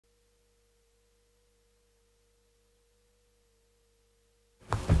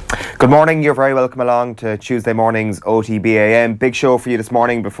Good morning, you're very welcome along to Tuesday morning's OTB AM. Big show for you this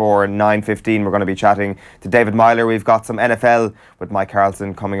morning before 9:15. We're going to be chatting to David Meyler. We've got some NFL with Mike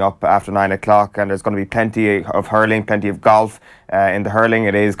Carlson coming up after 9 o'clock, and there's going to be plenty of hurling, plenty of golf in the hurling.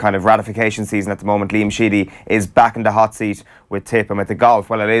 It is kind of ratification season at the moment. Liam Sheedy is back in the hot seat with Tip, and with the golf,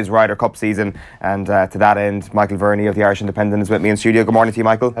 well, it is Ryder Cup season, and to that end, Michael Verney of the Irish Independent is with me in studio. Good morning to you,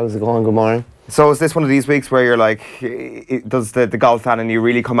 Michael. How's it going? Good morning. So is this one of these weeks where you're like, does the golf fan in you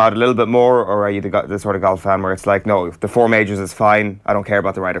really come out a little bit more, or are you the sort of golf fan where it's like, no, the four majors is fine, I don't care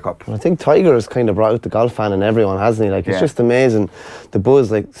about the Ryder Cup? I think Tiger has kind of brought out the golf fan in everyone, hasn't he? Like, it's just amazing. The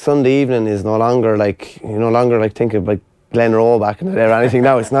buzz, like, Sunday evening is no longer like, you no longer like think of like Glen Rowe back in the day or anything.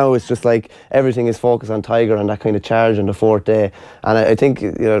 It's just like everything is focused on Tiger and that kind of charge on the fourth day. And I think,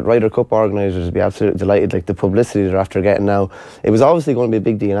 you know, Ryder Cup organisers would be absolutely delighted. Like, the publicity they're after getting now, it was obviously going to be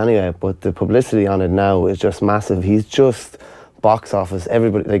a big deal anyway, but the publicity on it now is just massive. He's just box office.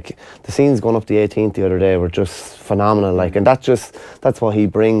 Everybody, like, the scenes going up the 18th the other day were just phenomenal. Like, and that's what he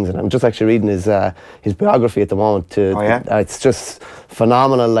brings. And I'm just actually reading his biography at the moment. It's just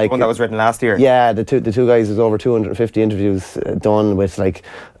phenomenal. Like, the one that was written last year. Yeah, the two guys. There's over 250 interviews done with like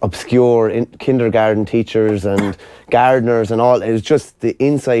obscure kindergarten teachers and gardeners and all. It's just the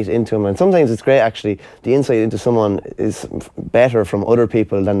insight into him, and sometimes it's great actually. The insight into someone is better from other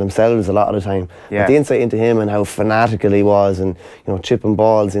people than themselves a lot of the time. Yeah. But the insight into him and how fanatical he was, and you know, chipping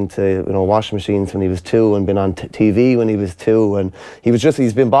balls into, you know, washing machines when he was 2, and been on TV when he was 2, and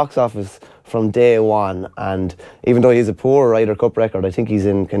he's been box office from day one. And even though he's a poor Ryder Cup record, I think he's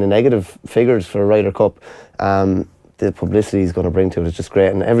in kind of negative figures for a Ryder Cup. The publicity he's going to bring to it is just great,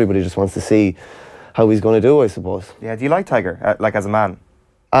 and everybody just wants to see how he's going to do, I suppose. Yeah, do you like Tiger, like, as a man?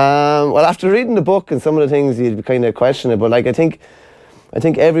 Well, after reading the book and some of the things, you'd kind of question it, but like, I think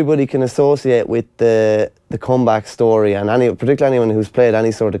everybody can associate with the comeback story, and particularly anyone who's played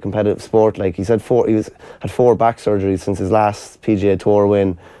any sort of competitive sport. Like, he's had 4 back surgeries since his last PGA Tour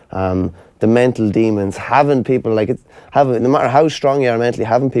win. The mental demons, having people like no matter how strong you are mentally,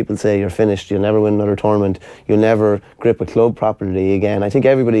 having people say you're finished, you'll never win another tournament, you'll never grip a club properly again. I think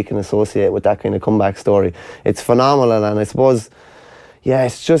everybody can associate with that kind of comeback story. It's phenomenal, and I suppose, yeah,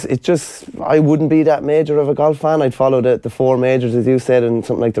 it's just I wouldn't be that major of a golf fan. I'd follow the 4 majors, as you said, and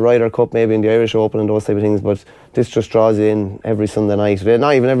something like the Ryder Cup, maybe in the Irish Open and those type of things, but this just draws you in every Sunday night.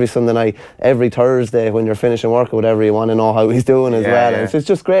 Not even every Sunday night, every Thursday when you're finishing work or whatever, you want to know how he's doing as well. Yeah. And it's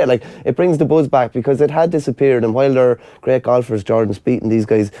just great. Like, it brings the buzz back, because it had disappeared, and while they're great golfers, Jordan Spieth and these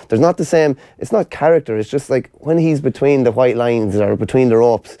guys, there's not the same, it's not character, it's just like when he's between the white lines or between the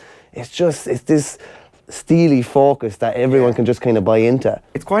ropes, it's this steely focus that everyone can just kind of buy into.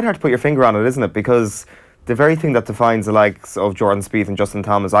 It's quite hard to put your finger on it, isn't it? Because the very thing that defines the likes of Jordan Spieth and Justin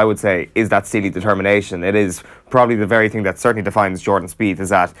Thomas, I would say, is that steely determination. It is probably the very thing that certainly defines Jordan Spieth, is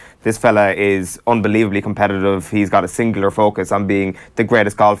that this fella is unbelievably competitive. He's got a singular focus on being the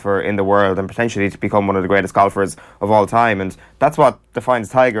greatest golfer in the world, and potentially to become one of the greatest golfers of all time. And that's what defines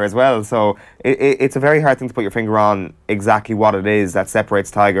Tiger as well. So it's a very hard thing to put your finger on exactly what it is that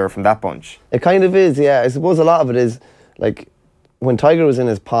separates Tiger from that bunch. It kind of is, yeah. I suppose a lot of it is, like, when Tiger was in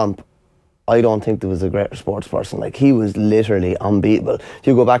his pomp, I don't think there was a greater sports person. Like, he was literally unbeatable. If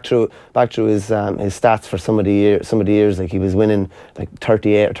you go back through his stats for some of the years, like, he was winning like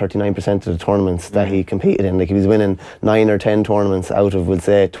 38 or 39% of the tournaments that he competed in. Like, he was winning 9 or 10 tournaments out of, we'll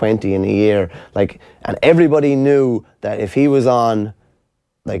say, 20 in a year. Like, and everybody knew that if he was on,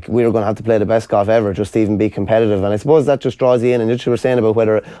 like, we were going to have to play the best golf ever just to even be competitive. And I suppose that just draws you in. And what you were saying about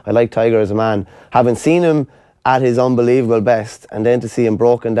whether I like Tiger as a man, having seen him at his unbelievable best, and then to see him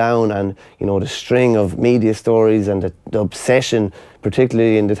broken down, and, you know, the string of media stories and the obsession,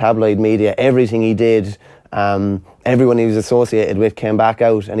 particularly in the tabloid media, everything he did, everyone he was associated with came back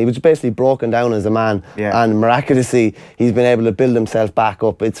out, and he was basically broken down as a man. Yeah. And miraculously he's been able to build himself back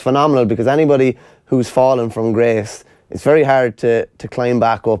up. It's phenomenal, because anybody who's fallen from grace, it's very hard to climb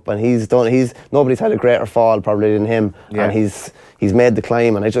back up, and nobody's had a greater fall probably than him. Yeah. And he's made the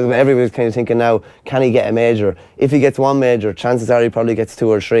climb, and everybody's kind of thinking now, can he get a major? If he gets one major, chances are he probably gets 2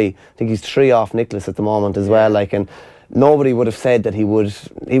 or 3. I think he's 3 off Nicholas at the moment as well. Like, and nobody would have said that he would.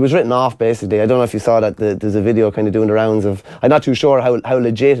 He was written off, basically. I don't know if you saw that. There's a video kind of doing the rounds of. I'm not too sure how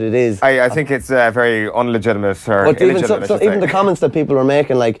legit it is. I think it's very unlegitimate, or but even the comments that people are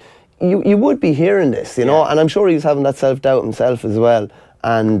making, like, you would be hearing this, you know, and I'm sure he's having that self-doubt himself as well.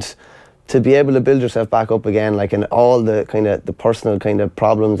 And to be able to build yourself back up again, like, and all the kind of the personal kind of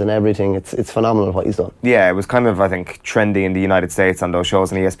problems and everything, it's phenomenal what he's done. Yeah, it was kind of, I think, trendy in the United States on those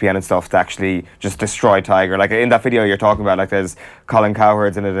shows on ESPN and stuff to actually just destroy Tiger. Like in that video you're talking about, like there's Colin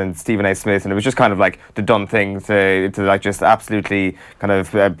Cowherd's in it and Stephen A. Smith, and it was just kind of like the done thing to like just absolutely kind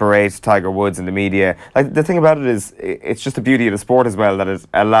of berate Tiger Woods in the media. Like the thing about it is, it's just the beauty of the sport as well, that it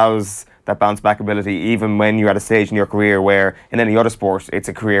allows that bounce back ability even when you're at a stage in your career where in any other sport it's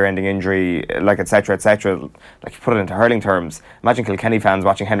a career ending injury, like etc. Like you put it into hurling terms, imagine Kilkenny fans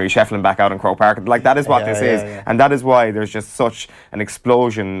watching Henry Shefflin back out in Croke Park. Like that is what this is. And that is why there's just such an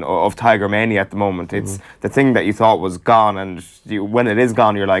explosion of Tiger Mania at the moment. It's the thing that you thought was gone, and when it is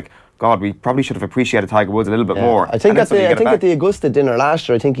gone you're like, God, we probably should have appreciated Tiger Woods a little bit more. I think at the Augusta dinner last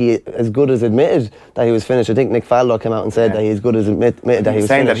year, I think he as good as admitted that he was finished. I think Nick Faldo came out and said that he as good as admitted that he was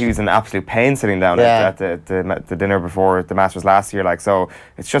saying finished. that he was in absolute pain sitting down at the dinner before the Masters last year. Like, so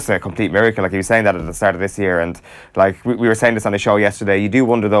it's just a complete miracle. Like he was saying that at the start of this year, and like we were saying this on the show yesterday. You do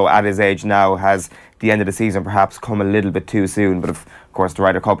wonder though, at his age now, has the end of the season perhaps come a little bit too soon? But of course the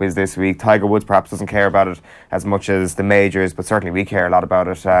Ryder Cup is this week. Tiger Woods perhaps doesn't care about it as much as the majors, but certainly we care a lot about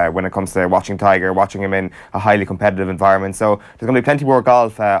it when it comes to watching Tiger, watching him in a highly competitive environment. So there's going to be plenty more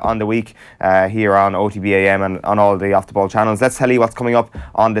golf on the week here on OTB AM and on all the Off the Ball channels. Let's tell you what's coming up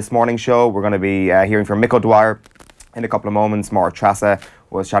on this morning's show. We're going to be hearing from Mick O'Dwyer in a couple of moments. Maura Trassa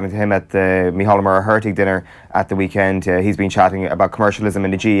was chatting to him at the Micheál Murray Hurtig dinner at the weekend. He's been chatting about commercialism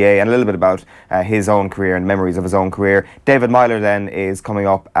in the GAA and a little bit about his own career and memories of his own career. David Meyler then is coming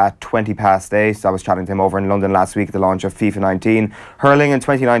up at 8:20. I was chatting to him over in London last week at the launch of FIFA 19. Hurling in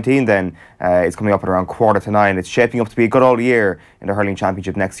 2019 then is coming up at around 8:45. It's shaping up to be a good old year in the Hurling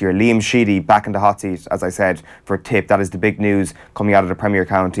Championship next year. Liam Sheedy back in the hot seat, as I said, for Tip. That is the big news coming out of the Premier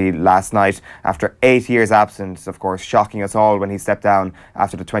County last night. After 8 years absence, of course, shocking us all when he stepped down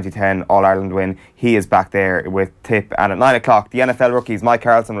after the 2010 All-Ireland win. He is back there with Tip. And at 9 o'clock, the NFL rookies, Mike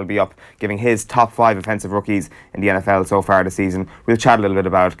Carlson will be up giving his top 5 offensive rookies in the NFL so far this season. We'll chat a little bit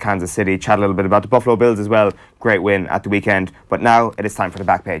about Kansas City, chat a little bit about the Buffalo Bills as well. Great win at the weekend. But now it is time for the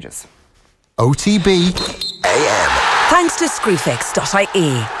back pages. OTB AM. Thanks to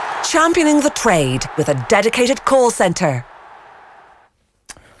Screwfix.ie, championing the trade with a dedicated call centre.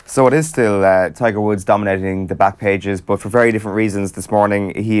 So it is still Tiger Woods dominating the back pages, but for very different reasons this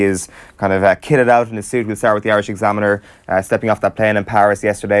morning. He is kind of kitted out in his suit. We'll start with the Irish Examiner, stepping off that plane in Paris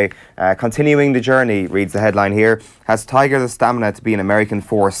yesterday. Continuing the journey, reads the headline here. Has Tiger the stamina to be an American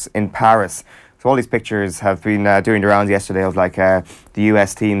force in Paris? So all these pictures have been doing the rounds yesterday of like the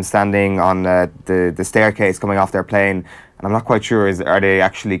US team standing on the staircase coming off their plane. And I'm not quite sure, are they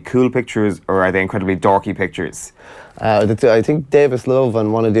actually cool pictures or are they incredibly dorky pictures? I think Davis Love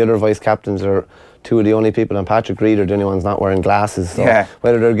and one of the other vice captains are two of the only people, and Patrick Reed are the only ones not wearing glasses. So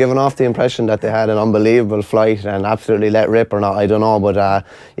whether they're giving off the impression that they had an unbelievable flight and absolutely let rip or not, I don't know. But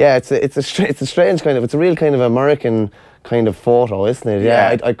yeah, it's a strange kind of, it's a real kind of American kind of photo, isn't it?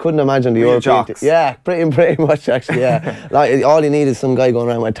 Yeah, I couldn't imagine the European. Yeah, pretty much actually. Yeah, like all you need is some guy going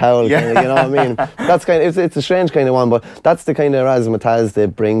around with a towel. Yeah. Kind of, you know what I mean? That's kind of, it's a strange kind of one, but that's the kind of razzmatazz they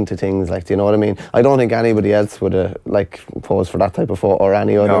bring to things. Like, do you know what I mean? I don't think anybody else would like pose for that type of photo, or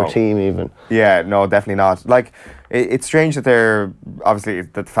any other team even. Yeah, no, definitely not. Like, it's strange that they're, obviously,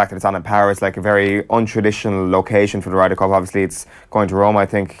 the fact that it's on in Paris, like a very untraditional location for the Ryder Cup. Obviously, it's going to Rome, I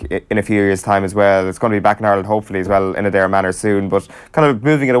think, in a few years' time as well. It's going to be back in Ireland, hopefully, as well, in a Dare manner soon. But kind of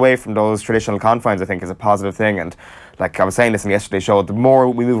moving it away from those traditional confines, I think, is a positive thing. And like I was saying this in yesterday's show, the more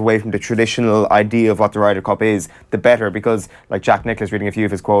we move away from the traditional idea of what the Ryder Cup is, the better. Because, like Jack Nicklaus, reading a few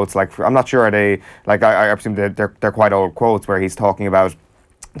of his quotes, like, I'm not sure, are they, like, I presume they're quite old quotes where he's talking about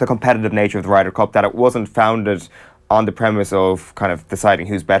the competitive nature of the Ryder Cup, that it wasn't founded on the premise of kind of deciding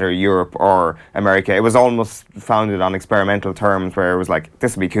who's better, Europe or America. It was almost founded on experimental terms where it was like,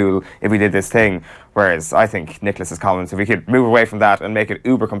 this would be cool if we did this thing. Whereas I think Nicholas's comments, if we could move away from that and make it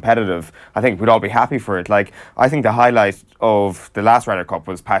uber competitive, I think we'd all be happy for it. Like, I think the highlight of the last Ryder Cup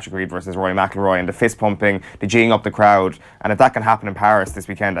was Patrick Reed versus Rory McIlroy, and the fist pumping, the geeing up the crowd. And if that can happen in Paris this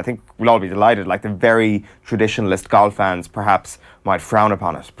weekend, I think we'll all be delighted. Like, the very traditionalist golf fans perhaps might frown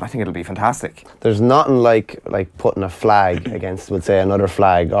upon it, but I think it'll be fantastic. There's nothing like putting a flag against, would say, another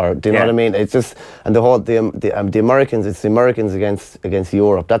flag, or do you know what I mean? It's just, and the whole the Americans, it's the Americans against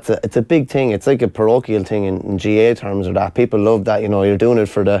Europe. It's a big thing. It's like a parochial thing in GA terms, or that people love that. You know, you're doing it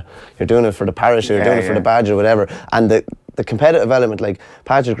for the parish, you're doing it for the badge or whatever, and the competitive element, like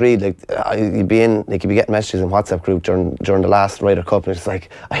Patrick Reed, like you'd be getting messages in WhatsApp group during the last Ryder Cup, and it's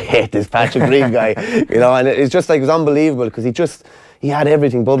like, I hate this Patrick Reed guy, you know, and it's just like, it was unbelievable because he had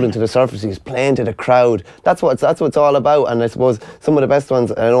everything bubbling to the surface. He was playing to the crowd. That's what it's all about. And I suppose some of the best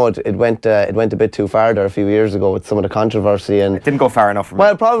ones, I know it went a bit too far there a few years ago with some of the controversy, and it didn't go far enough for me.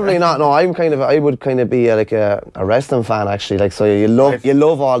 Well, probably not. No, I would kind of be like a wrestling fan actually. Like, so you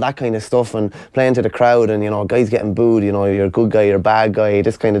love all that kind of stuff and playing to the crowd, and guys getting booed. You're a good guy, you're a bad guy.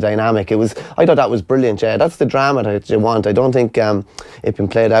 This kind of dynamic. I thought that was brilliant. Yeah, that's the drama that you want. I don't think it been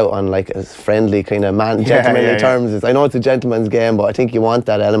played out on like as friendly kind of gentlemanly terms. I know it's a gentleman's game, but I think you want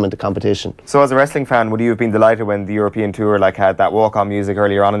that element of competition. So as a wrestling fan, would you have been delighted when the European tour like had that walk-on music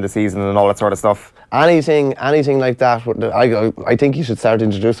earlier on in the season and all that sort of stuff? Anything like that. I think you should start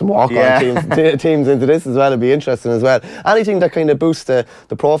introducing walk-on teams into this as well. It'd be interesting as well. Anything that kind of boosts the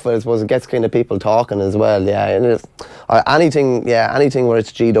profile, I suppose, it gets kind of people talking as well. Yeah, and anything where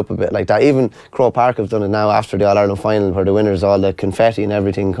it's G'd up a bit like that. Even Croke Park have done it now after the All-Ireland final, where the winners, all the confetti and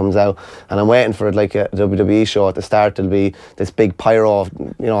everything comes out, and I'm waiting for it like a WWE show at the start. There'll be this big pyro,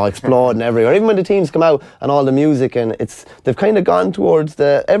 exploding everywhere. Even when the teams come out and all the music, and they've kind of gone towards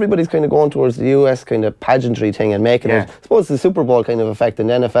everybody's kind of going towards the US kind of pageantry thing and making it, I suppose, the Super Bowl kind of effect and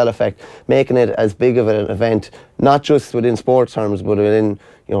the NFL effect, making it as big of an event, not just within sports terms, but within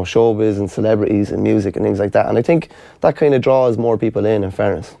showbiz and celebrities and music and things like that. And I think that kind of draws more people in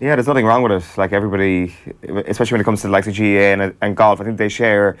fairness. Yeah, there's nothing wrong with it. Like, everybody, especially when it comes to the likes of GAA and golf, I think they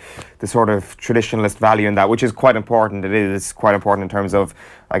share the sort of traditionalist value in that, which is quite important. It is quite important in terms of,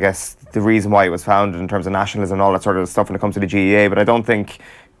 I guess, the reason why it was founded, in terms of nationalism and all that sort of stuff when it comes to the GAA. But I don't think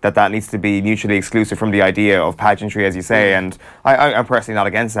that needs to be mutually exclusive from the idea of pageantry, as you say, and I'm personally not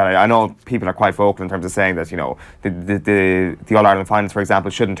against that. I know people are quite vocal in terms of saying that the All-Ireland finals, for example,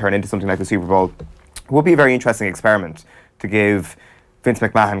 shouldn't turn into something like the Super Bowl. It would be a very interesting experiment to give Vince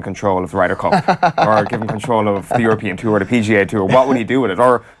McMahon control of the Ryder Cup or give him control of the European Tour or the PGA Tour. What would he do with it?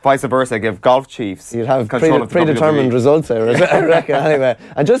 Or vice versa, give golf chiefs You'd have control of the predetermined WWE. results, I reckon, anyway.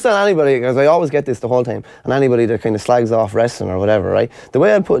 And just on anybody, because I always get this the whole time, and anybody that kind of slags off wrestling or whatever, right? The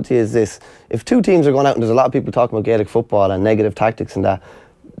way I'd put it to you is this: if two teams are going out, and there's a lot of people talking about Gaelic football and negative tactics and that,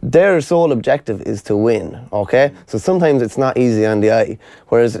 their sole objective is to win, okay? So sometimes it's not easy on the eye.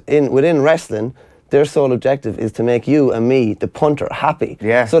 Whereas within wrestling, their sole objective is to make you and me, the punter, happy.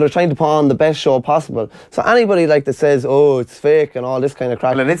 Yeah. So they're trying to put on the best show possible. So anybody like that says, "Oh, it's fake" and all this kind of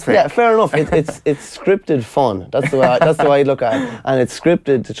crap. Well, it is fake. Yeah, fair enough. It's scripted fun. That's the way I look at it. And it's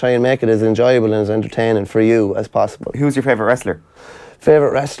scripted to try and make it as enjoyable and as entertaining for you as possible. Who's your favourite wrestler?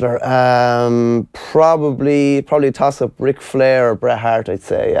 Favourite wrestler? Probably toss up Ric Flair or Bret Hart, I'd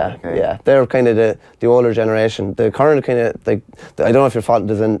say. Yeah, Okay. yeah. They're kind of the older generation. The current kind of, like, I don't know if you're following.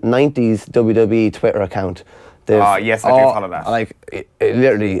 There's a '90s WWE Twitter account. Yes, I do follow that. Like, it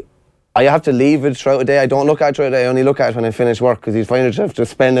literally, I have to leave it throughout the day. I don't look at it throughout the day. I only look at it when I finish work, because you find yourself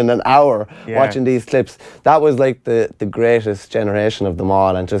just spending an hour watching these clips. That was like the greatest generation of them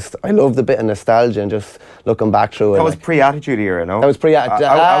all, and just, I love the bit of nostalgia and just looking back through it. That was pre-Attitude Era, no? That was no,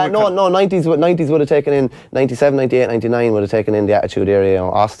 90s would have taken in 97, 98, 99 would have taken in the Attitude Era,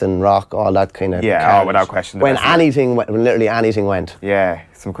 Austin, Rock, all that kind of carnage. Without question. When literally anything went. Yeah,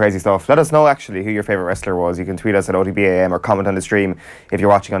 some crazy stuff. Let us know actually who your favourite wrestler was. You can tweet us at OTBAM or comment on the stream if you're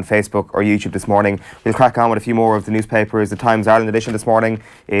watching on Facebook or YouTube this morning. We'll crack on with a few more of the newspapers. The Times Ireland edition this morning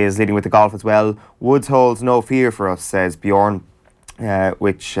is leading with the golf as well. Woods holds no fear for us, says Bjorn.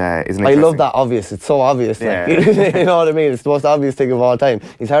 Which is an interesting... I love that obvious. It's so obvious. Yeah. Like, you know what I mean? It's the most obvious thing of all time.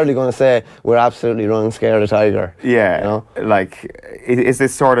 He's hardly going to say, "We're absolutely running scared of Tiger." Yeah. You know? Like, is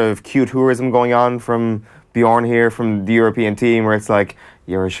this sort of cute tourism going on from Bjorn here, from the European team, where it's like,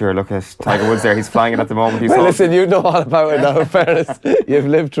 "You're sure, look at Tiger Woods there, he's flying it at the moment." Well, listen, you know all about it now, in fairness. You've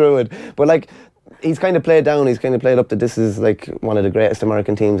lived through it. But like, he's kind of played down, he's kind of played up that this is like one of the greatest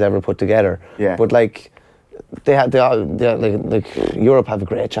American teams ever put together. Yeah. But like, like Europe have a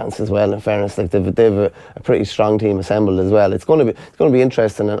great chance as well, in fairness. Like, they've a pretty strong team assembled as well. It's going to be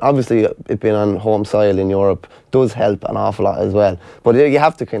interesting, and obviously it being on home soil in Europe does help an awful lot as well. But you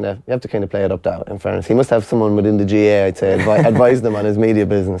have to kind of play it up to, in fairness. He must have someone within the GA, I'd say, advising him on his media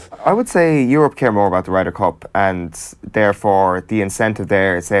business. I would say Europe care more about the Ryder Cup, and therefore the incentive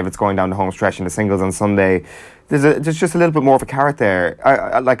there, say if it's going down the home stretch in the singles on Sunday, there's just a little bit more of a carrot there.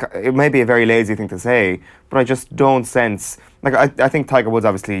 I like, it may be a very lazy thing to say, but I just don't sense... Like, I think Tiger Woods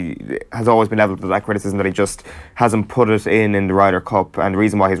obviously has always been levelled with that criticism that he just hasn't put it in the Ryder Cup, and the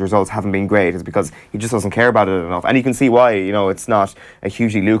reason why his results haven't been great is because he just doesn't care about it enough. And you can see why. You know, it's not a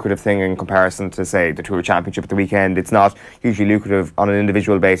hugely lucrative thing in comparison to, say, the Tour Championship at the weekend. It's not hugely lucrative on an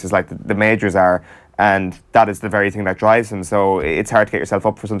individual basis like the majors are. and that is the very thing that drives him. So it's hard to get yourself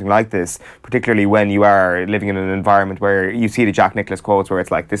up for something like this, particularly when you are living in an environment where you see the Jack Nicklaus quotes where it's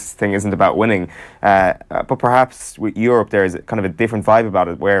like, this thing isn't about winning. But perhaps with Europe there is kind of a different vibe about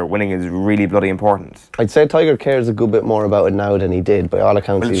it, where winning is really bloody important. I'd say Tiger cares a good bit more about it now than he did, by all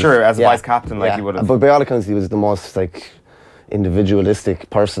accounts. Well, sure, as a vice captain, like he would have. But by all accounts, he was the most like individualistic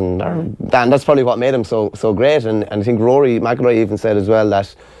person, and that's probably what made him so great. And I think Rory McIlroy even said as well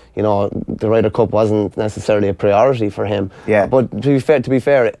that, you know, the Ryder Cup wasn't necessarily a priority for him. Yeah. But to be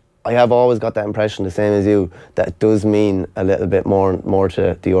fair, I have always got that impression, the same as you, that it does mean a little bit more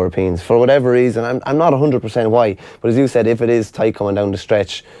to the Europeans for whatever reason. I'm not 100% why, but as you said, if it is tight coming down the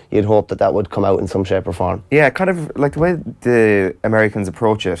stretch, you'd hope that would come out in some shape or form. Yeah, kind of like the way the Americans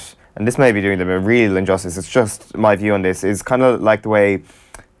approach it, and this may be doing them a real injustice, it's just my view on this, is kind of like the way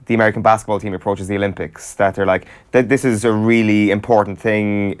the American basketball team approaches the Olympics, that they're like, this is a really important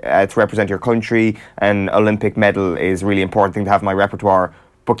thing to represent your country, an Olympic medal is a really important thing to have in my repertoire,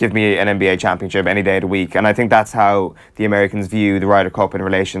 but give me an NBA championship any day of the week. And I think that's how the Americans view the Ryder Cup in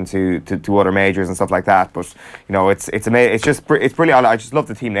relation to other majors and stuff like that. But you know, it's brilliant. I just love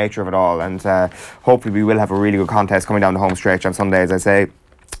the team nature of it all, and hopefully we will have a really good contest coming down the home stretch on Sunday, as I say.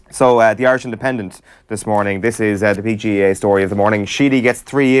 So the Irish Independent this morning, this is the PGA story of the morning. Sheedy gets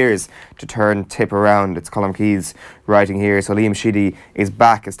 3 years to turn Tip around. It's Colm Keys writing here. So Liam Sheedy is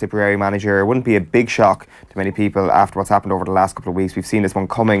back as Tipperary manager. It wouldn't be a big shock to many people after what's happened over the last couple of weeks. We've seen this one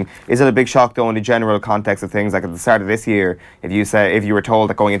coming. Is it a big shock though in the general context of things? Like at the start of this year, if you were told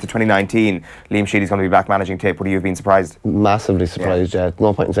that going into 2019 Liam Sheedy's going to be back managing Tip, would you have been surprised? Massively surprised, yeah.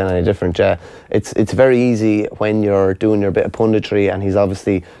 No point in saying any different, yeah. It's very easy when you're doing your bit of punditry, and he's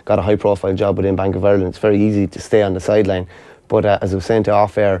obviously got a high profile job within Bank of Ireland. It's very easy to stay on the sideline, but as I was saying to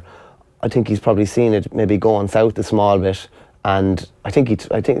off air, I think he's probably seen it maybe going south a small bit, and I think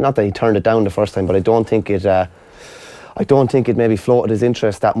not that he turned it down the first time, but I don't think it maybe floated his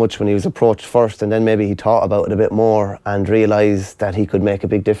interest that much when he was approached first, and then maybe he thought about it a bit more and realised that he could make a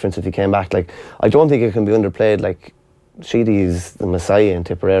big difference if he came back. Like, I don't think it can be underplayed. Like, Sheedy is the messiah in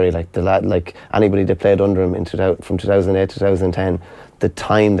Tipperary. Like, the lad, like anybody that played under him from 2008 to 2010, the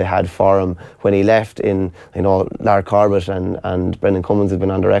time they had for him when he left in, you know, Lar Corbett and Brendan Cummins have been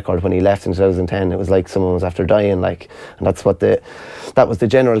on the record when he left in 2010, it was like someone was after dying, like, and that was the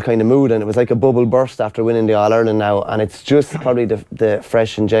general kind of mood, and it was like a bubble burst after winning the All-Ireland now, and it's just probably the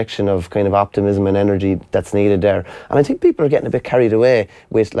fresh injection of kind of optimism and energy that's needed there. And I think people are getting a bit carried away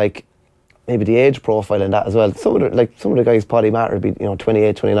with, like, maybe the age profile and that as well. Some of the guys, Paddy Matter, would be, you know,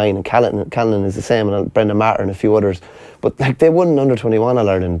 28, 29, and Callan is the same, and Brendan Matter and a few others. But like, they won an under-21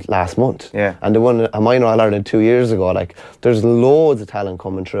 All-Ireland last month, yeah, and they won a minor All-Ireland 2 years ago. Like, there's loads of talent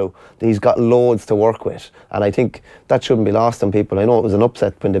coming through. He's got loads to work with, and I think that shouldn't be lost on people. I know it was an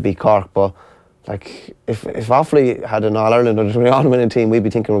upset when they beat Cork, but like, if Offaly had an All-Ireland under-21 winning team, we'd be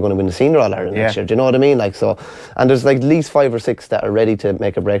thinking we're going to win the senior All-Ireland next year. Do you know what I mean? Like, so, and there's like at least 5 or 6 that are ready to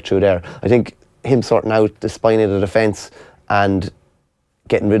make a breakthrough there. I think him sorting out the spine of the defence and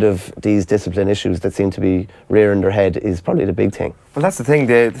getting rid of these discipline issues that seem to be rearing their head is probably the big thing. Well, that's the thing.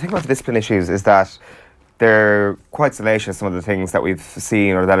 The thing about the discipline issues is that they're quite salacious, some of the things that we've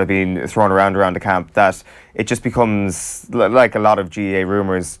seen or that have been thrown around the camp, that it just becomes, like a lot of GAA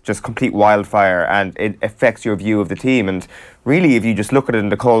rumours, just complete wildfire, and it affects your view of the team. And really, if you just look at it in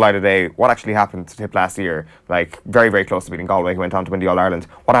the cold light of day, what actually happened to Tip last year? Like, very, very close to beating Galway, who went on to win the All-Ireland.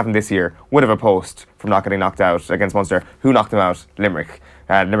 What happened this year? Would have a post from not getting knocked out against Munster. Who knocked them out? Limerick.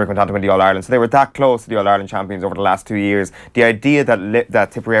 Limerick went on to win the All-Ireland. So they were that close to the All-Ireland champions over the last 2 years. The idea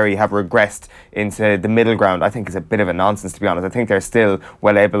that Tipperary have regressed into the middle ground, I think, is a bit of a nonsense, to be honest. I think they're still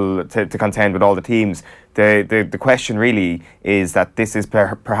well able to contend with all the teams. The question really is that this is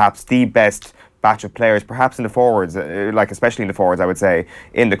perhaps the best batch of players, perhaps in the forwards, like especially in the forwards, I would say,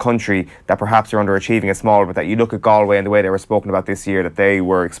 in the country, that perhaps are underachieving a small, but that you look at Galway and the way they were spoken about this year, that they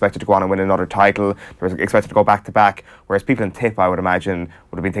were expected to go on and win another title, they were expected to go back to back, whereas people in Tip, I would imagine,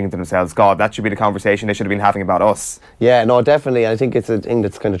 would have been thinking to themselves, God, that should be the conversation they should have been having about us. Yeah, no, definitely. I think it's a thing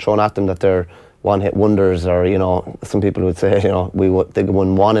that's kind of thrown at them, that they're one-hit wonders, or, you know, some people would say, you know, they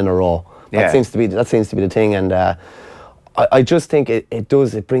won 1 in a row. That seems to be the thing, and I just think it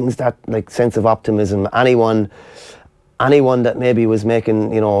brings that, like, sense of optimism. Anyone that maybe was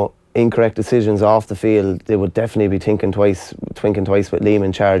making, you know, incorrect decisions off the field, they would definitely be thinking twice with Liam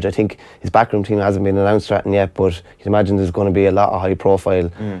in charge. I think his backroom team hasn't been announced yet, but you can imagine there's going to be a lot of high profile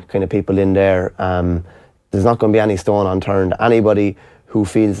kind of people in there. There's not going to be any stone unturned. Anybody who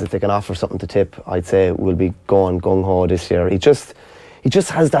feels that they can offer something to Tip, I'd say, will be going gung-ho this year. he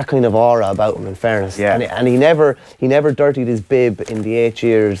just has that kind of aura about him, in fairness. Yeah. And he never dirtied his bib in the 8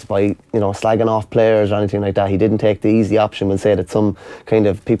 years by, you know, slagging off players or anything like that. He didn't take the easy option and say that some kind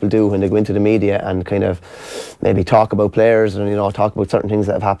of people do when they go into the media and kind of maybe talk about players and, you know, talk about certain things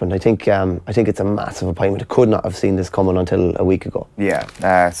that have happened. I think it's a massive appointment. I could not have seen this coming until a week ago.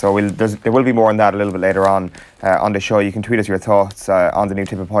 Yeah, so there will be more on that a little bit later on the show. You can tweet us your thoughts on the new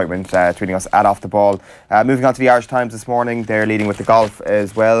tip appointment, tweeting us at Off The Ball. Moving on to the Irish Times this morning, they're leading with the golf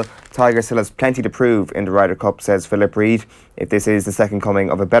as well. Tiger still has plenty to prove in the Ryder Cup, says Philip Reid. If this is the second coming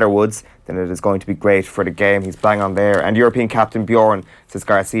of a better Woods, then it is going to be great for the game. He's bang on there. And European captain Bjorn says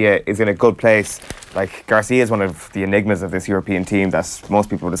Garcia is in a good place. Like, Garcia is one of the enigmas of this European team that most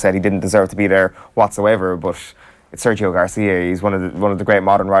people would have said he didn't deserve to be there whatsoever, but it's Sergio Garcia. He's one of the great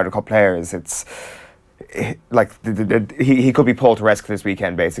modern Ryder Cup players. It's like he could be Paul Teresk this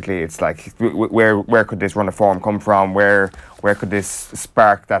weekend. Basically, it's like where could this run of form come from? Where could this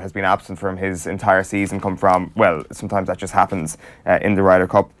spark that has been absent from his entire season come from? Well, sometimes that just happens in the Ryder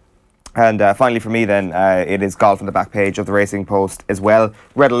Cup. And finally for me then, it is golf on the back page of the Racing Post as well.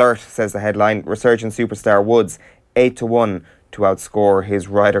 Red alert, says the headline. Resurgent superstar Woods 8-1 to outscore his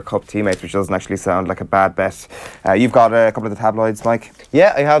Ryder Cup teammates, which doesn't actually sound like a bad bet. You've got a couple of the tabloids, Mike?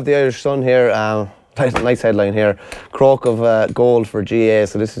 Yeah, I have the Irish Sun here. Nice headline here. Croak of gold for GA.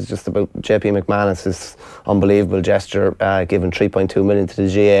 So this is just about JP McManus's unbelievable gesture, giving 3.2 million to the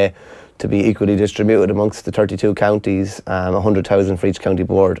GA to be equally distributed amongst the 32 counties, 100,000 for each county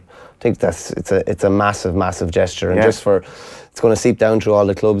board. I think it's a massive gesture, and just for it's going to seep down through all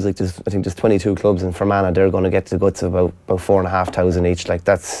the clubs. Like I think there's 22 clubs in Fermanagh. They're going to get to the guts of about 4,500 each. Like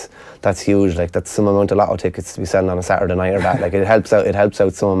that's huge. Like that's some amount of lotto tickets to be selling on a Saturday night or that. Like it helps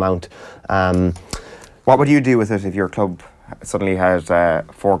out some amount. What would you do with it if your club suddenly had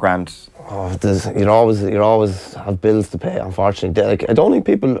 $4,000? Oh, you always have bills to pay. Unfortunately, like I don't think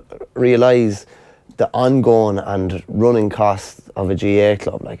people realise the ongoing and running costs of a GA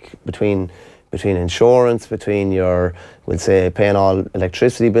club. Like between insurance, between your, we'll say, paying all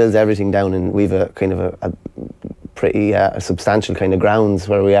electricity bills, everything down, and we've a kind of a pretty substantial kind of grounds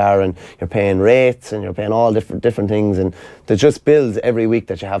where we are, and you're paying rates and you're paying all different things, and there's just bills every week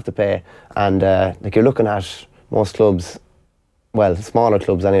that you have to pay. And like you're looking at most clubs, well, smaller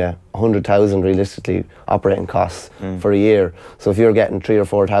clubs anyway, 100,000 realistically operating costs for a year. So if you're getting 3,000 or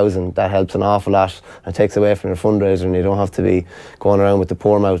 4,000, that helps an awful lot and takes away from your fundraiser, and you don't have to be going around with the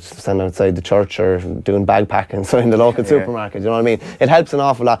poor mouth standing outside the church or doing bag packing so in the local supermarket. You know what I mean? It helps an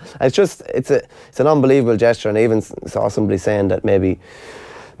awful lot. And it's an unbelievable gesture. And I even saw somebody saying that maybe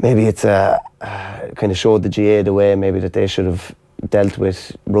it's kind of showed the GA the way maybe that they should have dealt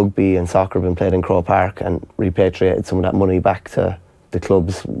with rugby and soccer being played in Croke Park and repatriated some of that money back to the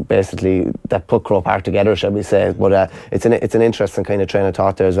clubs basically that put Croke Park together, shall we say. But it's an interesting kind of train of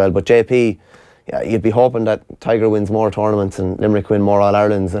thought there as well. But JP, yeah, you'd be hoping that Tiger wins more tournaments and Limerick win more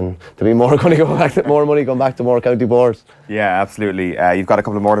All-Irelands, and there'll be more money going back to more county boards. Yeah, absolutely. You've got a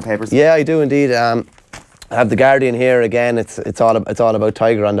couple of more of the papers? Yeah, I do indeed. I have the Guardian here again. It's all about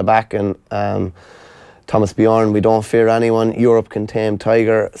Tiger on the back, and Thomas Bjorn, we don't fear anyone. Europe can tame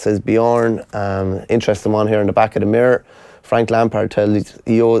Tiger, says Bjorn. Interesting one here in the back of the Mirror. Frank Lampard tells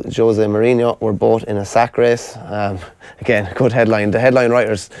Jose Mourinho we're both in a sack race. Again, good headline. The headline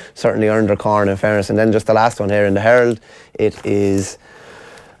writers certainly earned their corn, in fairness. And then just the last one here in the Herald. It is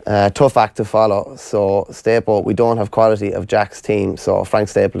a tough act to follow. So Staple, we don't have quality of Jack's team. So Frank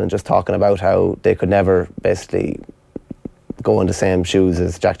Stapleton just talking about how they could never basically go in the same shoes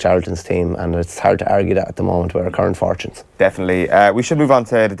as Jack Charlton's team, and it's hard to argue that at the moment with our current fortunes. Definitely. We should move on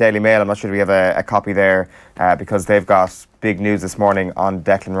to the Daily Mail. I'm not sure we have a copy there because they've got big news this morning on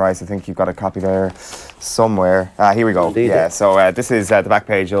Declan Rice. I think you've got a copy there somewhere. Here we go. Indeed, yeah. So this is the back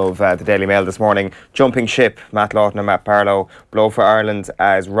page of the Daily Mail this morning. Jumping ship, Matt Lawton and Matt Barlow blow for Ireland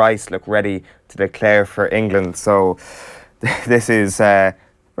as Rice look ready to declare for England. So this is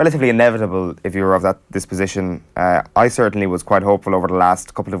relatively inevitable if you were of that disposition. I certainly was quite hopeful over the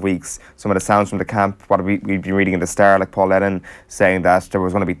last couple of weeks. Some of the sounds from the camp, what we've been reading in the Star, like Paul Lennon saying that there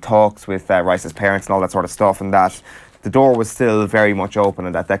was going to be talks with Rice's parents and all that sort of stuff, and that the door was still very much open,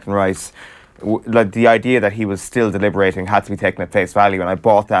 and that Declan Rice, like the idea that he was still deliberating had to be taken at face value. And I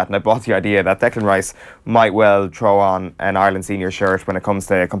bought that, and I bought the idea that Declan Rice might well throw on an Ireland senior shirt when it comes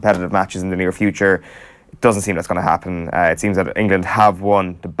to competitive matches in the near future. doesn't seem that's going to happen. It seems that England have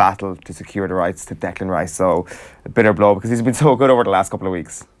won the battle to secure the rights to Declan Rice, so a bitter blow because he's been so good over the last couple of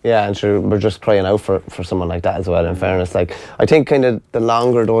weeks. Yeah, and sure, we're just crying out for someone like that as well, in fairness. Like, I think kind of the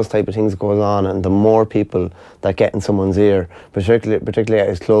longer those type of things goes on and the more people that get in someone's ear, particularly at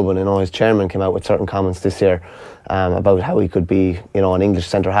his club, and his chairman came out with certain comments this year about how he could be, an English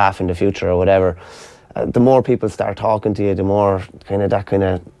centre half in the future or whatever. The more people start talking to you, the more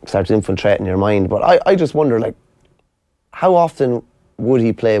that starts infiltrating your mind. But I just wonder, like, how often would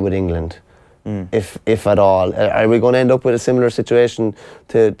he play with England, if at all? Are we going to end up with a similar situation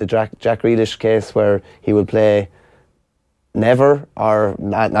to the Jack Grealish case, where he will play never, or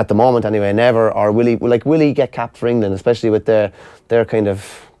at the moment anyway, never, or will he get capped for England, especially with their kind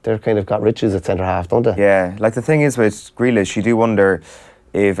of got riches at centre half, don't they? Yeah, like the thing is with Grealish, you do wonder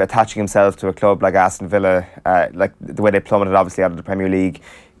if attaching himself to a club like Aston Villa, like the way they plummeted obviously out of the Premier League,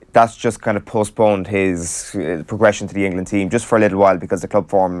 that's just kind of postponed his progression to the England team just for a little while because the club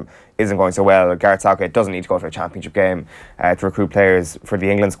form isn't going so well. Gareth Southgate doesn't need to go to a championship game to recruit players for the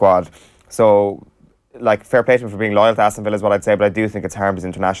England squad. So, like, fair play to him for being loyal to Aston Villa is what I'd say, but I do think it's harmed his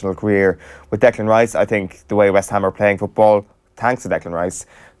international career. With Declan Rice, I think the way West Ham are playing football, thanks to Declan Rice,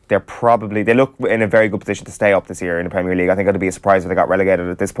 they look in a very good position to stay up this year in the Premier League. I think it'd be a surprise if they got relegated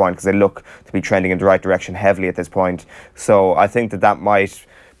at this point because they look to be trending in the right direction heavily at this point. So I think that might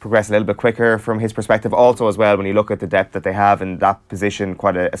progress a little bit quicker from his perspective. Also as well, when you look at the depth that they have in that position,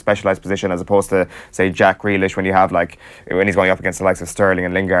 quite a specialised position, as opposed to, say, Jack Grealish, when you have, like, when he's going up against the likes of Sterling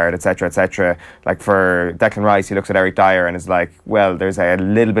and Lingard, etc., etc. Like, for Declan Rice, he looks at Eric Dyer and is like, well, there's a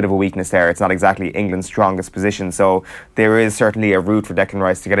little bit of a weakness there. It's not exactly England's strongest position. So there is certainly a route for Declan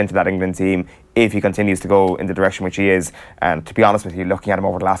Rice to get into that England team if he continues to go in the direction which he is. And to be honest with you, looking at him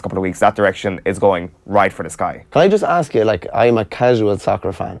over the last couple of weeks, that direction is going right for the sky. Can I just ask you, like, I'm a casual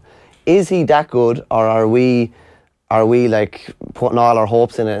soccer fan, is he that good, or are we like putting all our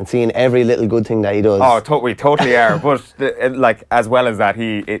hopes in it and seeing every little good thing that he does? Oh, we totally are. But like, as well as that,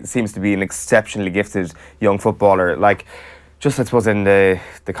 it seems to be an exceptionally gifted young footballer. Like, just I suppose in the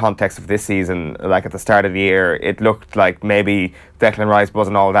context of this season, like at the start of the year, it looked like maybe Declan Rice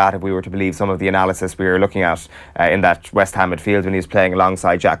wasn't all that if we were to believe some of the analysis we were looking at in that West Ham midfield when he was playing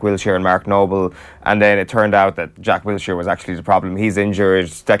alongside Jack Wilshere and Mark Noble. And then it turned out that Jack Wilshere was actually the problem. He's injured,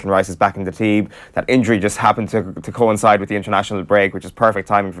 Declan Rice is back in the team. That injury just happened to coincide with the international break, which is perfect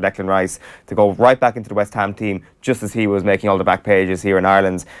timing for Declan Rice to go right back into the West Ham team just as he was making all the back pages here in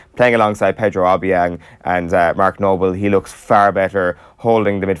Ireland, playing alongside Pedro Obiang and Mark Noble. He looks far better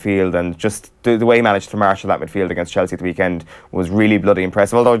holding the midfield, and just the way he managed to marshal that midfield against Chelsea at the weekend was really bloody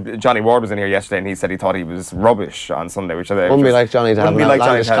impressive. Although Johnny Ward was in here yesterday and he said he thought he was rubbish on Sunday, which wouldn't be like Johnny to have an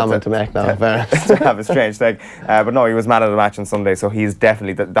outlandish comment to make now. To have a strange thing. But no, he was man of the match on Sunday, so he's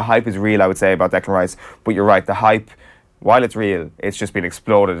definitely, the hype is real, I would say, about Declan Rice. But you're right, the hype, while it's real, it's just been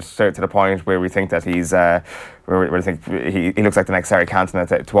exploded to the point where we think that he's where we think he looks like the next Harry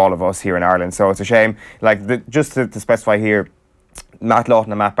Cantona to all of us here in Ireland. So it's a shame. Like, just to specify here, Matt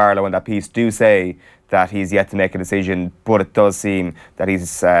Lawton and Matt Barlow in that piece do say that he's yet to make a decision, but it does seem that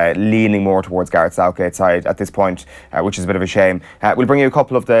he's leaning more towards Gareth Southgate's side at this point, which is a bit of a shame. We'll bring you a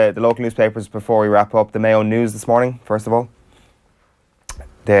couple of the local newspapers before we wrap up. The Mayo News this morning, first of all.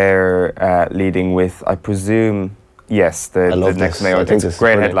 They're leading with, I presume, yes, the next Mayo. I think it's a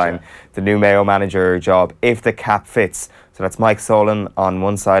great headline. Yeah. The new Mayo manager job, if the cap fits. So that's Mike Solan on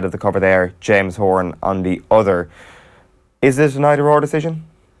one side of the cover there, James Horan on the other. Is it an either-or decision?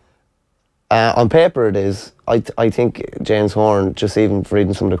 On paper it is. I think James Horan, just even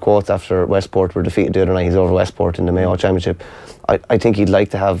reading some of the quotes after Westport were defeated the other night, he's over Westport in the Mayo Championship, I think he'd like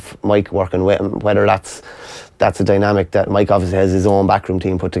to have Mike working with him, whether that's a dynamic that Mike obviously has his own backroom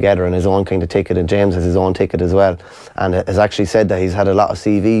team put together and his own kind of ticket, and James has his own ticket as well, and has actually said that he's had a lot of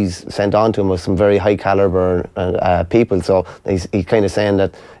CVs sent on to him with some very high calibre people, so he's kind of saying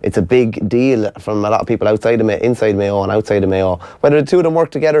that it's a big deal from a lot of people inside Mayo and outside of Mayo. Whether the two of them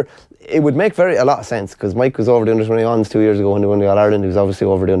work together, it would make a lot of sense, because Mike was over the under-21s 2 years ago when they won the All-Ireland. He was obviously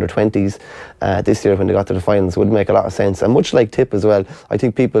over the under-20s this year when they got to the finals. It would make a lot of sense. And much like Tip as well, I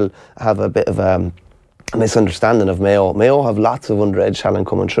think people have a bit of a misunderstanding of Mayo. Mayo have lots of underage talent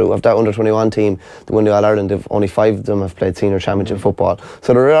coming through. Of that under-21 team that won the All-Ireland, only 5 of them have played senior championship football.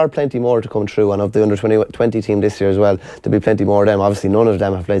 So there are plenty more to come through, and of the under-20 team this year as well, there'll be plenty more of them. Obviously none of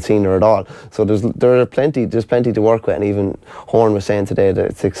them have played senior at all. So there's plenty to work with, and even Horn was saying today that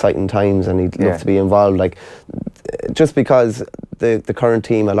it's exciting times and he'd love to be involved. Like, just because the current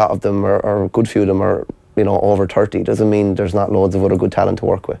team, a lot of them are a good few of them are, you know, over 30, doesn't mean there's not loads of other good talent to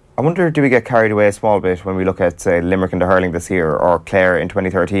work with. I wonder, do we get carried away a small bit when we look at, say, Limerick in the hurling this year, or Clare in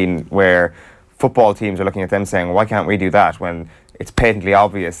 2013, where football teams are looking at them saying, why can't we do that, when it's patently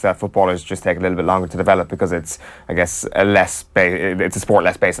obvious that footballers just take a little bit longer to develop because it's, I guess, it's a sport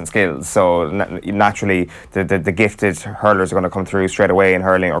less based on skills. So naturally, the gifted hurlers are going to come through straight away in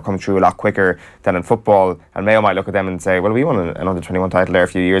hurling, or come through a lot quicker than in football. And Mayo might look at them and say, well, we won an under-21 title there a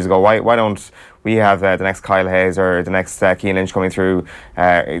few years ago. Why don't we have the next Kyle Hayes or the next Cian Lynch coming through,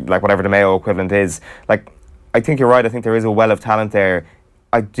 like whatever the Mayo equivalent is? Like, I think you're right. I think there is a well of talent there.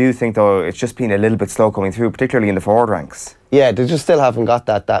 I do think, though, it's just been a little bit slow coming through, particularly in the forward ranks. Yeah, they just still haven't got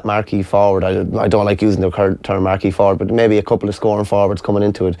that marquee forward. I don't like using the term marquee forward, but maybe a couple of scoring forwards coming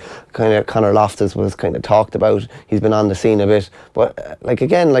into it. Kind of Conor Loftus was kind of talked about. He's been on the scene a bit. But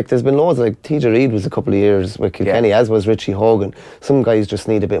again, there's been loads. Like TJ Reid was a couple of years with Kilkenny, as was Richie Hogan. Some guys just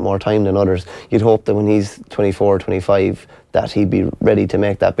need a bit more time than others. You'd hope that when he's 24, 25, that he'd be ready to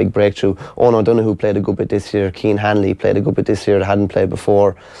make that big breakthrough. Owen O'Donoghue played a good bit this year. Cian Hanley played a good bit this year that hadn't played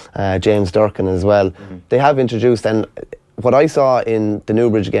before. James Durkin as well. Mm-hmm. They have introduced, and what I saw in the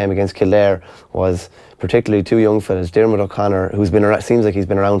Newbridge game against Kildare was particularly two young fellas, Dermot O'Connor, who's been around, seems like he's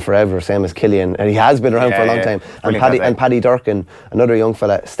been around forever, same as Killian, and he has been around for a long time, and Paddy Durkin, another young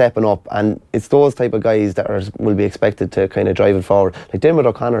fella, stepping up, and it's those type of guys that will be expected to kind of drive it forward. Like Dermot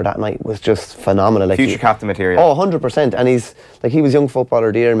O'Connor that night was just phenomenal. Like future captain material. Oh, 100%, and he's like, he was young footballer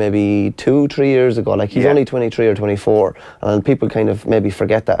of the year maybe 2-3 years ago. Like he's only 23 or 24, and people kind of maybe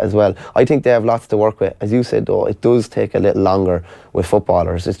forget that as well. I think they have lots to work with. As you said, though, it does take a little longer with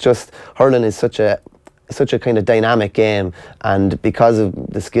footballers. It's just, hurling is such a kind of dynamic game, and because of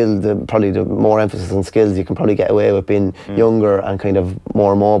the skill, probably the more emphasis on skills, you can probably get away with being younger and kind of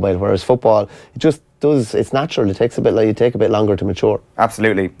more mobile, whereas football, it just does, it's natural, it takes a bit longer to mature.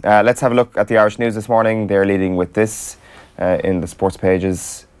 Absolutely. Let's have a look at the Irish News this morning. They're leading with this in the sports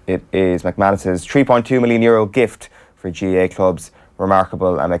pages. It is McManus's €3.2 million gift for GAA clubs.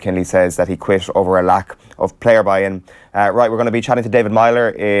 Remarkable, and McKinley says that he quit over a lack of player buy-in. Right, we're going to be chatting to David Meyler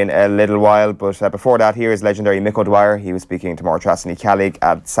in a little while, but before that, here is legendary Mick O'Dwyer. He was speaking to Máire Treas and Calig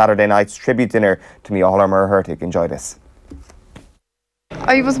at Saturday night's tribute dinner to Micheál Murhertig. Enjoy this.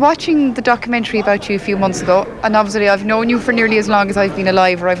 I was watching the documentary about you a few months ago, and obviously I've known you for nearly as long as I've been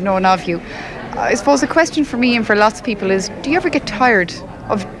alive, or I've known of you. I suppose a question for me and for lots of people is, do you ever get tired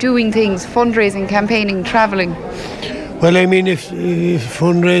of doing things, fundraising, campaigning, travelling? Well, I mean, if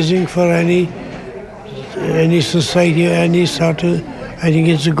fundraising for any society, any sort of, I think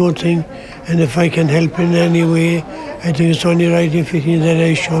it's a good thing. And if I can help in any way, I think it's only right and fitting that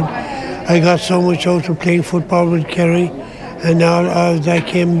I should. I got so much out of playing football with Kerry, and all that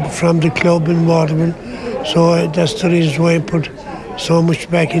came from the club in Waterville. So that's the reason why I put so much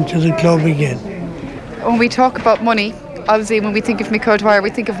back into the club again. When we talk about money, obviously when we think of Mick O'Dwyer, we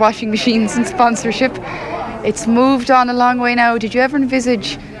think of washing machines and sponsorship. It's moved on a long way now. Did you ever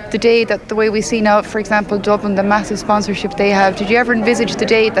envisage the day that, the way we see now, for example, Dublin, the massive sponsorship they have, did you ever envisage the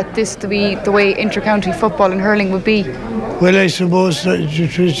day that this to be the way inter-county football and hurling would be? Well, I suppose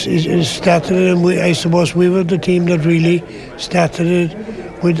it started, and I suppose we were the team that really started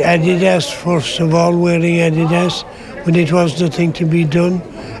it with Adidas, first of all, wearing Adidas when it was the thing to be done.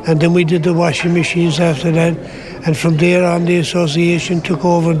 And then we did the washing machines after that. And from there on, the association took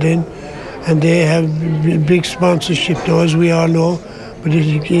over then. And they have big sponsorship now, as we all know. But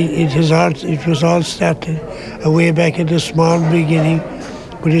it was all started way back at the small beginning.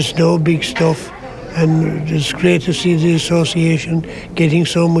 But it's no big stuff. And it's great to see the association getting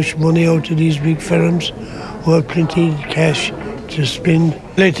so much money out of these big firms who have plenty of cash to spend.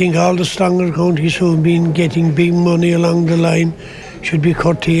 I think all the stronger counties who have been getting big money along the line should be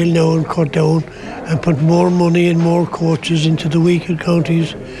curtailed now and cut down and put more money and more coaches into the weaker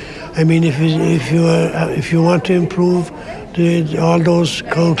counties. I mean, if you want to improve all those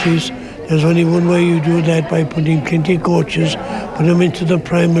counties, there's only one way you do that, by putting plenty of coaches, put them into the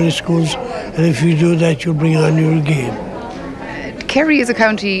primary schools, and if you do that, you'll bring on your game. Kerry is a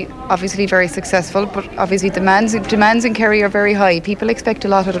county obviously very successful, but obviously demands in Kerry are very high. People expect a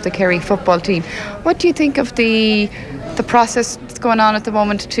lot out of the Kerry football team. What do you think of the process that's going on at the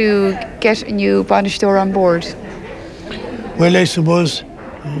moment to get a new Banishdor on board? Well, I suppose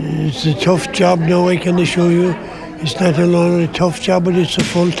it's a tough job now, I can assure you. It's not alone a tough job, but it's a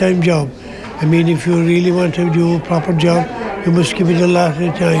full-time job. I mean, if you really want to do a proper job, you must give it a lot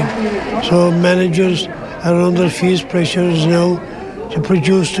of time. So managers are under fierce pressures now to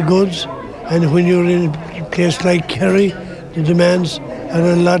produce the goods, and when you're in a place like Kerry, the demands are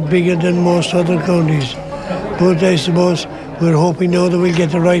a lot bigger than most other counties. But I suppose we're hoping now that we'll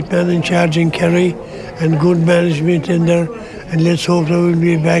get the right man in charge in Kerry and good management in there, and let's hope that we'll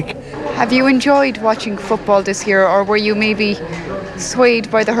be back. Have you enjoyed watching football this year, or were you maybe swayed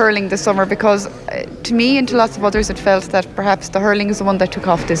by the hurling this summer? Because to me and to lots of others it felt that perhaps the hurling is the one that took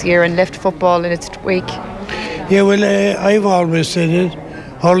off this year and left football in its wake. Yeah, well, I've always said it.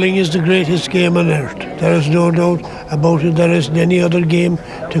 Hurling is the greatest game on earth. There is no doubt about it. There isn't any other game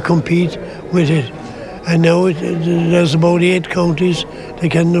to compete with it. And now there's about 8 counties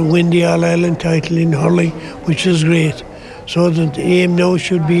that can win the All-Ireland title in hurling, which is great. So the aim now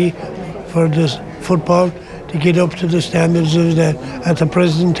should be for this football to get up to the standards of that. At the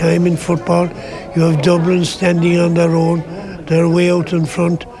present time in football, you have Dublin standing on their own. They're way out in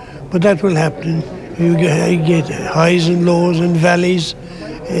front. But that will happen. You get highs and lows and valleys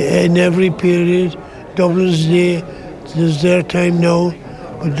in every period. Dublin's day is their time now,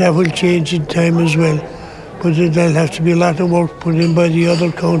 but that will change in time as well. But there'll have to be a lot of work put in by the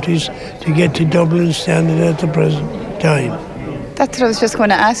other counties to get to Dublin's standard at the present time. That's what I was just going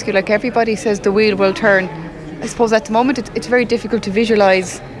to ask you. Like, everybody says the wheel will turn. I suppose at the moment it's very difficult to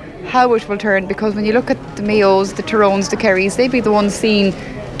visualise how it will turn, because when you look at the Mayos, the Tyrones, the Kerrys, they'd be the ones seen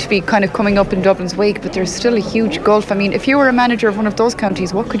to be kind of coming up in Dublin's wake, but there's still a huge gulf. I mean, if you were a manager of one of those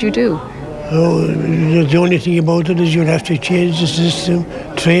counties, what could you do? Oh, the only thing about it is you'll have to change the system,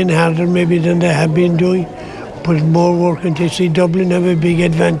 train harder maybe than they have been doing, put more work into it. See, Dublin have a big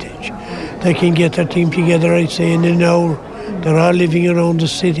advantage. They can get their team together, I'd say, in an hour. They're all living around the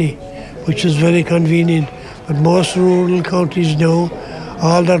city, which is very convenient. But most rural counties now,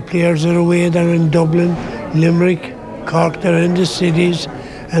 all their players are away. They're in Dublin, Limerick, Cork. They're in the cities,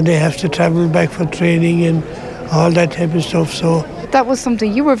 and they have to travel back for training and all that type of stuff. So that was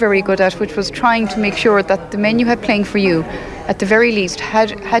something you were very good at, which was trying to make sure that the men you had playing for you, at the very least,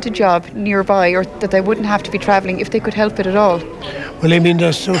 had a job nearby, or that they wouldn't have to be travelling if they could help it at all. Well, I mean,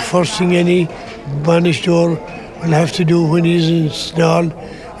 that's the first thing any banisher will have to do when he's installed,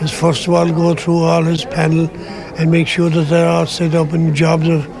 is first of all go through all his panel and make sure that they're all set up in jobs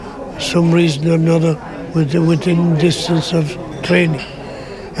of some reason or another within distance of training.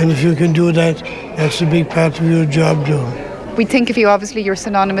 And if you can do that, that's a big part of your job done. We think of you, obviously you're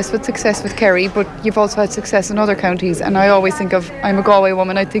synonymous with success with Kerry, but you've also had success in other counties, and I always think of, I'm a Galway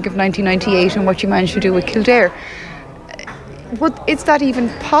woman, I think of 1998 and what you managed to do with Kildare. Is that even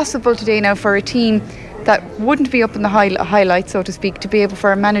possible today now for a team that wouldn't be up in the highlights, so to speak, to be able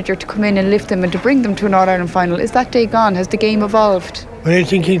for a manager to come in and lift them and to bring them to an All-Ireland final? Is that day gone? Has the game evolved? Well, I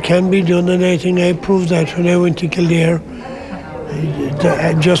think it can be done, and I think I proved that when I went to Kildare.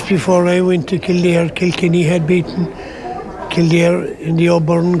 Just before I went to Kildare, Kilkenny had beaten Kildare in the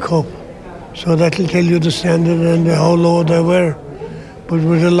O'Byrne Cup. So that'll tell you the standard and how low they were. But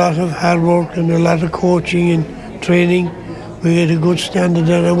with a lot of hard work and a lot of coaching and training, we had a good standard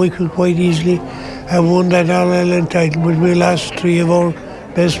there, and we could quite easily have won that All-Ireland title. But we lost 3 of our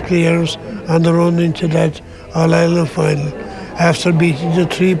best players on the run into that All-Ireland final. After beating the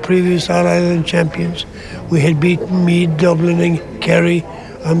 3 previous All-Ireland champions, we had beaten Meath, Dublin and Kerry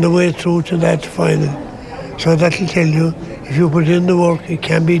on the way through to that final. So that'll tell you, if you put in the work, it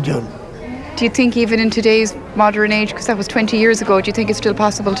can be done. Do you think even in today's modern age, because that was 20 years ago, do you think it's still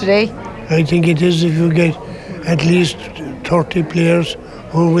possible today? I think it is, if you get at least 30 players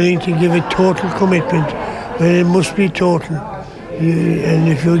who are willing to give a total commitment. Well, it must be total. And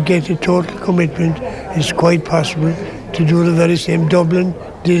if you get a total commitment, it's quite possible to do the very same. Dublin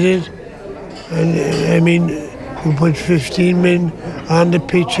did it. And I mean, you put 15 men on the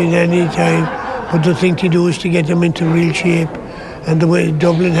pitch at any time, but the thing to do is to get them into real shape. And the way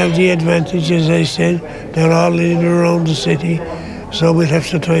Dublin have the advantage, as I said, they're all in and around the city. So we'll have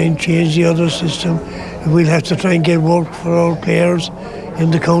to try and change the other system. We'll have to try and get work for our players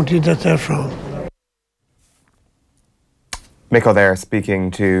in the county that they're from. Mick O'Dwyer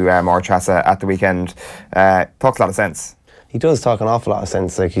speaking to Trassa at the weekend. Talks a lot of sense. He does talk an awful lot of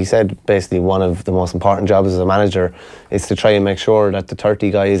sense. Like he said, basically one of the most important jobs as a manager is to try and make sure that the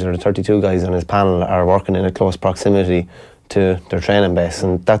 30 guys or the 32 guys on his panel are working in a close proximity to their training base,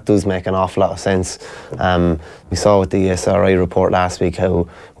 and that does make an awful lot of sense. We saw with the SRI report last week how,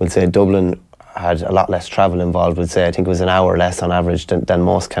 we'll say, Dublin had a lot less travel involved. We'd say, I think it was an hour less on average than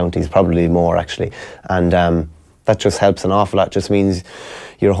most counties, probably more actually. And that just helps an awful lot. Just means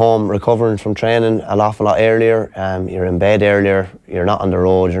you're home recovering from training an awful lot earlier, you're in bed earlier, you're not on the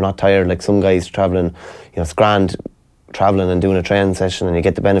road, you're not tired like some guys travelling. You know, it's grand travelling and doing a training session and you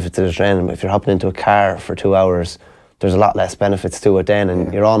get the benefits of the training, but if you're hopping into a car for 2 hours, there's a lot less benefits to it then,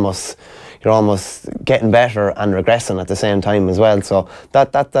 and you're almost you're almost getting better and regressing at the same time as well. So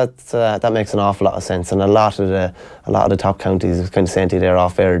that makes an awful lot of sense. And a lot of the top counties, I was kind of saying to you there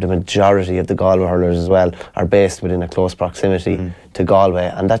off air, the majority of the Galway hurlers as well are based within a close proximity to Galway,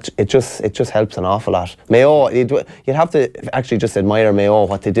 and that it just helps an awful lot. Mayo, you'd have to actually just admire Mayo,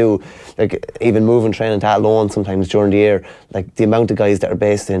 what they do, like even moving training to Athlone sometimes during the year, like the amount of guys that are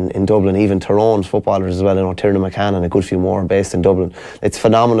based in Dublin, even Tyrone's footballers as well, you know, Tiernan McCann and a good few more are based in Dublin. It's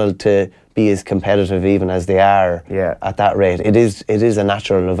phenomenal to be as competitive even as they are at that rate. It is a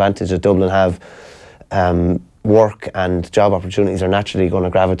natural advantage that Dublin have. Work and job opportunities are naturally going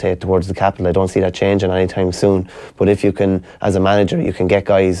to gravitate towards the capital. I don't see that changing anytime soon. But if you can, as a manager, you can get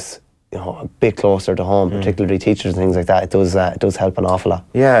guys, you know, a bit closer to home, particularly teachers and things like that, it does help an awful lot.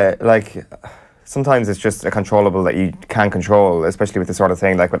 Yeah, like sometimes it's just a controllable that you can't control, especially with this sort of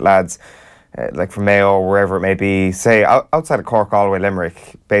thing, like with lads. Like from Mayo or wherever it may be, say outside of Cork, Galway,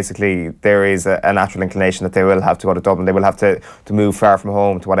 Limerick, basically there is a natural inclination that they will have to go to Dublin. They will have to move far from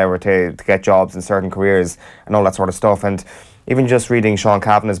home to whatever to get jobs in certain careers and all that sort of stuff. And even just reading Sean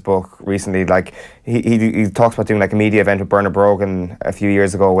Kavanagh's book recently, like he talks about doing like a media event with Bernard Brogan a few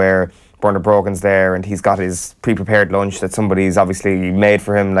years ago, where Bernard Brogan's there and he's got his pre-prepared lunch that somebody's obviously made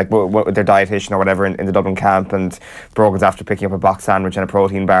for him, like with their dietitian or whatever in the Dublin camp, and Brogan's after picking up a box sandwich and a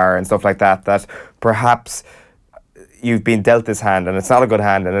protein bar and stuff like that, that perhaps you've been dealt this hand and it's not a good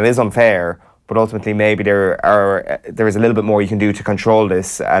hand and it is unfair, but ultimately maybe there is a little bit more you can do to control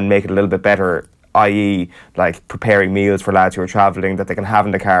this and make it a little bit better, i.e. like preparing meals for lads who are travelling that they can have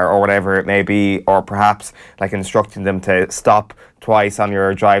in the car or whatever it may be, or perhaps like instructing them to stop twice on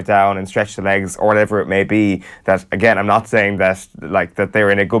your drive down and stretch the legs or whatever it may be. That again, I'm not saying that like that they're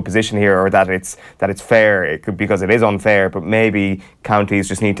in a good position here or that it's fair. It could, because it is unfair, but maybe counties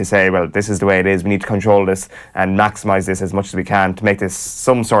just need to say, well, this is the way it is, we need to control this and maximise this as much as we can to make this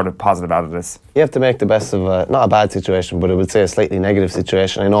some sort of positive out of this. You have to make the best of not a bad situation, but I would say a slightly negative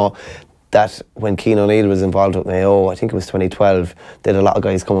situation. I know that when Cian O'Neill was involved with Mayo, I think it was 2012, they had a lot of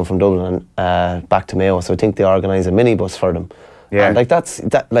guys coming from Dublin back to Mayo, so I think they organised a minibus for them. Yeah. And like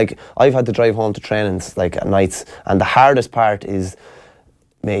like I've had to drive home to trainings like at nights, and the hardest part is,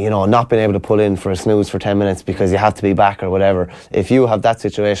 you know, not being able to pull in for a snooze for 10 minutes because you have to be back or whatever. If you have that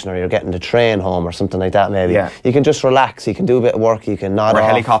situation, or you're getting the train home or something like that, maybe you can just relax, you can do a bit of work, you can nod off. Or a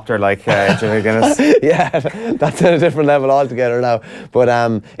helicopter like Jimmy Guinness. Yeah, that's at a different level altogether now. But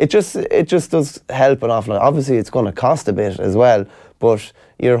it just does help an awful lot. Obviously it's going to cost a bit as well, but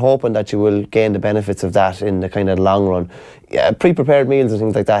you're hoping that you will gain the benefits of that in the kind of long run. Yeah, pre-prepared meals and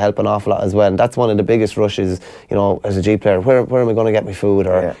things like that help an awful lot as well. And that's one of the biggest rushes, you know, as a G player. Where am I going to get my food?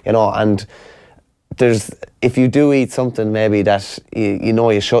 Or you know, and if you do eat something maybe that you know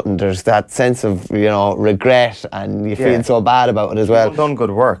you shouldn't, there's that sense of, you know, regret, and you feel so bad about it as well. You've done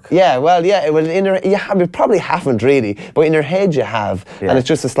good work. Yeah, well, you probably haven't really, but in your head you have, and it's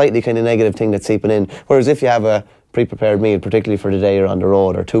just a slightly kind of negative thing that's seeping in. Whereas if you have a pre-prepared meal, particularly for the day you're on the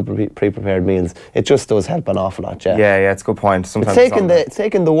road, or two pre-prepared meals, it just does help an awful lot. Yeah, it's a good point. Sometimes it's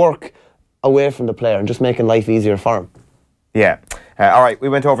taking the work away from the player and just making life easier for him. Yeah. All right, we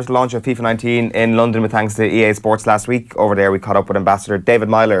went over to the launch of FIFA 19 in London with thanks to EA Sports last week. Over there we caught up with Ambassador David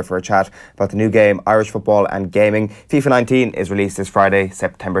Meyler for a chat about the new game, Irish Football and Gaming. FIFA 19 is released this Friday,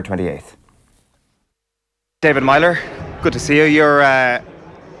 September 28th. David Meyler, good to see you. You're a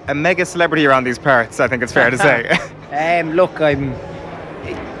mega celebrity around these parts, I think it's fair to say. Look,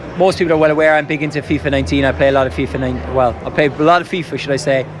 most people are well aware I'm big into FIFA 19. I play a lot of FIFA 19. Well, I play a lot of FIFA, should I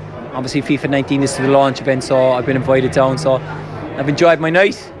say. Obviously FIFA 19 is the launch event, so I've been invited down, so I've enjoyed my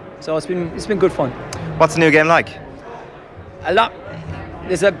night, so it's been good fun. What's the new game like? A lot.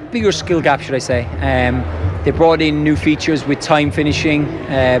 There's a bigger skill gap, should I say. They brought in new features with time finishing.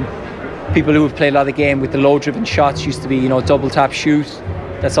 People who have played a lot of the game with the low driven shots used to be, you know, double tap shoot.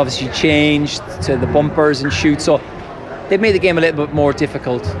 That's obviously changed to the bumpers and shoot, so they've made the game a little bit more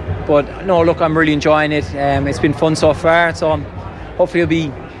difficult. But no, look, I'm really enjoying it. It's been fun so far, so hopefully it'll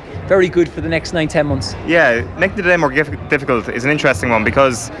be very good for the next 9-10 months. Yeah, making the game more difficult is an interesting one,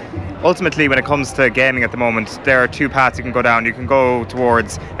 because ultimately when it comes to gaming at the moment, there are two paths you can go down. You can go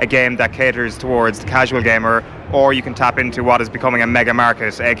towards a game that caters towards the casual gamer, or you can tap into what is becoming a mega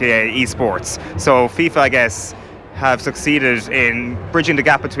market, aka esports. So FIFA, I guess, have succeeded in bridging the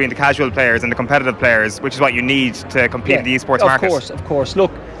gap between the casual players and the competitive players, which is what you need to compete in the esports market. Of course.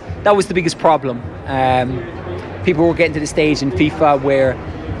 Look, that was the biggest problem. People were getting to the stage in FIFA where,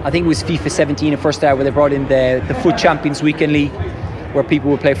 I think it was FIFA 17 at first start, where they brought in the Foot Champions Weekend League, where people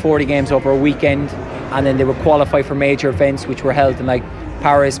would play 40 games over a weekend, and then they would qualify for major events which were held in like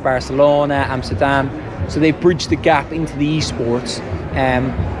Paris, Barcelona, Amsterdam. So they bridged the gap into the esports.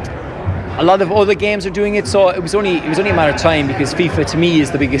 a lot of other games are doing it, so it was only a matter of time, because FIFA to me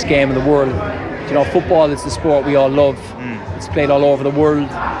is the biggest game in the world. You know, football is the sport we all love. It's played all over the world,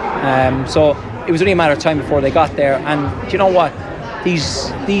 so it was only a matter of time before they got there. And do you know what?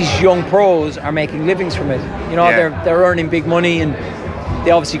 These young pros are making livings from it. You know, they're earning big money, and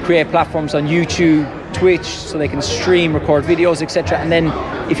they obviously create platforms on YouTube, Twitch, so they can stream, record videos, etc. And then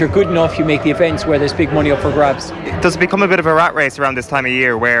if you're good enough, you make the events where there's big money up for grabs. Does it become a bit of a rat race around this time of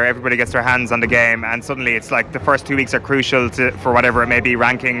year, where everybody gets their hands on the game, and suddenly it's like the first 2 weeks are crucial for whatever it may be,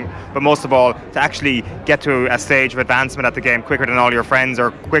 ranking, but most of all to actually get to a stage of advancement at the game quicker than all your friends,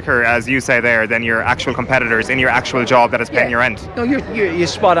 or quicker, as you say there, than your actual competitors in your actual job that is paying your rent? No, you're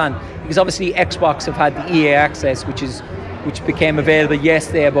spot on, because obviously Xbox have had the EA access, which became available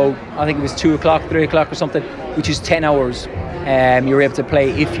yesterday about, I think it was 2 o'clock, 3 o'clock or something, which is 10 hours. You're able to play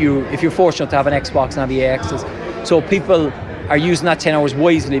if you're fortunate to have an Xbox and have EA access. So people are using that 10 hours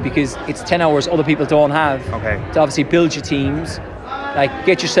wisely, because it's 10 hours other people don't have. To obviously build your teams, like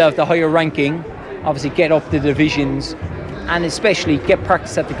get yourself the higher ranking, obviously get up the divisions, and especially get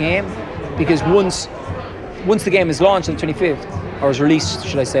practice at the game, because once the game is launched on the 25th, or is released,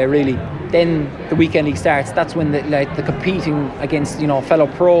 should I say, really, then the weekend league starts. That's when the competing against, you know, fellow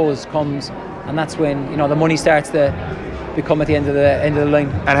pros comes, and that's when, you know, the money starts to become at the end of the line.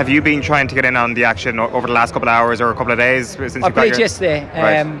 And have you been trying to get in on the action over the last couple of hours or a couple of days since you played yesterday?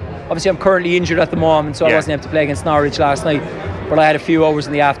 Obviously I'm currently injured at the moment, so I wasn't able to play against Norwich last night, but I had a few hours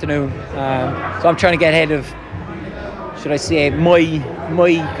in the afternoon, so I'm trying to get ahead of, should I say,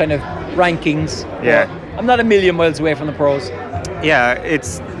 my kind of rankings. I'm not a million miles away from the pros. I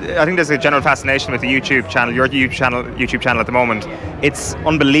think there's a general fascination with the YouTube channel, your YouTube channel at the moment. It's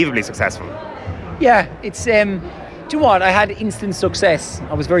unbelievably successful. Yeah, it's do you know what? I had instant success.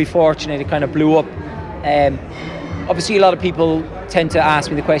 I was very fortunate. It kind of blew up. Obviously, a lot of people tend to ask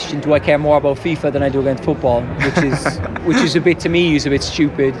me the question, do I care more about FIFA than I do against football? Which is a bit, to me, is a bit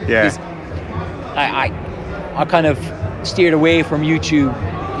stupid. I kind of steered away from YouTube.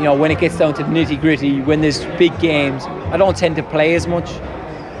 You know, when it gets down to the nitty-gritty, when there's big games, I don't tend to play as much,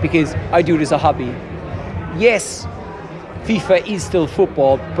 because I do it as a hobby. Yes, FIFA is still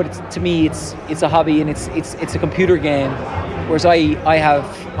football, but to me it's a hobby, and it's a computer game. Whereas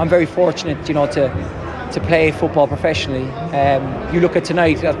I'm very fortunate, you know, to play football professionally. You look at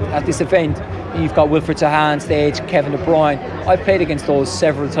tonight at this event, you've got Wilfried Zaha on stage, Kevin De Bruyne. I've played against those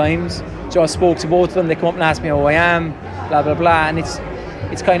several times. So I spoke to both of them. They come up and ask me how I am, blah blah blah, and it's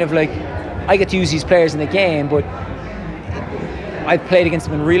kind of like I get to use these players in the game, but I've played against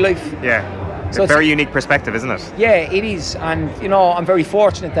them in real life. So it's a very unique perspective, isn't it? Yeah, it is. And, you know, I'm very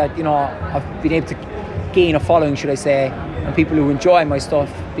fortunate that, you know, I've been able to gain a following, should I say, and people who enjoy my stuff,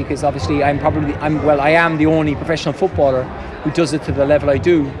 because obviously I am the only professional footballer who does it to the level I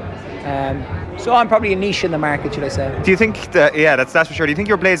do. So I'm probably a niche in the market, should I say. Do you think that, that's for sure. Do you think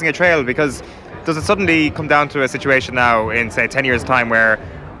you're blazing a trail? Because does it suddenly come down to a situation now in, say, 10 years' time where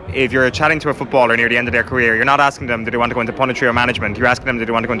if you're chatting to a footballer near the end of their career, you're not asking them, do they want to go into punditry or management? You're asking them, do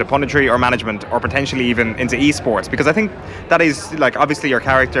they want to go into punditry or management, or potentially even into esports? Because I think that is, like, obviously your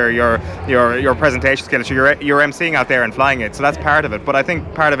character, your presentation skills, you're emceeing out there and flying it, so that's part of it. But I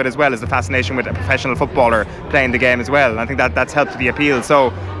think part of it as well is the fascination with a professional footballer playing the game as well. And I think that's helped the appeal.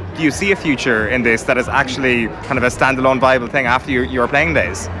 So do you see a future in this that is actually kind of a standalone viable thing after your playing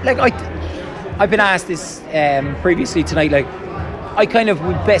days? Like, I've been asked this previously tonight, like, I kind of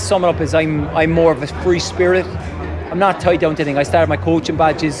would best sum it up as I'm more of a free spirit. I'm not tied down to anything. I started my coaching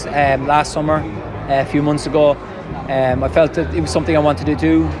badges last summer, a few months ago. I felt that it was something I wanted to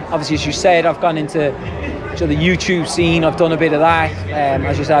do. Obviously, as you said, I've gone into the YouTube scene. I've done a bit of that.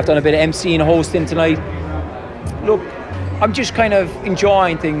 As you said, I've done a bit of MCing and hosting tonight. Look, I'm just kind of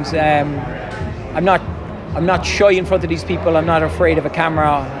enjoying things. I'm not shy in front of these people. I'm not afraid of a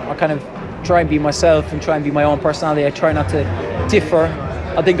camera. I kind of try and be myself and try and be my own personality. I try not to differ.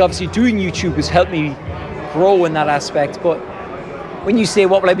 I think obviously doing YouTube has helped me grow in that aspect, but when you say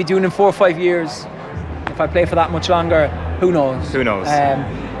what will I be doing in 4 or 5 years if I play for that much longer, who knows?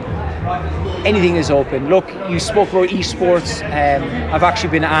 Anything is open. Look, you spoke about esports. I've actually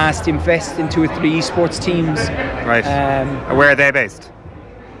been asked to invest in 2 or 3 esports teams. Right. Where are they based?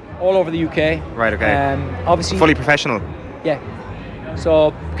 All over the UK. Right, okay. Obviously fully professional. Yeah.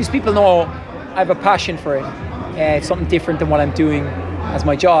 So, because people know I have a passion for it. It's something different than what I'm doing as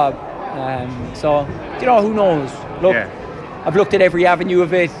my job. So, you know, who knows? Look, I've looked at every avenue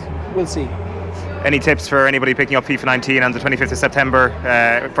of it. We'll see. Any tips for anybody picking up FIFA 19 on the 25th of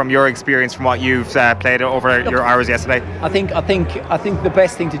September from your experience, from what you've played over your hours yesterday? I think the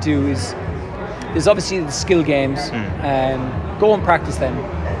best thing to do is there's obviously the skill games. Go and practice them.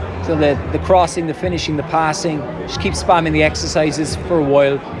 So the crossing, the finishing, the passing, just keep spamming the exercises for a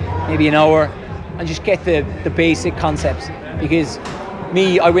while, maybe an hour, and just get the basic concepts. Because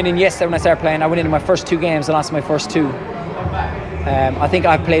I went in yesterday when I started playing, I went in my first 2 games and lost my first 2. I think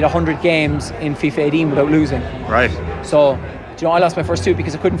I played 100 games in FIFA 18 without losing. Right. So, I lost my first 2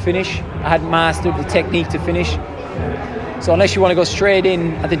 because I couldn't finish. I hadn't mastered the technique to finish. So unless you want to go straight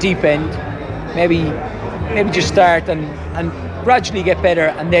in at the deep end, maybe just start and gradually get better,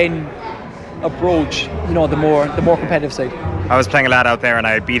 and then approach, the more competitive side. I was playing a lad out there and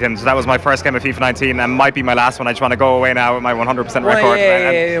I beat him, so that was my first game of FIFA 19 and might be my last one. I just want to go away now with my 100% record.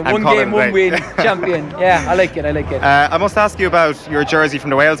 Yeah. One game, one win, champion. Yeah, I like it. I must ask you about your jersey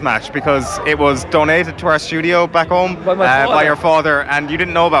from the Wales match, because it was donated to our studio back home by your father, and you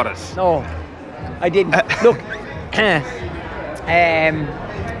didn't know about it. No, I didn't. Look,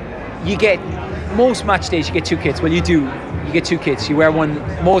 you get, most match days you get 2 kits. Well, you do. You get 2 kits. You wear one.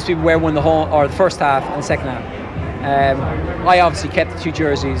 Most people wear one the first half and the second half. I obviously kept the 2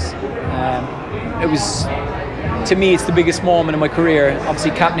 jerseys. It was, to me, it's the biggest moment in my career.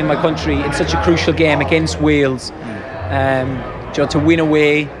 Obviously, captaining my country in such a crucial game against Wales. To win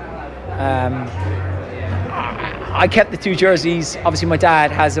away. I kept the 2 jerseys. Obviously, my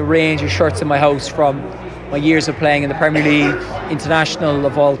dad has a range of shirts in my house from my years of playing in the Premier League, international,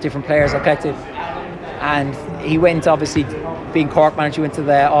 of all different players I collected. And he went, obviously, being Cork manager, went to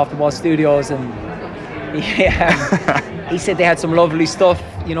the Off the Ball studios, and he said they had some lovely stuff,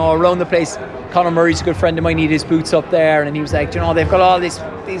 around the place. Conor Murray's a good friend of mine, he had his boots up there, and he was like, they've got all these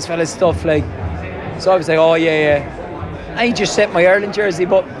fellas stuff, like. So I was like, oh yeah. I just sent my Ireland jersey,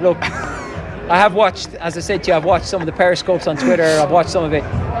 but look, I have watched, as I said to you, I've watched some of the periscopes on Twitter, I've watched some of it,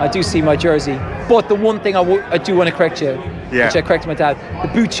 I do see my jersey. But the one thing I do want to correct you, which I corrected my dad,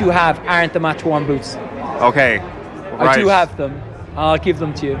 the boots you have aren't the match-worn boots. Okay. Right. I do have them. I'll give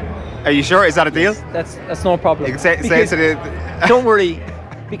them to you. Are you sure? Is that a deal? That's no problem. You can say it to the... Don't worry.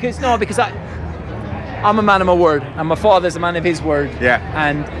 Because I'm a man of my word, and my father's a man of his word. Yeah.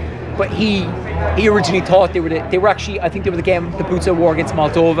 But he originally thought they were actually, I think they were the boots I wore against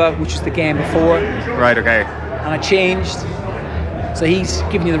Moldova, which was the game before. Right, okay. And I changed. So he's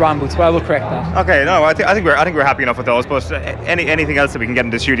giving you the wrong boots, but I will correct that. Okay, no, I think we're happy enough with those. But anything else that we can get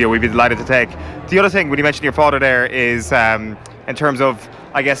in the studio, we'd be delighted to take. The other thing, when you mentioned your father there, is in terms of,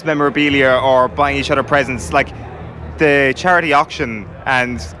 I guess, memorabilia or buying each other presents, like the charity auction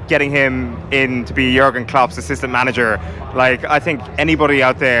and getting him in to be Jurgen Klopp's assistant manager. Like, I think anybody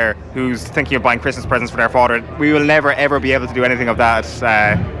out there who's thinking of buying Christmas presents for their father, we will never ever be able to do anything of that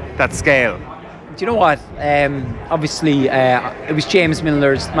scale. Do you know what? Obviously, it was James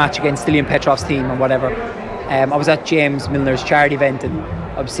Milner's match against Stilian Petrov's team or whatever. I was at James Milner's charity event, and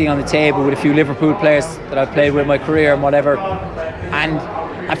I was sitting on the table with a few Liverpool players that I've played with in my career and whatever. And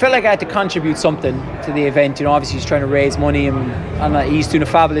I felt like I had to contribute something to the event. Obviously he's trying to raise money, and he's doing a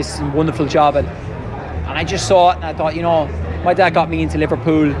fabulous and wonderful job. And I just saw it, and I thought, my dad got me into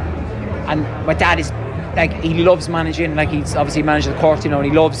Liverpool, and my dad is like, he loves managing. Like, he's obviously managed the court, and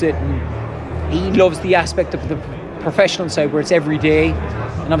he loves it. And he loves the aspect of the professional side where it's every day,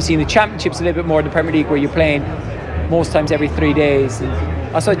 and obviously in the Championship's a little bit more than the Premier League, where you're playing most times every 3 days. And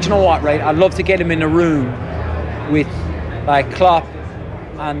I thought, you know what, right, I'd love to get him in a room with like Klopp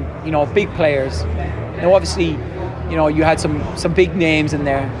and big players. Now obviously you had some big names in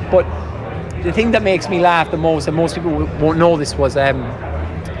there, but the thing that makes me laugh the most, and most people won't know this, was I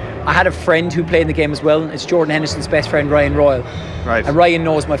had a friend who played in the game as well. It's Jordan Henderson's best friend, Ryan Royal. Right. And Ryan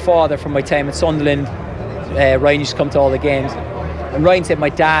knows my father from my time at Sunderland. Ryan used to come to all the games. And Ryan said my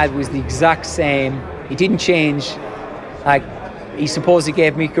dad was the exact same. He didn't change. Like, he supposedly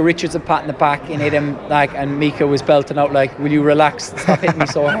gave Mika Richards a pat in the back and hit him, and Mika was belting out like, "Will you relax? Stop hitting me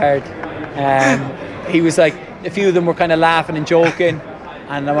so hard." He was like, a few of them were kind of laughing and joking.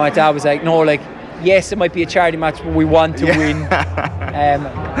 And my dad was like, "No, like, yes, it might be a charity match, but we want to win."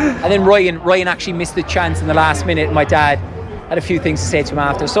 And then Ryan actually missed the chance in the last minute, and my dad had a few things to say to him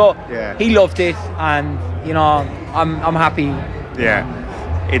after. So he loved it, and I'm happy. Yeah,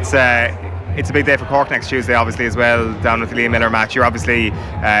 it's a big day for Cork next Tuesday, obviously, as well, down with the Liam Meyler match. You're obviously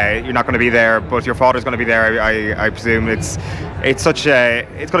you're not going to be there, but your father's going to be there. I presume it's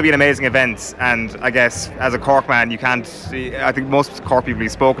going to be an amazing event, and I guess as a Cork man, you can't. I think most Cork people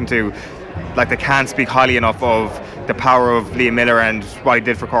you've spoken to, like, they can't speak highly enough of the power of Liam Meyler and what he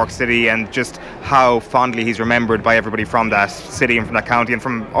did for Cork City, and just how fondly he's remembered by everybody from that city and from that county and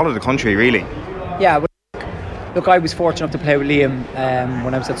from all of the country, really. Yeah, look, I was fortunate enough to play with Liam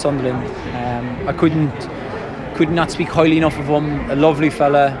when I was at Sunderland. I could not speak highly enough of him. A lovely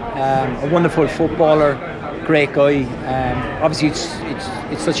fella, a wonderful footballer, great guy. Obviously,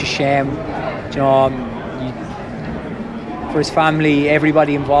 it's such a shame, you know, for his family,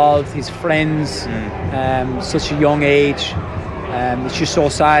 everybody involved, his friends, such a young age. It's just so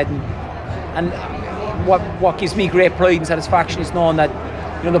sad. And what gives me great pride and satisfaction is knowing that,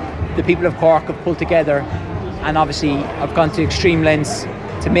 you know, the people of Cork have pulled together, and obviously I've gone to extreme lengths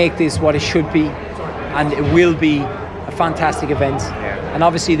to make this what it should be, and it will be a fantastic event. And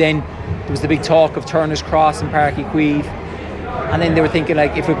obviously then there was the big talk of Turner's Cross and Páirc Uí Chaoimh, and then they were thinking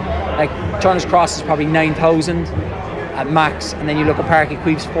like Turner's Cross is probably 9,000 at max, and then you look at Páirc Uí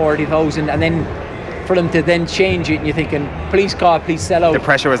Chaoimh's 40,000, and then for them to then change it, and you're thinking, please God, please sell out. The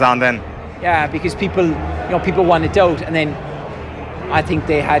pressure was on then. Yeah, because people wanted out, and then I think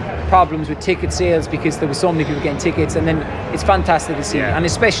they had problems with ticket sales because there were so many people getting tickets, and then it's fantastic to see. And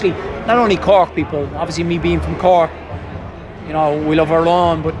especially not only Cork people, obviously me being from Cork, you know, we love our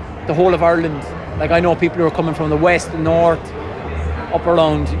lawn, but the whole of Ireland. Like, I know people who are coming from the west, the north, up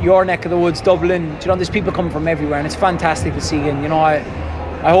around your neck of the woods, Dublin. You know, there's people coming from everywhere, and it's fantastic to see. And you know,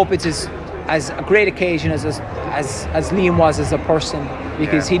 I hope it's as a great occasion as Liam was as a person,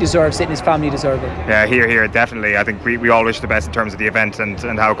 because he deserves it and his family deserve it. Yeah, here, definitely. I think we all wish the best in terms of the event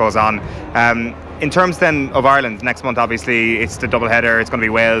and how it goes on. In terms then of Ireland, next month obviously it's the double header, it's going to be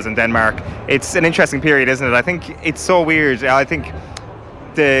Wales and Denmark. It's an interesting period, isn't it? I think it's so weird. I think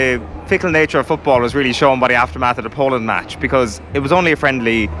the fickle nature of football was really shown by the aftermath of the Poland match, because it was only a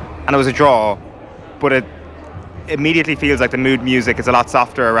friendly and it was a draw, but it immediately feels like the mood music is a lot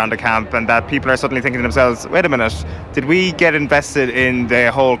softer around the camp, and that people are suddenly thinking to themselves, wait a minute, did we get invested in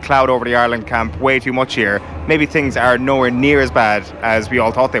the whole cloud over the Ireland camp way too much here? Maybe things are nowhere near as bad as we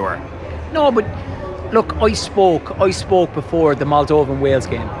all thought they were. No, but look, I spoke before the Moldovan-Wales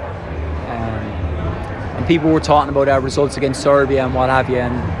game, and people were talking about our results against Serbia and what have you,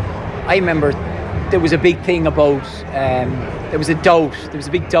 and I remember there was a big thing about there was a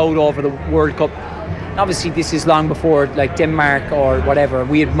big doubt over the World Cup. And obviously this is long before like Denmark or whatever.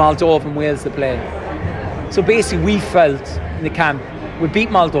 We had Moldova and Wales to play. So basically we felt in the camp, we'll beat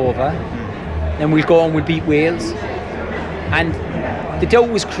Moldova, then we'll go and we'll beat Wales. And the doubt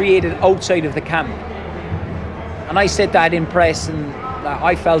was created outside of the camp. And I said that in press, and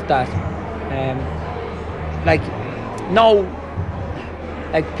I felt that. Like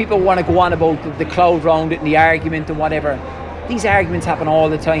people want to go on about the cloud round it and the argument and whatever. These arguments happen all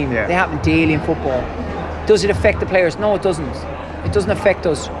the time. They happen daily in football. Does it affect the players? No, it doesn't. It doesn't affect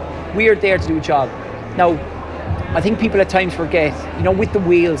us. We're there to do a job. Now, I think people at times forget, you know, with the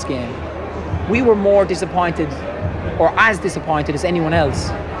Wales game, we were more disappointed, or as disappointed as anyone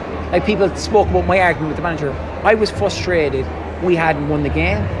else. Like, people spoke about my argument with the manager. I was frustrated we hadn't won the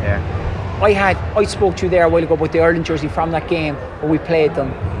game. I spoke to you there a while ago about the Ireland jersey from that game where we played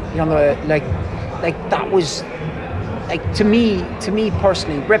them. You know, like that was, like, to me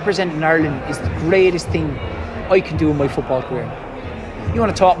personally, representing Ireland is the greatest thing I can do in my football career. You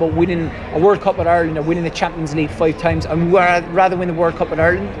want to talk about winning a World Cup with Ireland or winning the Champions League 5 times, and rather win the World Cup with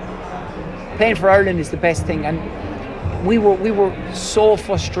Ireland. Playing for Ireland is the best thing, and we were so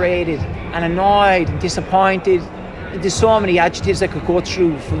frustrated and annoyed and disappointed. There's so many adjectives I could go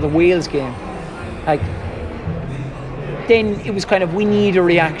through from the Wales game. Like, then it was kind of, we need a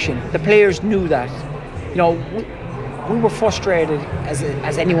reaction. The players knew that. You know, we were frustrated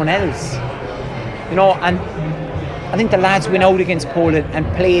as anyone else. You know, and I think the lads went out against Poland and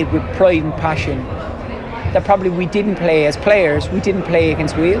played with pride and passion that probably we didn't play as players. We didn't play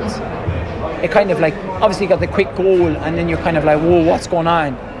against Wales. It kind of like, obviously got the quick goal, and then you're kind of like, whoa, what's going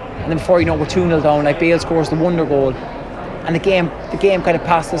on? And then before you know, we're 2-0 down, like Bale scores the wonder goal, and the game kind of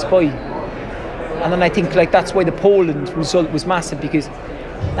passed us by. And then I think like that's why the Poland result was massive, because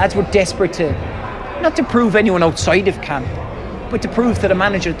lads were desperate to, not to prove anyone outside of camp, but to prove to the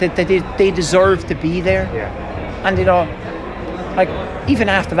manager that they deserve to be there. And you know, like, even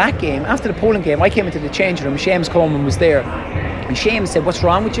after that game, after the Poland game, I came into the changing room, Seamus Coleman was there, and Seamus said, "What's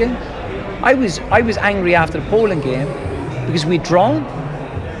wrong with you?" I was angry after the Poland game because we'd drawn.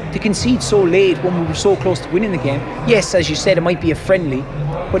 To concede so late when we were so close to winning the game. Yes, as you said, it might be a friendly,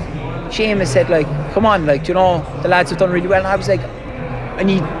 but Seamus said, like, come on, like, you know, the lads have done really well. And I was like, I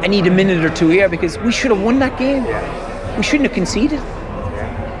need a minute or two here, because we should have won that game. We shouldn't have conceded.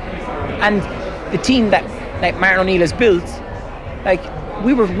 And the team that like Martin O'Neill has built, like,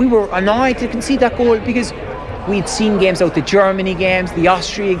 we were annoyed to concede that goal, because we'd seen games out, the Germany games, the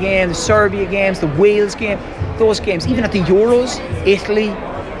Austria games, the Serbia games, the Wales game, those games, even at the Euros, Italy.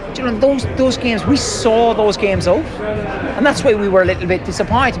 You know, those games, we saw those games out, and that's why we were a little bit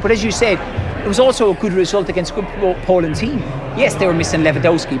disappointed. But as you said, it was also a good result against a good Poland team. Yes, they were missing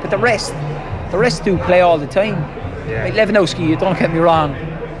Lewandowski, but the rest, The rest do play all the time. Yeah. Like Lewandowski, don't get me wrong,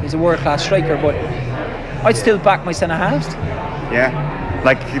 he's a world-class striker, but I'd still back my centre-halves. Yeah,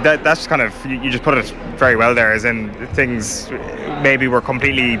 like that's kind of, you just put it very well there, as in things maybe were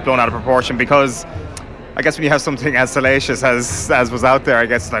completely blown out of proportion, because I guess when you have something as salacious as was out there, I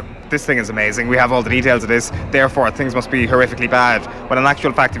guess like, this thing is amazing, we have all the details of this, therefore things must be horrifically bad, when in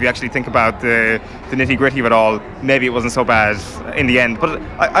actual fact, if you actually think about the nitty gritty of it all, maybe it wasn't so bad in the end. But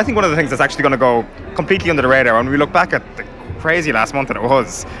I think one of the things that's actually going to go completely under the radar when we look back at the crazy last month that it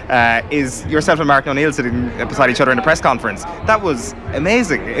was, is yourself and Martin O'Neill sitting beside each other in a press conference. That was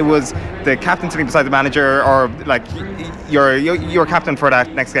amazing. It was the captain sitting beside the manager, or like you're captain for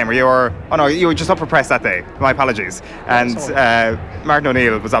that next game, or you were just up for press that day. My apologies. And Martin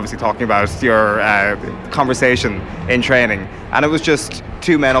O'Neill was obviously talking about your conversation in training, and it was just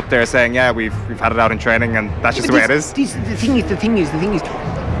two men up there saying, yeah, we've had it out in training, and that's just the way it is. The thing is,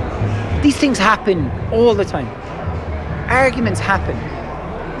 these things happen all the time. Arguments happen.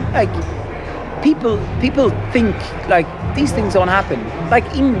 Like people think like these things don't happen. Like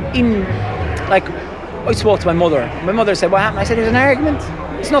in like I spoke to my mother. My mother said, "What happened?" I said, "There's an argument.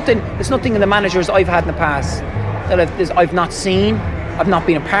 It's nothing in the managers I've had in the past that I've not seen, I've not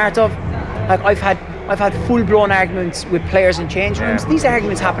been a part of. Like I've had full-blown arguments with players in change rooms. These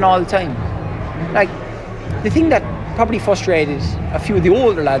arguments happen all the time. Like the thing that probably frustrated a few of the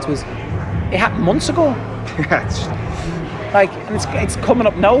older lads was it happened months ago. Like, and it's coming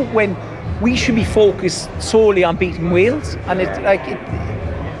up now when we should be focused solely on beating Wales, and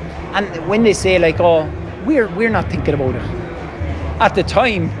and when they say like, oh, we're not thinking about it. At the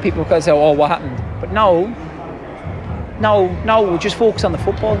time, people could say, oh, what happened? But now we just focus on the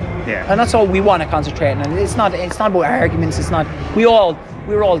football, and that's all we want to concentrate on. And it's not about arguments. It's not.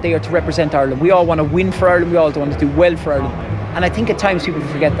 We're all there to represent Ireland. We all want to win for Ireland. We all want to do well for Ireland. And I think at times people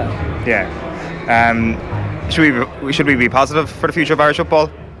forget that. Yeah. Should we be positive for the future of Irish football?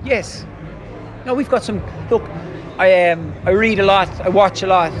 Yes. No, we've got some. Look, I read a lot, I watch a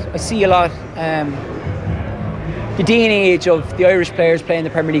lot, I see a lot. The day and age of the Irish players playing the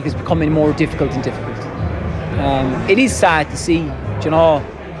Premier League is becoming more difficult and difficult. It is sad to see. You know,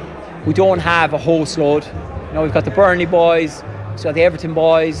 we don't have a host load. You know, we've got the Verney boys, we've got the Everton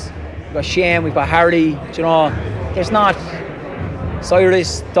boys, we've got Sheahan, we've got Harry. You know, there's not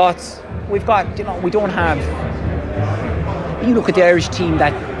Cyrus, Dots. We've got, you know, we don't have. You look at the Irish team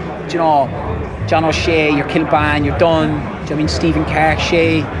that, you know, John O'Shea, your Kilban, your Dunn, do you know what I mean, Stephen Clark,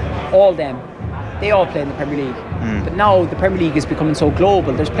 Shea, all them, they all play in the Premier League. But now the Premier League is becoming so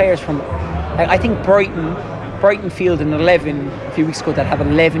global. There's players from, like, I think Brighton fielded an 11 a few weeks ago that have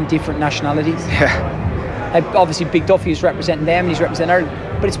 11 different nationalities. Obviously Big Duffy is representing them and he's representing Ireland,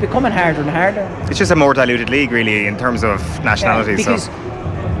 but it's becoming harder and harder. It's just a more diluted league, really, in terms of nationalities. Because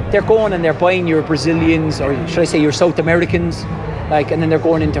they're going and they're buying your Brazilians, or should I say your South Americans, like, and then they're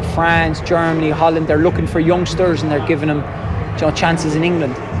going into France, Germany, Holland. They're looking for youngsters and they're giving them, you know, chances in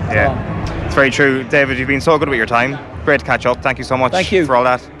England. Yeah, it's very true. David, you've been so good with your time. Great to catch up. Thank you so much. Thank you for all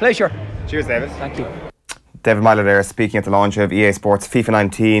that. Pleasure. Cheers, David. Thank you. David Meyler there, speaking at the launch of EA Sports FIFA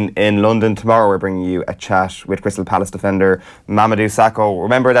 19 in London. Tomorrow we're bringing you a chat with Crystal Palace defender Mamadou Sakho.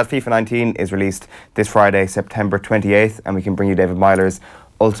 Remember that FIFA 19 is released this Friday, September 28th, and we can bring you David Meyler's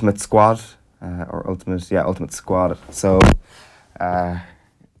Ultimate Squad, Ultimate Squad. So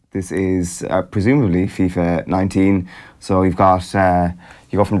this is presumably FIFA 19. So you've got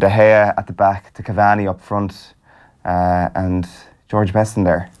you go from De Gea at the back to Cavani up front, and George Beston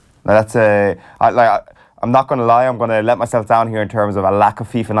there. Now that's I'm not going to lie, I'm going to let myself down here in terms of a lack of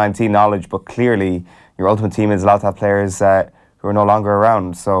FIFA 19 knowledge, but clearly your Ultimate Team is allowed to have players who are no longer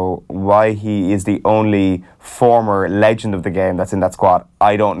around. So why he is the only former legend of the game that's in that squad,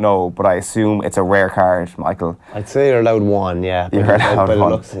 I don't know, but I assume it's a rare card, Michael. I'd say you're allowed one, yeah. You're allowed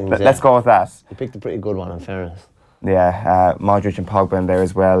one. Let's go with that. You picked a pretty good one, in fairness. Yeah, Modric and Pogba in there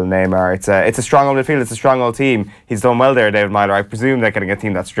as well, Neymar. It's a strong old midfield, it's a strong old team. He's done well there, David Meyler. I presume that getting a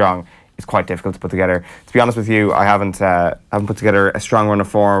team that strong is quite difficult to put together. To be honest with you, I haven't put together a strong run of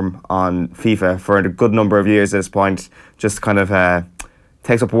form on FIFA for a good number of years at this point. Just kind of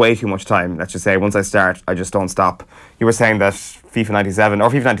takes up way too much time, let's just say. Once I start, I just don't stop. You were saying that FIFA 97 or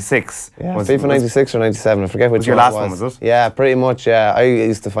FIFA 96. Yeah, FIFA 96 or 97, I forget which was your last one, was it? Yeah, pretty much, yeah. I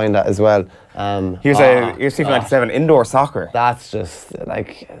used to find that as well. Here's FIFA 97, indoor soccer. That's just,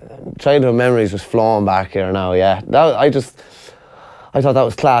 like, childhood memories just flowing back here now, yeah. I thought that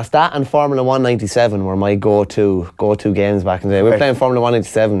was class. That and Formula 1 97 were my go-to games back in the day. We were playing Formula 1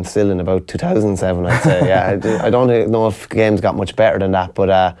 97 still in about 2007, I'd say. Yeah, I don't know if games got much better than that,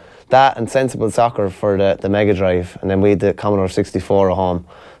 but that and Sensible Soccer for the Mega Drive, and then we had the Commodore 64 at home.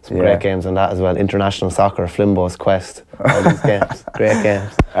 Some great games on that as well. International Soccer, Flimbo's Quest, all these games, great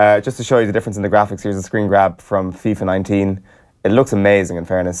games. Just to show you the difference in the graphics, here's a screen grab from FIFA 19. It looks amazing, in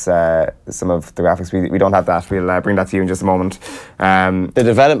fairness, some of the graphics. We don't have that. We'll bring that to you in just a moment. The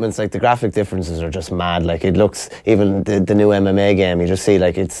developments, like the graphic differences are just mad. Like it looks, even the new MMA game, you just see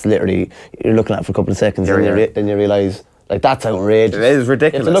like it's literally, you're looking at it for a couple of seconds and then you realise, like, that's outrageous. It is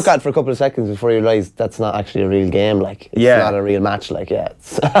ridiculous. You have to look at it for a couple of seconds before you realise that's not actually a real game. Like, it's not a real match. Like,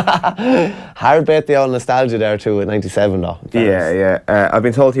 it's hard bet the old nostalgia there too at 97 though. I've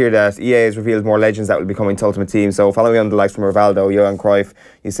been told here that EA has revealed more legends that will be coming to Ultimate Team. So following on the likes from Rivaldo, Johan Cruyff,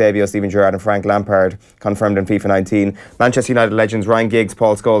 Eusebio, Steven Gerrard and Frank Lampard confirmed in FIFA 19. Manchester United legends Ryan Giggs,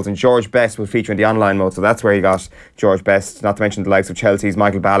 Paul Scholes and George Best will feature in the online mode. So that's where you got George Best. Not to mention the likes of Chelsea's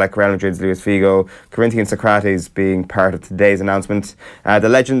Michael Ballack, Real Madrid's Luis Figo, Corinthians Socrates being part of today's announcement. The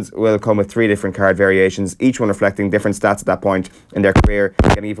legends will come with 3 different card variations, each one reflecting different stats at that point in their career.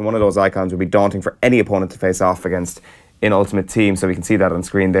 Getting even one of those icons would be daunting for any opponent to face off against in Ultimate Team. So we can see that on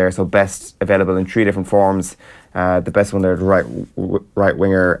screen there. So Best available in 3 different forms. The best one there, the right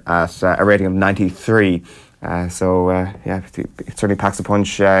winger at a rating of 93. It certainly packs a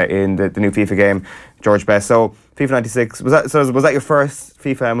punch in the new FIFA game. George Best. So FIFA 96, was that your first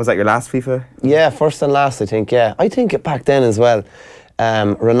FIFA and was that your last FIFA? Yeah, first and last I think, yeah. I think back then as well,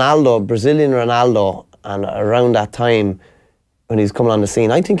 Ronaldo, Brazilian Ronaldo, and around that time when he was coming on the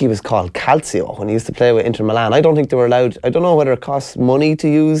scene, I think he was called Calcio when he used to play with Inter Milan. I don't think they were allowed, I don't know whether it costs money to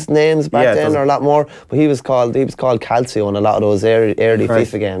use names back then or a lot more, but he was called Calcio in a lot of those early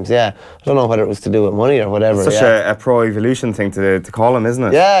FIFA games, yeah. I don't know whether it was to do with money or whatever. It's such a pro evolution thing to call him, isn't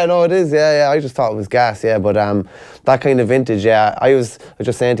it? Yeah, no, it is, yeah. I just thought it was gas, yeah, but that kind of vintage, yeah. I was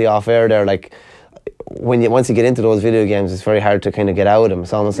just saying to you off air there, like, once you get into those video games, it's very hard to kind of get out of them.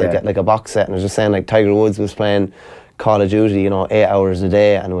 It's almost like a box set, and I was just saying, like, Tiger Woods was playing Call of Duty, 8 hours a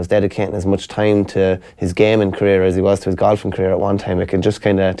day, and was dedicating as much time to his gaming career as he was to his golfing career at one time. It can just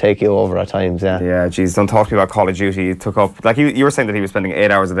kind of take you over at times, yeah. Yeah, geez, don't talk to me about Call of Duty. He took up, like you were saying that he was spending 8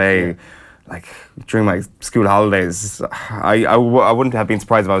 hours a day, like during my school holidays. I wouldn't have been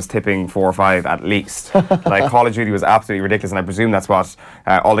surprised if I was tipping 4 or 5 at least. Like Call of Duty was absolutely ridiculous, and I presume that's what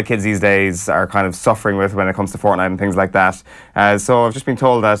all the kids these days are kind of suffering with when it comes to Fortnite and things like that. So I've just been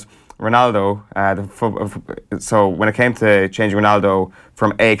told that Ronaldo, so when it came to changing Ronaldo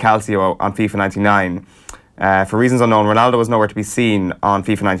from A Calcio on FIFA 99, for reasons unknown, Ronaldo was nowhere to be seen on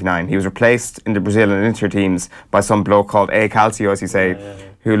FIFA 99. He was replaced in the Brazil and Inter teams by some bloke called A Calcio, as you say,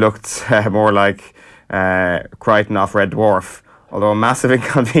 who looked more like Crichton off Red Dwarf. Although a massive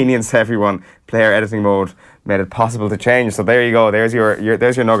inconvenience to everyone, player editing mode made it possible to change. So there you go. There's your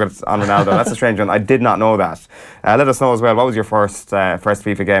nuggets on Ronaldo. That's a strange one. I did not know that. Let us know as well. What was your first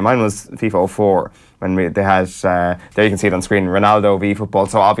FIFA game? Mine was FIFA 04. When they had there you can see it on screen. Ronaldo v Football.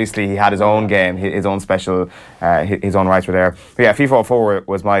 So obviously he had his own game, his own special, his own rights were there. But yeah, FIFA 04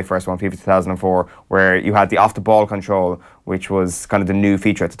 was my first one. FIFA 2004, where you had the off the ball control, which was kind of the new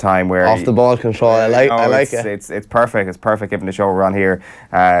feature at the time. Where off the ball control, I like it. It's perfect. It's perfect given the show we're on here.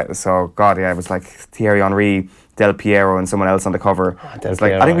 So God, yeah, it was like Thierry Henry, Del Piero and someone else on the cover. It's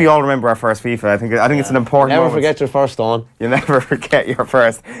like, I think we all remember our first FIFA. I think it's an important Never moment. forget your first one. You never forget your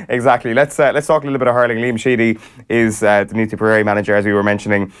first. Exactly. Let's talk a little bit of hurling. Liam Sheedy is the new Tipperary manager, as we were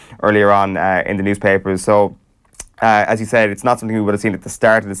mentioning earlier on in the newspapers. So as you said, it's not something we would have seen at the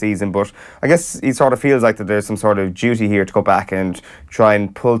start of the season, but I guess he sort of feels like that there's some sort of duty here to go back and try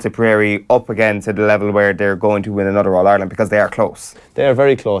and pull Tipperary up again to the level where they're going to win another All-Ireland, because they are close. They are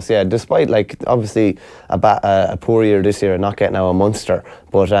very close, yeah, despite like obviously a poor year this year and not getting out a Munster,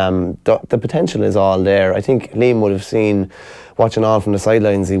 but the potential is all there. I think Liam would have seen, watching on from the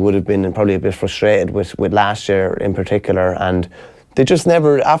sidelines, he would have been probably a bit frustrated with last year in particular, and they just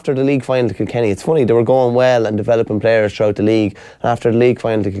never, after the league final to Kilkenny, it's funny, they were going well and developing players throughout the league, and after the league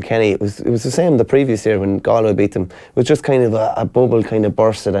final to Kilkenny, it was the same the previous year when Galway beat them. It was just kind of a bubble kind of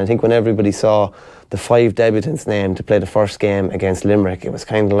bursted. I think when everybody saw the 5 debutants named to play the first game against Limerick, it was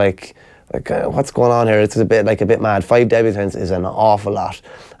kind of like what's going on here? It's a bit mad. 5 debutants is an awful lot,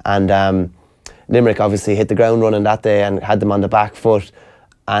 and Limerick obviously hit the ground running that day and had them on the back foot.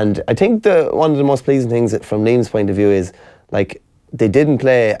 And I think one of the most pleasing things from Liam's point of view is, like, they didn't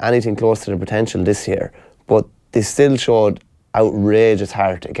play anything close to their potential this year, but they still showed outrageous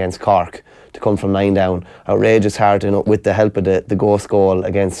heart against Cork to come from 9 down. Outrageous heart, with the help of the ghost goal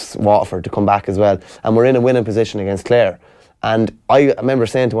against Waterford to come back as well. And we're in a winning position against Clare. And I remember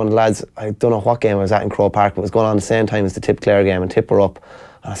saying to one of the lads, I don't know what game I was at in Croke Park, but it was going on the same time as the Tip Clare game, and Tip were up.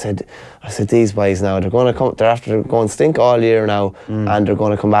 And I said, these boys now, they're going to come. They're after going stink all year now, and they're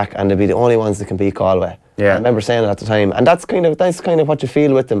going to come back and they'll be the only ones that can beat Galway. Yeah. I remember saying it at the time, and that's kind of what you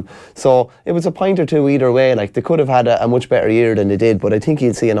feel with them. So it was a point or two either way. Like, they could have had a much better year than they did, but I think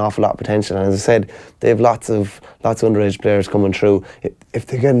you'd see an awful lot of potential. And as I said, they have lots of underage players coming through. If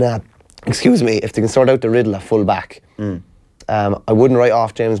they can, if they can sort out the riddle at full back. I wouldn't write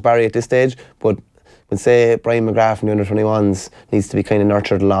off James Barry at this stage, but would say Brian McGrath from the under-21s needs to be kind of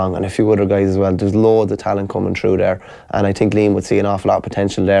nurtured along, and a few other guys as well. There's loads of talent coming through there, and I think Liam would see an awful lot of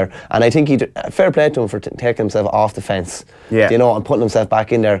potential there. And I think fair play to him for taking himself off the fence, you know, and putting himself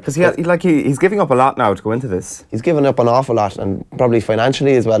back in there. Because he's giving up a lot now to go into this. He's given up an awful lot, and probably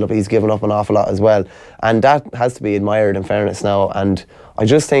financially as well, but he's given up an awful lot as well. And that has to be admired, in fairness now. And I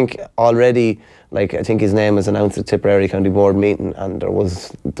just think already, like, I think his name was announced at Tipperary County Board meeting, and there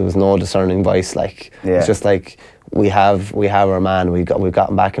was no discerning voice. Like, it's just like we have our man. We've got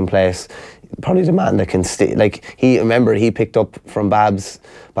him back in place. Probably the man that can stay. Like, he picked up from Babs'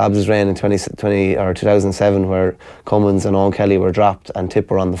 reign in 2007, where Cummins and Owen Kelly were dropped and Tip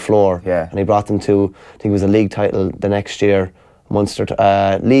were on the floor. Yeah. And he brought them to, I think it was a league title the next year. Munster,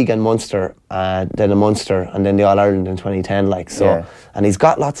 League and Munster, then a Munster, and then the All-Ireland in 2010. And he's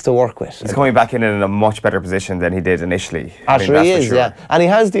got lots to work with. He's coming back in a much better position than he did initially. Actually, he is, sure. And he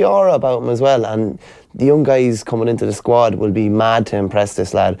has the aura about him as well. And the young guys coming into the squad will be mad to impress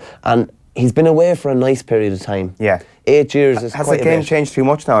this lad. And he's been away for a nice period of time. Yeah. 8 years is quite a bit. Has the game changed too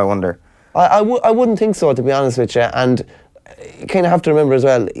much now, I wonder? I wouldn't think so, to be honest with you. And you kind of have to remember as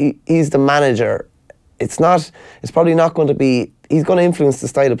well, he's the manager. It's probably not going to be, he's going to influence the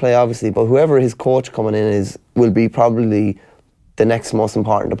style of play, obviously, but whoever his coach coming in will be probably the next most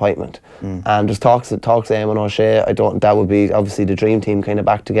important appointment. And there's talks of Eamon O'Shea. That would be obviously the dream team kind of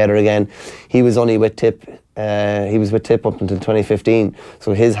back together again. He was only with Tip. He was with Tip up until 2015,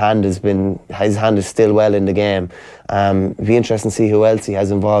 so his hand is still well in the game. It'd be interesting to see who else he has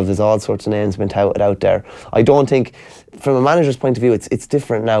involved. There's all sorts of names been touted out there. I don't think, from a manager's point of view, it's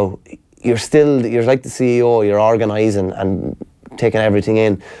different now. You're like the CEO, you're organising and taking everything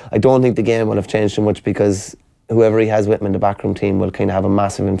in. I don't think the game will have changed too much, because whoever he has with him in the backroom team will kind of have a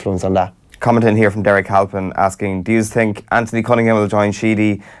massive influence on that. Comment in here from Derek Halpin asking, do you think Anthony Cunningham will join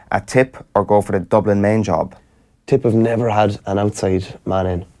Sheedy at Tip or go for the Dublin main job? Tip have never had an outside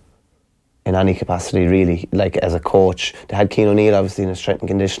man in any capacity, really, like as a coach. They had Cian O'Neill obviously in his strength and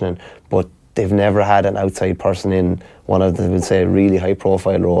conditioning, but they've never had an outside person in one of the, would say, really high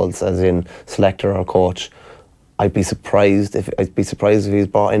profile roles, as in selector or coach. I'd be surprised if he's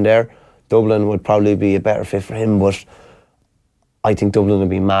brought in there. Dublin would probably be a better fit for him, but I think Dublin would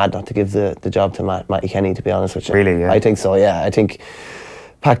be mad not to give the job to Matty Kenny, to be honest with you. Really, yeah. I think so, yeah. I think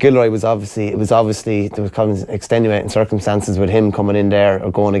Pat Gilroy there was extenuating circumstances with him coming in there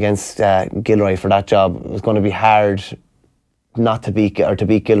or going against Gilroy for that job. It was going to be hard not to beat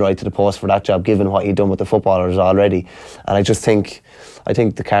Gilroy to the post for that job, given what he'd done with the footballers already. And I think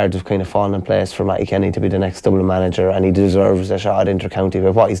the cards have kind of fallen in place for Matty Kenny to be the next Dublin manager, and he deserves a shot at inter-county.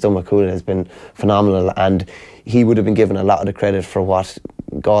 But what he's done with Coolan has been phenomenal, and he would have been given a lot of the credit for what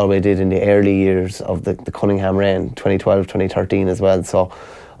Galway did in the early years of the Cunningham reign, 2012, 2013 as well. So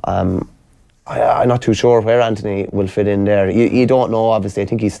I'm not too sure where Anthony will fit in there. You don't know, obviously. I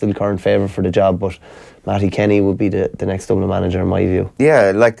think he's still current favourite for the job, but Matty Kenny would be the next Dublin manager in my view.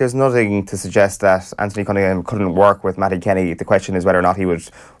 Yeah, like there's nothing to suggest that Anthony Cunningham couldn't work with Matty Kenny. The question is whether or not he would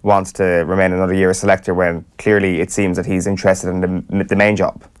want to remain another year as selector, when clearly it seems that he's interested in the main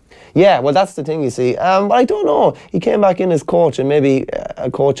job. Yeah, well, that's the thing, you see. I don't know. He came back in as coach, and maybe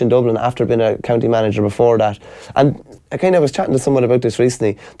a coach in Dublin after being a county manager before that. And I kind of was chatting to someone about this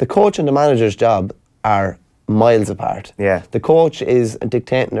recently. The coach and the manager's job are miles apart. Yeah. The coach is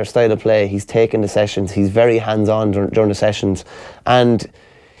dictating their style of play. He's taking the sessions. He's very hands-on during the sessions, and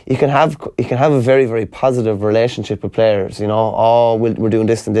you can have a very, very positive relationship with players. You know, oh, we're doing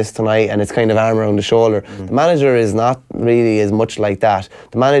this and this tonight, and it's kind of arm around the shoulder. The manager is not really as much like that.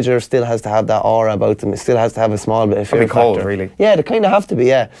 The manager still has to have that aura about them. It still has to have a small bit of fear factor. Cold, really. Yeah, they kind of have to be.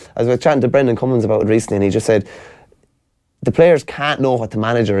 Yeah, I was chatting to Brendan Cummins about it recently, and he just said the players can't know what the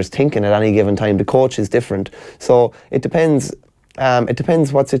manager is thinking at any given time. The coach is different, so it depends. It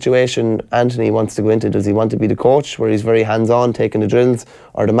depends what situation Anthony wants to go into. Does he want to be the coach, where he's very hands-on, taking the drills,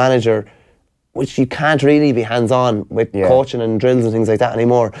 or the manager, which you can't really be hands-on with coaching and drills and things like that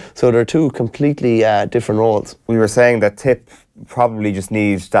anymore. So they're two completely different roles. We were saying that Tip probably just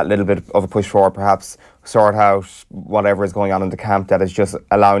needs that little bit of a push forward, perhaps sort out whatever is going on in the camp that is just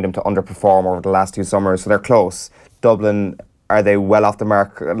allowing them to underperform over the last 2 summers. So they're close. Dublin are they well off the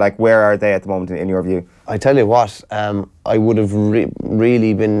mark? Like, where are they at the moment in your view? I tell you what, I would have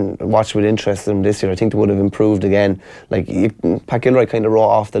really been watched with interest in them this year. I think they would have improved again. Like, Pat Gilroy kind of wrote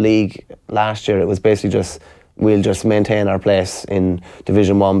off the league last year. It was basically just, we'll just maintain our place in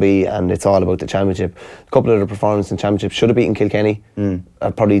Division 1B and it's all about the championship. A couple of the performances in championship should have beaten Kilkenny.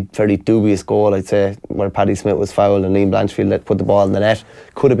 A probably fairly dubious goal, I'd say, where Paddy Smith was fouled and Liam Blanchfield put the ball in the net.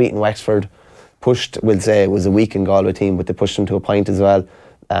 Could have beaten Wexford. Pushed, we'll say, it was a weakened Galway team, but they pushed them to a point as well.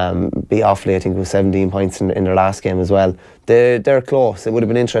 Beat Offaly, I think it was 17 points in their last game as well. They're close. It would have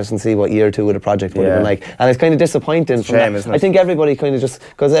been interesting to see what year two of the project would have been like. And it's kind of disappointing. Shame, isn't it? I think everybody kind of just,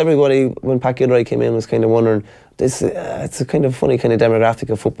 because everybody, when Pat Gilroy came in, was kind of wondering, it's a kind of funny kind of demographic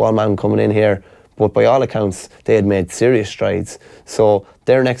of football man coming in here. But by all accounts, they had made serious strides. So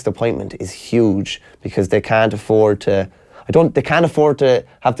their next appointment is huge because they can't afford to. They can't afford to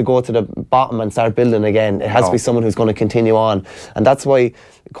have to go to the bottom and start building again. It has to be someone who's going to continue on. And that's why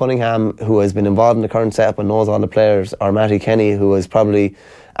Cunningham, who has been involved in the current setup and knows all the players, or Matty Kenny, who has probably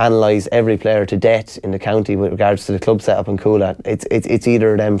analysed every player to death in the county with regards to the club setup and Coola, it's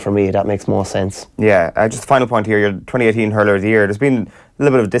either of them for me. That makes more sense. Yeah, just a final point here, your 2018 Hurler of the Year. There's been a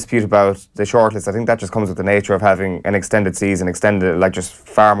little bit of dispute about the shortlist. I think that just comes with the nature of having an extended season, like just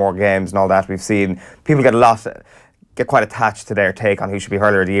far more games and all that. We've seen people get quite attached to their take on who should be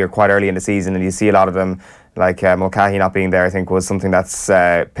Hurler of the Year quite early in the season, and you see a lot of them, like Mulcahy not being there, I think was something that's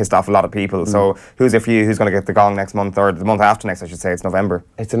pissed off a lot of people. So who's it for you? Who's going to get the gong next month, or the month after next, I should say? It's November.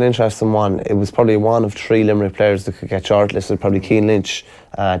 It's an interesting one. It was probably one of three Limerick players that could get shortlisted, probably Cian Lynch,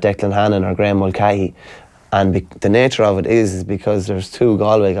 Declan Hannon or Graham Mulcahy. And the nature of it is because there's two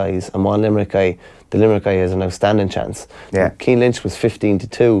Galway guys and one Limerick guy. The Limerick guy has an outstanding chance. Yeah. Cian Lynch was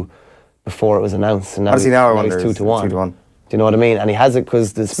 15-2 before it was announced, and now he's 2-1. 2-1. Do you know what I mean? And he has it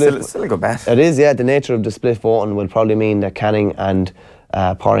because the split. Still a good bet. It is, yeah. The nature of the split voting will probably mean that Canning and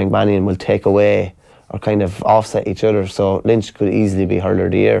Pádraig Mannion will take away or kind of offset each other. So Lynch could easily be Hurler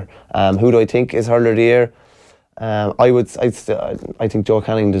of the Year. Who do I think is Hurler of the Year? I think Joe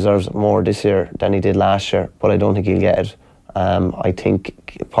Canning deserves it more this year than he did last year, but I don't think he'll get it. I think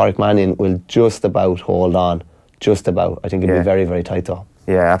Pádraig Mannion will just about hold on. Just about. I think it'll be very, very tight though.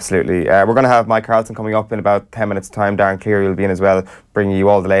 Yeah, absolutely. We're going to have Mike Carlson coming up in about 10 minutes' time. Darren Cleary will be in as well, bringing you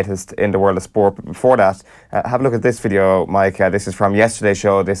all the latest in the world of sport. But before that, have a look at this video, Mike. This is from yesterday's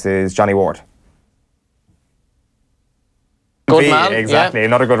show. This is Johnny Ward. Good man. Exactly,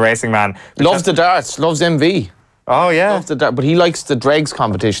 another good racing man. Loves the darts, loves MV. Oh, yeah. Loves the dart, but he likes the dregs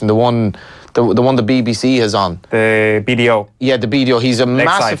competition, the one the BBC has on. The BDO. Yeah, the BDO. He's a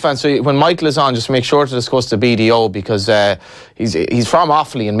massive fan. So when Michael is on, just make sure to discuss the BDO because he's from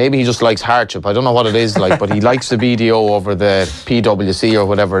Offaly and maybe he just likes hardship. I don't know what it is like, but he likes the BDO over the PWC or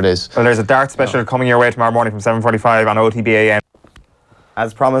whatever it is. Well, there's a dart special coming your way tomorrow morning from 7:45 on OTB AM.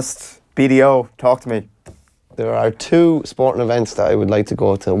 As promised, BDO, talk to me. There are two sporting events that I would like to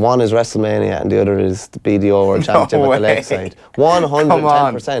go to. One is WrestleMania and the other is the BDO World Championship at the Lakeside.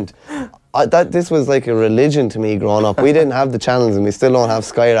 110%. This was like a religion to me growing up. We didn't have the channels and we still don't have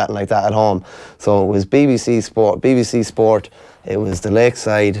Sky or anything like that at home. So it was BBC Sport, it was the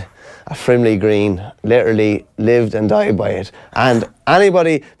Lakeside at Frimley Green. Literally lived and died by it. And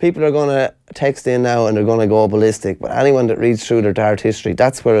people are going to text in now and they're going to go ballistic, but anyone that reads through their dart history,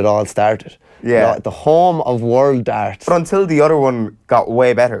 that's where it all started. Yeah. The home of world darts. But until the other one got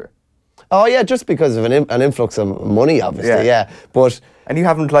way better. Oh yeah, just because of an influx of money, obviously. Yeah. But and you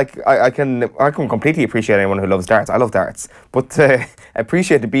haven't I can completely appreciate anyone who loves darts. I love darts, but to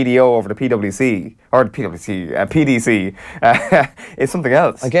appreciate the BDO over the PWC or the PDC is something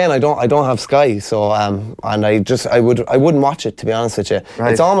else. Again, I don't have Sky, so and I wouldn't watch it, to be honest with you.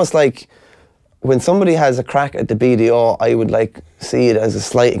 Right. It's almost like when somebody has a crack at the BDO, I would see it as a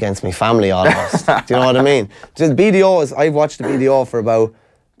slight against my family almost. Do you know what I mean? The BDO I've watched the BDO for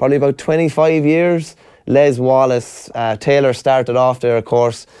probably about 25 years. Les Wallace, Taylor started off there, of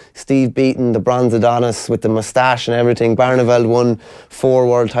course. Steve Beaton, the Bronze Adonis with the moustache and everything. Barneveld won 4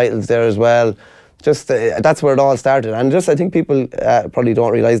 world titles there as well. That's where it all started. And I think people probably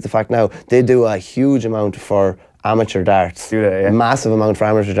don't realise the fact now, they do a huge amount for amateur darts. Do they? Yeah. Massive amount for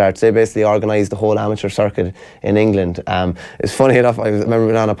amateur darts. They basically organise the whole amateur circuit in England. It's funny enough, I remember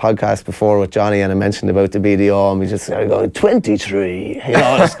being on a podcast before with Johnny and I mentioned about the BDO and we just started going 23,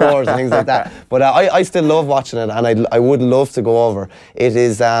 the scores and things like that. But I still love watching it and I would love to go over. It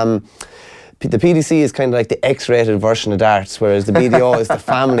is the PDC is kind of like the X-rated version of darts, whereas the BDO is the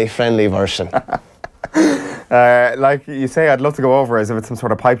family-friendly version. Like you say, I'd love to go over as if it's some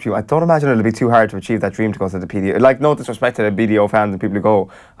sort of pipe dream. I don't imagine it'll be too hard to achieve that dream to go to the PDO. No disrespect to the BDO fans and people who go,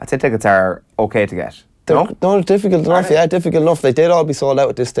 I'd say tickets are okay to get. No, difficult enough. Yeah, difficult enough. They did all be sold out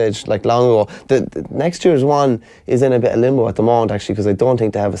at this stage, like long ago. The next year's one is in a bit of limbo at the moment, actually, because I don't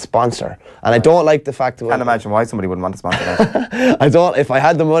think they have a sponsor, and I don't like the fact that. Can't imagine why somebody wouldn't want to sponsor that. I don't. If I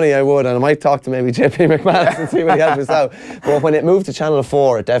had the money, I would, and I might talk to maybe JP McManus and see what he helps us out. But when it moved to Channel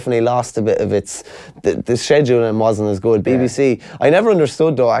 4, it definitely lost a bit of its. The scheduling wasn't as good. BBC. I never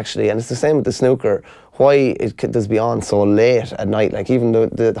understood though, actually, and it's the same with the snooker. Why it does be on so late at night? Like even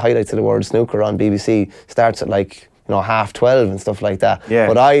the highlights of the World Snooker on BBC starts at like 12:30 and stuff like that. Yeah.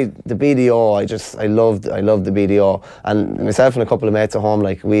 But the BDO, I loved the BDO, and myself and a couple of mates at home,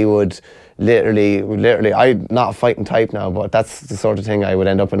 like we would literally. I'm not a fighting type now, but that's the sort of thing I would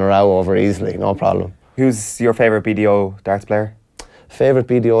end up in a row over easily, no problem. Who's your favourite BDO darts player? Favourite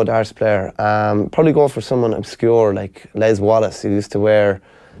BDO darts player? Probably go for someone obscure like Les Wallace, who used to wear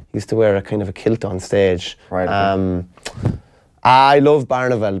a kind of a kilt on stage. Right. I love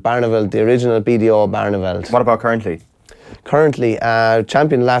Barneveld, the original BDO Barneveld. What about currently? Currently,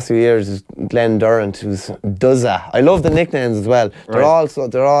 champion the last few years is Glenn Durrant, who's Duzza. I love the nicknames as well.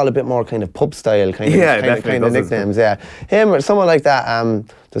 They're all a bit more kind of pub style kind of nicknames. Yeah, him or someone like that.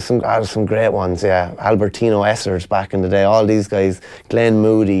 There's some great ones. Yeah, Albertino Essers back in the day. All these guys, Glenn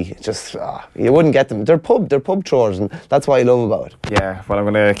Moody. Just you wouldn't get them. They're pub throwers, and that's what I love about it. Yeah, well, I'm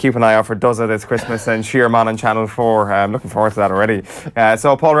going to keep an eye out for Duzza this Christmas and Shearman on Channel 4. I'm looking forward to that already.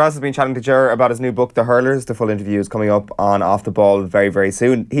 So Paul Rouse has been chatting to Ger about his new book, The Hurlers. The full interview is coming up on Off the Ball very, very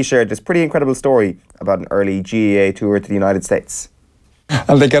soon. He shared this pretty incredible story about an early GAA tour to the United States.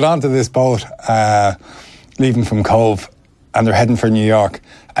 And they get onto this boat, leaving from Cove, and they're heading for New York,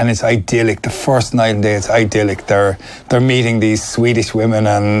 and it's idyllic. The first night and day, it's idyllic. They're meeting these Swedish women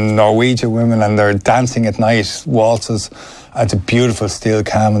and Norwegian women, and they're dancing at night, waltzes. It's a beautiful still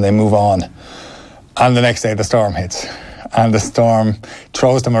calm, and they move on. And the next day, the storm hits, and the storm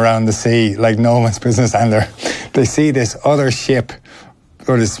throws them around the sea like no one's business. And they see this other ship,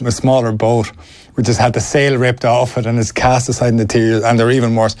 or this smaller boat, which has had the sail ripped off it and is cast aside in the tears, and they're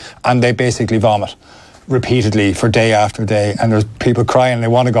even worse. And they basically vomit repeatedly for day after day, and there's people crying, they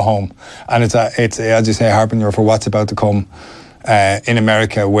want to go home. And it's as you say, a harbinger for what's about to come in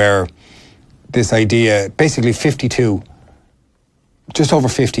America, where this idea, basically 52, just over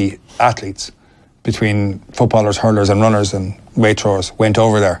 50 athletes between footballers, hurlers and runners and weight throwers went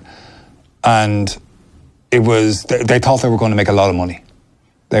over there, and it was, they thought they were going to make a lot of money.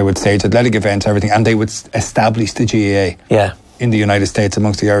 They would stage athletic events, everything, and they would establish the GAA in the United States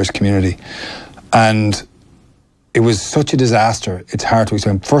amongst the Irish community. And it was such a disaster, it's hard to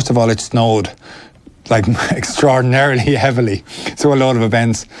explain. First of all, it snowed like extraordinarily heavily, so a lot of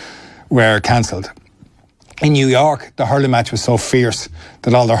events were cancelled. In New York, the hurling match was so fierce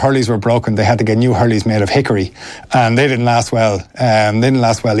that all their hurleys were broken. They had to get new hurleys made of hickory, and they didn't last well. They didn't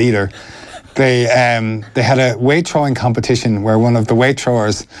last well either. They had a weight throwing competition where one of the weight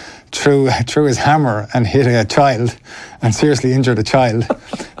throwers threw his hammer and hit a child and seriously injured a child.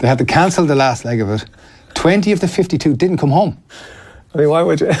 They had to cancel the last leg of it. 20 of the 52 didn't come home. I mean, why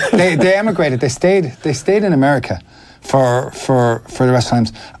would you? They emigrated. They stayed in America for the rest of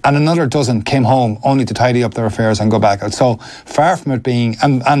times, and another dozen came home only to tidy up their affairs and go back out. So far from it being,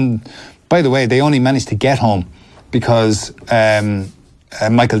 and by the way, they only managed to get home because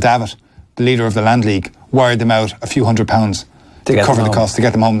Michael Davitt, the leader of the Land League, wired them out a few £100 to cover the cost to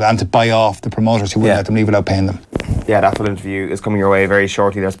get them home and to buy off the promoters who wouldn't let them leave without paying them. Yeah, that full interview is coming your way very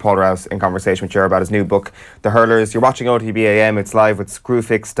shortly. There's Paul Rouse in conversation with Ger about his new book, The Hurlers. You're watching OTB AM. It's live with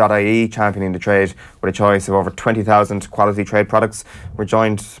Screwfix.ie, championing the trade with a choice of over 20,000 quality trade products. We're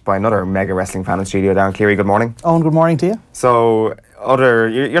joined by another mega wrestling fan in studio, Darren Cleary. Good morning. Owen, good morning to you. So,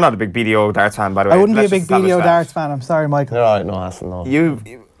 you're not a big BDO darts fan, by the way. I wouldn't be a big BDO darts fan. I'm sorry, Michael. You're alright, no hassle,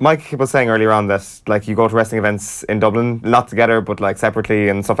 no. Mike was saying earlier on that like you go to wrestling events in Dublin, not together but like separately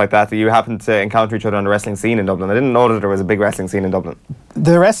and stuff like that, that you happen to encounter each other on the wrestling scene in Dublin. I didn't know that there was a big wrestling scene in Dublin.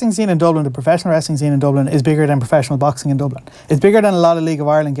 The wrestling scene in Dublin, the professional wrestling scene in Dublin, is bigger than professional boxing in Dublin. It's bigger than a lot of League of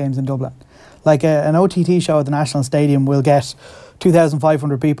Ireland games in Dublin. Like an OTT show at the National Stadium will get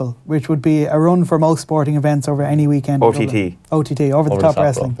 2,500 people, which would be a run for most sporting events over any weekend. OTT, over the top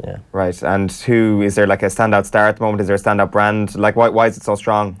wrestling. Yeah. Right, and who is there like a standout star at the moment? Is there a standout brand? Like why is it so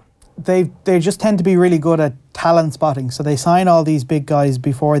strong? They just tend to be really good at talent spotting. So they sign all these big guys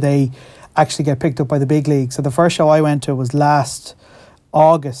before they actually get picked up by the big league. So the first show I went to was last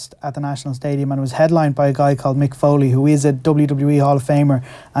August at the National Stadium, and it was headlined by a guy called Mick Foley, who is a WWE Hall of Famer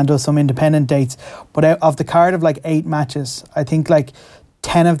and does some independent dates. But out of the card of like 8 matches, I think like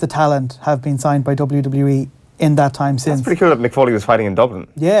 10 of the talent have been signed by WWE in that time since. It's pretty cool that Mick Foley was fighting in Dublin.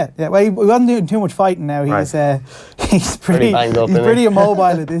 Yeah. Well, he wasn't doing too much fighting now. He's pretty banged up, he's pretty immobile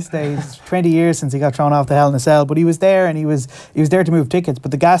at this stage. It's 20 years since he got thrown off the Hell in a Cell, but he was there, and he was there to move tickets.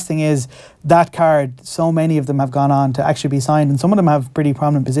 But the gas thing is, that card, so many of them have gone on to actually be signed, and some of them have pretty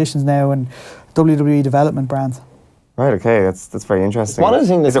prominent positions now in WWE development brands. Right, okay, that's very interesting. One of the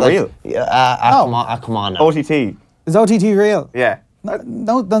things is it real? Yeah, come on now. OTT. Is OTT real? Yeah.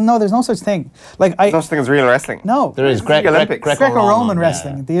 No, there's no such thing. Like no such thing as real wrestling. No, there is Greco-Roman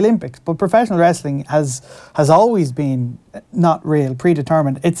wrestling, the Olympics, but professional wrestling has always been not real,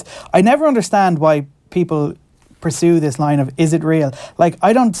 predetermined. I never understand why people pursue this line of, is it real? Like,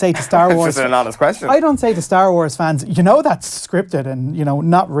 I don't say to Star Wars... It's just an honest question. I don't say to Star Wars fans, that's scripted and,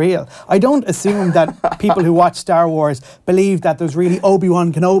 not real. I don't assume that people who watch Star Wars believe that there's really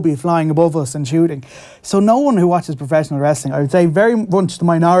Obi-Wan Kenobi flying above us and shooting. So no one who watches professional wrestling, I would say very much the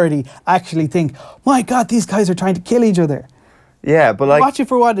minority, actually think, my God, these guys are trying to kill each other. Yeah, but like... Watch it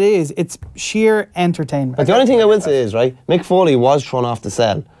for what it is. It's sheer entertainment. But the only thing I will say is, right, Mick Foley was thrown off the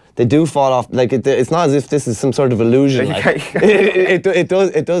cell. They do fall off, like it's not as if this is some sort of illusion. Like,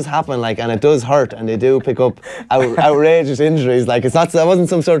 it does happen, like, and it does hurt, and they do pick up outrageous injuries. Like, that wasn't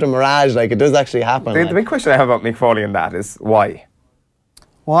some sort of mirage. Like, it does actually happen. The big question I have about Mick Foley in that is why.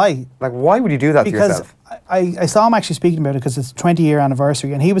 Why? Like, why would you do that to yourself? I saw him actually speaking about it because it's 20-year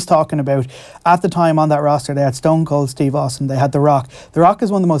anniversary, and he was talking about, at the time on that roster, they had Stone Cold Steve Austin, they had The Rock. The Rock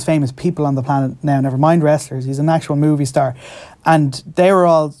is one of the most famous people on the planet now, never mind wrestlers, he's an actual movie star. And they were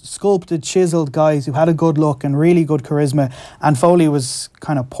all sculpted, chiseled guys who had a good look and really good charisma, and Foley was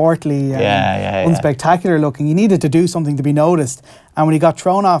kind of portly and unspectacular looking. He needed to do something to be noticed, and when he got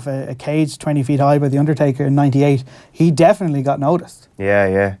thrown off a cage 20 feet high by The Undertaker in '98, he definitely got noticed.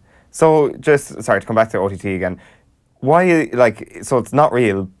 Yeah. So, sorry to come back to OTT again. Why, so it's not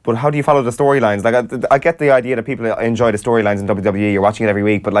real, but how do you follow the storylines? Like, I get the idea that people enjoy the storylines in WWE, you're watching it every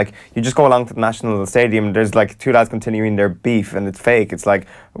week, but like, you just go along to the National Stadium, there's like two lads continuing their beef, and it's fake. It's like,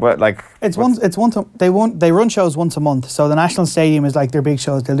 what, like... They run shows once a month, so the National Stadium is like their big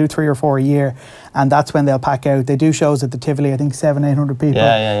shows. They'll do 3 or 4 a year, and that's when they'll pack out. They do shows at the Tivoli, I think 700-800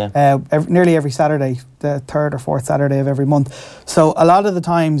 people. Nearly every Saturday, the 3rd or 4th Saturday of every month. So a lot of the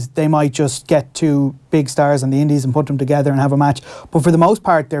times, they might just get two big stars on the indies and put them together and have a match. But for the most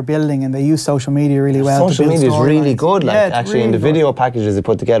part, they're building, and they use social media really well. Social media is really good. Like, actually, really and the video packages they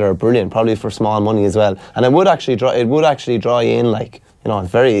put together are brilliant, probably for small money as well. And it would actually draw you in, like,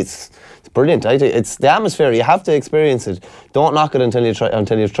 it's brilliant. It's the atmosphere. You have to experience it. Don't knock it until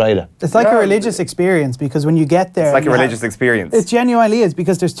you've tried it. It's like a religious experience, because when you get there... It's like a religious experience. It genuinely is,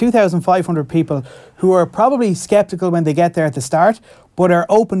 because there's 2,500 people who are probably sceptical when they get there at the start, but are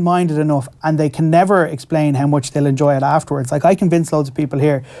open-minded enough, and they can never explain how much they'll enjoy it afterwards. Like, I convinced loads of people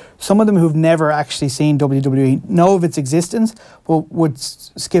here, some of them who've never actually seen WWE, know of its existence, but would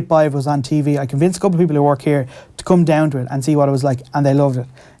skip by if it was on TV. I convinced a couple of people who work here to come down to it and see what it was like, and they loved it.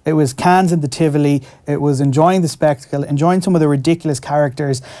 It was cans in the Tivoli, it was enjoying the spectacle, enjoying some of the ridiculous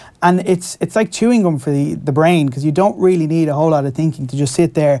characters, and it's like chewing gum for the brain, because you don't really need a whole lot of thinking to just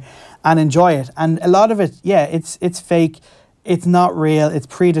sit there and enjoy it. And a lot of it, it's fake, it's not real, it's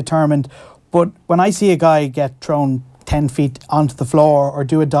predetermined. But when I see a guy get thrown 10 feet onto the floor or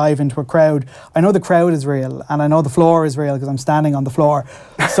do a dive into a crowd, I know the crowd is real, and I know the floor is real because I'm standing on the floor.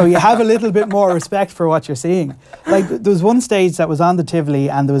 So you have a little bit more respect for what you're seeing. Like, there was one stage that was on the Tivoli,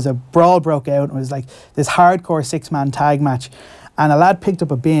 and there was a brawl broke out, and it was like this hardcore 6-man tag match. And a lad picked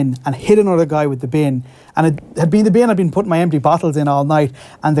up a bin and hit another guy with the bin. And it had been the bin I'd been putting my empty bottles in all night,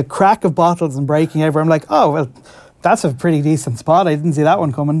 and the crack of bottles and breaking everywhere. I'm like, oh, well, that's a pretty decent spot. I didn't see that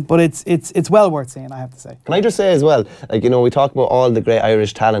one coming, but it's well worth seeing, I have to say. Can I just say as well, like, we talk about all the great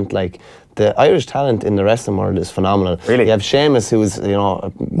Irish talent, like, the Irish talent in the wrestling world is phenomenal. Really? You have Sheamus, who's,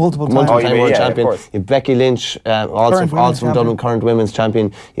 a multiple-time world champion. You have Becky Lynch, also from Dublin, current women's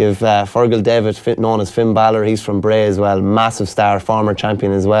champion. You have Fergal Devitt, known as Finn Balor. He's from Bray as well, massive star, former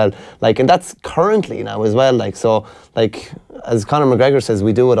champion as well. Like, and that's currently now as well. Like, so, like, as Conor McGregor says,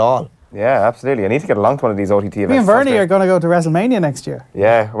 we do it all. Yeah, absolutely. I need to get along to one of these OTT events. Me and Verney are going to go to WrestleMania next year.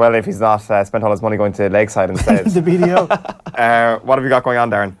 Yeah, well, if he's not spent all his money going to Lakeside instead. The BDO. What have you got going on,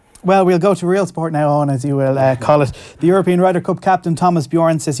 Darren? Well, we'll go to real sport now, Owen, as you will call it. The European Ryder Cup captain Thomas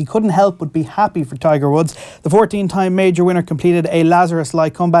Bjorn says he couldn't help but be happy for Tiger Woods. The 14-time major winner completed a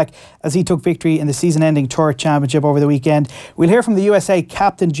Lazarus-like comeback as he took victory in the season-ending Tour Championship over the weekend. We'll hear from the USA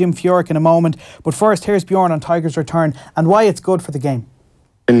captain Jim Furyk in a moment, but first, here's Bjorn on Tiger's return and why it's good for the game.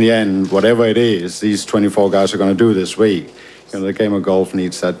 In the end, whatever it is, these 24 guys are going to do this week. The game of golf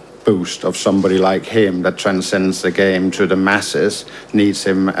needs that boost of somebody like him that transcends the game to the masses, needs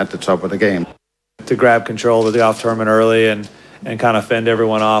him at the top of the game. grab control of the off tournament early and kind of fend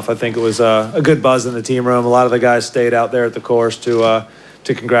everyone off. I think it was a good buzz in the team room. A lot of the guys stayed out there at the course to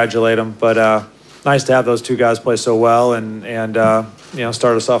congratulate them. But nice to have those two guys play so well and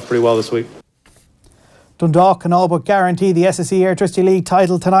start us off pretty well this week. Dundalk can all but guarantee the SSE Air Trustee League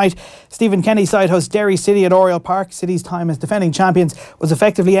title tonight. Stephen Kenny's side hosts Derry City at Oriel Park. City's time as defending champions was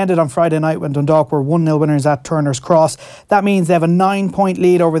effectively ended on Friday night when Dundalk were 1-0 winners at Turner's Cross. That means they have a 9-point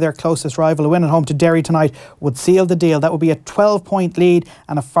lead over their closest rival. A win at home to Derry tonight would seal the deal. That would be a 12-point lead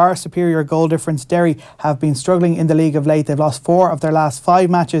and a far superior goal difference. Derry have been struggling in the league of late. They've lost 4 of their last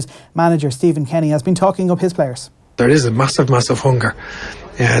 5 matches. Manager Stephen Kenny has been talking up his players. There is a massive hunger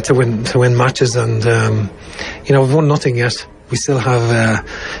to win matches, and we've won nothing yet. We still have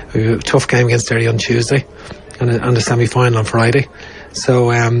a tough game against Derry on Tuesday and the semi-final on Friday. So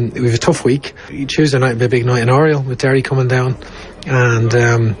we have a tough week. Tuesday night will be a big night in Oriel with Derry coming down, and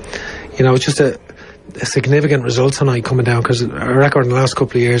it's just a significant result tonight coming down, because our record in the last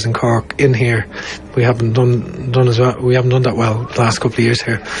couple of years in Cork in here, we haven't done as well. We haven't done that well the last couple of years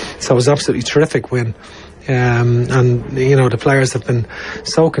here. So it was absolutely terrific win. And the players have been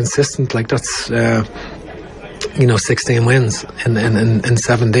so consistent. Like that's 16 wins in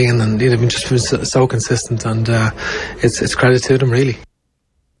 17, and they've been just so consistent, and it's credit to them really.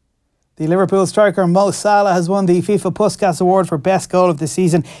 The Liverpool striker Mo Salah has won the FIFA Puskas Award for best goal of the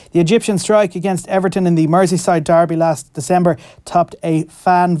season. The Egyptian strike against Everton in the Merseyside derby last December topped a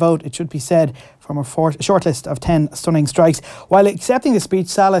fan vote, it should be said, from a shortlist of 10 stunning strikes. While accepting the speech,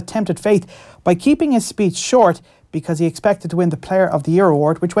 Salah tempted fate by keeping his speech short because he expected to win the Player of the Year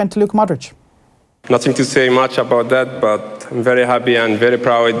award, which went to Luka Modric. Nothing to say much about that, but I'm very happy and very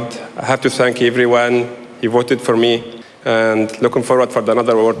proud. I have to thank everyone who voted for me, and looking forward for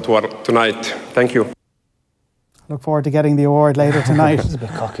another award tonight. Thank you. Look forward to getting the award later tonight. It was a bit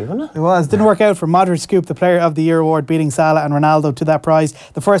cocky, wasn't it? It was. Didn't work out for Modric. Scooped the Player of the Year award, beating Salah and Ronaldo to that prize.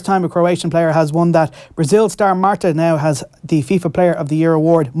 The first time a Croatian player has won that. Brazil star Marta now has the FIFA Player of the Year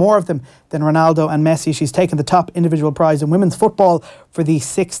award, more of them than Ronaldo and Messi. She's taken the top individual prize in women's football for the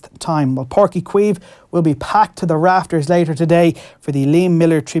 6th time. Well, Páirc Uí Chaoimh will be packed to the rafters later today for the Liam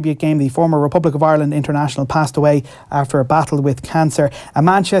Miller tribute game. The former Republic of Ireland international passed away after a battle with cancer. A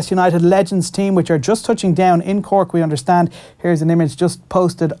Manchester United Legends team which are just touching down in Cork, we understand. Here's an image just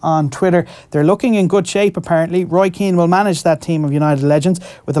posted on Twitter. They're looking in good shape apparently. Roy Keane will manage that team of United Legends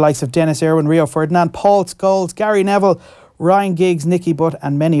with the likes of Dennis Irwin, Rio Ferdinand, Paul Scholes, Gary Neville, Ryan Giggs, Nicky Butt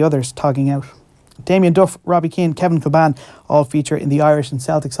and many others togging out. Damien Duff, Robbie Keane, Kevin Kilban all feature in the Irish and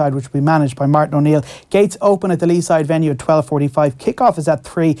Celtic side, which will be managed by Martin O'Neill. Gates open at the Leaside venue at 12:45. Kickoff is at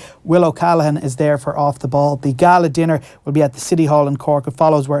 3. Will O'Callaghan is there for Off the Ball. The gala dinner will be at the City Hall in Cork. It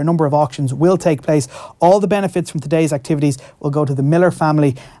follows where a number of auctions will take place. All the benefits from today's activities will go to the Miller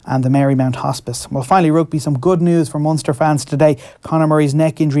family and the Marymount Hospice. Well, finally, rugby, some good news for Munster fans today. Conor Murray's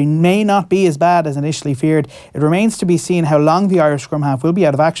neck injury may not be as bad as initially feared. It remains to be seen how long the Irish scrum half will be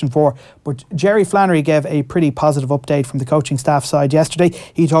out of action for, but Jerry Flannery gave a pretty positive update from the coaching staff side yesterday.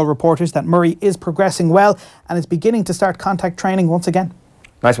 He told reporters that Murray is progressing well and is beginning to start contact training once again.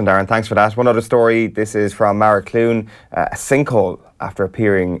 Nice one, Darren. Thanks for that. One other story. This is from Maracloon. A sinkhole after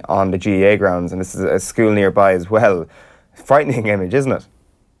appearing on the GAA grounds, and this is a school nearby as well. Frightening image, isn't it?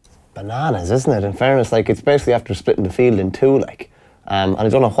 Bananas, isn't it? In fairness, like, it's basically after splitting the field in two, like. And I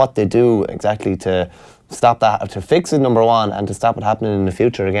don't know what they do exactly to stop that, to fix it, number one, and to stop it happening in the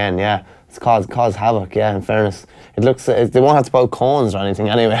future again. Yeah, it's cause havoc. Yeah, in fairness, it looks they won't have to put cones or anything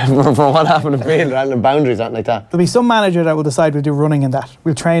anyway for what happened in the field, rather than boundaries, anything like that. There'll be some manager that will decide we'll do running in that,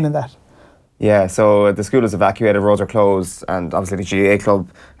 we'll train in that. Yeah, so the school is evacuated, roads are closed, and obviously the GAA club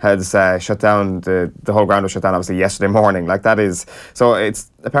has shut down, the whole ground was shut down obviously yesterday morning. Like, that is, so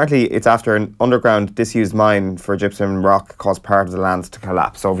it's after an underground disused mine for gypsum rock caused part of the land to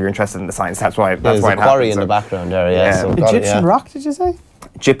collapse. So if you're interested in the science, that's why it happened. There's a quarry in the background there, yeah. So Egyptian rock, did you say?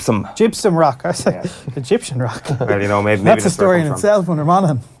 Gypsum rock. I said Egyptian rock. Well, maybe that's a story in itself under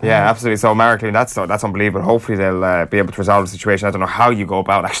Monaghan. Yeah, absolutely. So Maracloon, that's unbelievable. Hopefully they'll be able to resolve the situation. I don't know how you go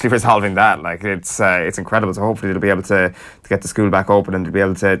about actually resolving that. Like, it's incredible. So hopefully they'll be able to get the school back open and to be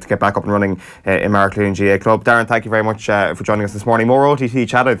able to get back up and running in Maracloon GAA Club. Darren, thank you very much for joining us this morning. More OTT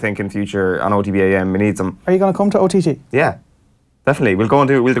chat, I think, in future on OTB AM. We need some. Are you going to come to OTT? Yeah, definitely. We'll go and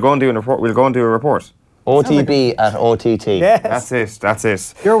do a report. We'll go and do a report. OTB at OTT. Yes. That's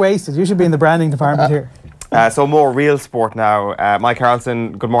it. You're wasted. You should be in the branding department here. So more real sport now. Mike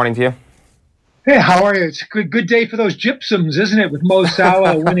Carlson, good morning to you. Hey, how are you? It's a good day for those gypsums, isn't it? With Mo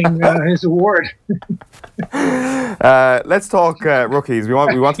Salah winning his award. Let's talk rookies. We want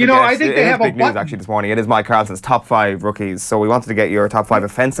to get, I think they have big news actually this morning. It is Mike Carlson's top 5 rookies. So we wanted to get your top 5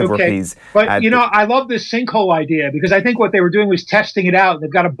 offensive rookies. But I love this sinkhole idea, because I think what they were doing was testing it out. They've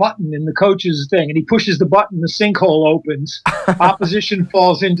got a button in the coach's thing, and he pushes the button, the sinkhole opens. Opposition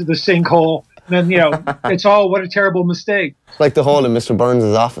falls into the sinkhole. And then, it's all, what a terrible mistake. Like the hole in Mr. Burns'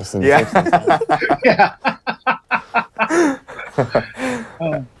 office. In yeah.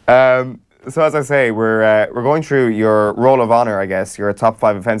 So as I say, we're going through your roll of honour, I guess, your top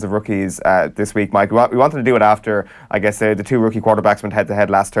 5 offensive rookies this week, Mike. We wanted to do it after, I guess, the 2 rookie quarterbacks went head-to-head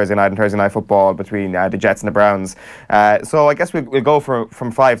last Thursday night in Thursday Night Football between the Jets and the Browns. So I guess we'll go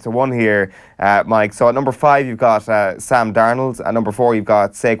from 5 to 1 here, Mike. So at number 5, you've got Sam Darnold. At number 4, you've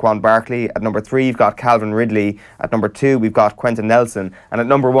got Saquon Barkley. At number 3, you've got Calvin Ridley. At number 2, we've got Quentin Nelson. And at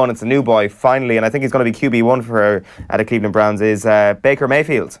number 1, it's a new boy, finally, and I think he's going to be QB1 for the Cleveland Browns, is Baker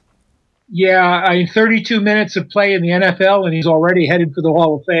Mayfield. Yeah, 32 minutes of play in the NFL, and he's already headed for the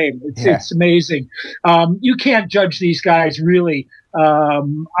Hall of Fame. It's amazing. You can't judge these guys really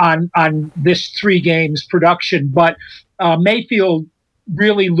on this 3 games production, but Mayfield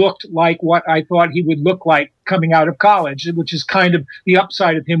really looked like what I thought he would look like coming out of college, which is kind of the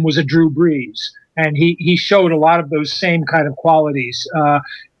upside of him was a Drew Brees, and he showed a lot of those same kind of qualities.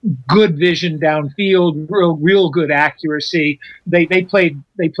 Good vision downfield, real good accuracy. They played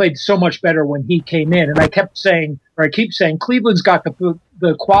so much better when he came in, and I keep saying Cleveland's got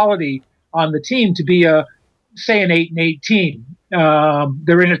the quality on the team to be an 8-8 team.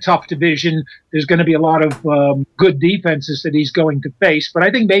 They're in a tough division. There's going to be a lot of good defenses that he's going to face, but I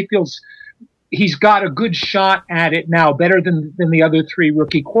think he's got a good shot at it now, better than the other 3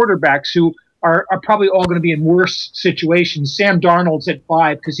 rookie quarterbacks who are probably all going to be in worse situations. Sam Darnold's at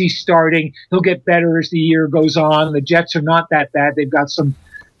 5 because he's starting. He'll get better as the year goes on. The Jets are not that bad. They've got some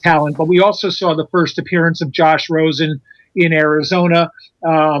talent. But we also saw the first appearance of Josh Rosen in Arizona.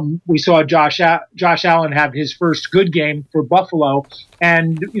 We saw Josh Allen have his first good game for Buffalo.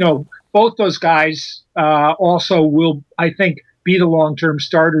 And, both those guys also will, I think, be the long-term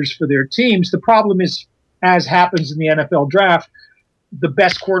starters for their teams. The problem is, as happens in the NFL draft, the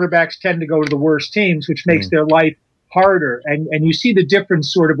best quarterbacks tend to go to the worst teams, which makes their life harder. And you see the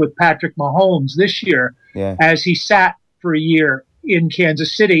difference sort of with Patrick Mahomes this year as he sat for a year in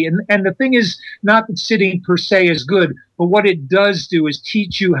Kansas City. And the thing is not that sitting per se is good, but what it does do is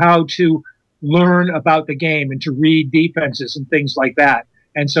teach you how to learn about the game and to read defenses and things like that.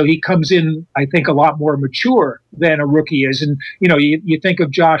 And so he comes in, I think, a lot more mature than a rookie is. And, you think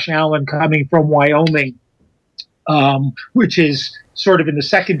of Josh Allen coming from Wyoming, which is sort of in the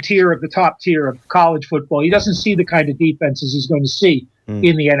second tier of the top tier of college football. He doesn't see the kind of defenses he's going to see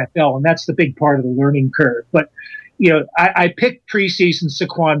in the NFL, and that's the big part of the learning curve. But, I picked preseason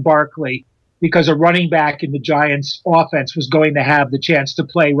Saquon Barkley because a running back in the Giants offense was going to have the chance to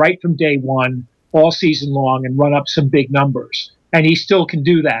play right from day one, all season long, and run up some big numbers. And he still can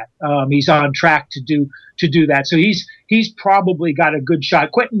do that. He's on track to do that. So he's probably got a good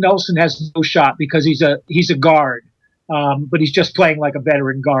shot. Quentin Nelson has no shot because he's a guard. But he's just playing like a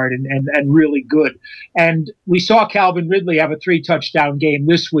veteran guard and really good. And we saw Calvin Ridley have a 3-touchdown game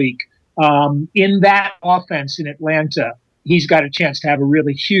this week. In that offense in Atlanta, he's got a chance to have a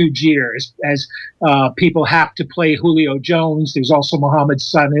really huge year as people have to play Julio Jones. There's also Mohamed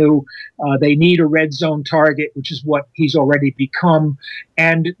Sanu. They need a red zone target, which is what he's already become.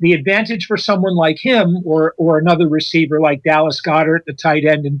 And the advantage for someone like him or another receiver like Dallas Goedert, the tight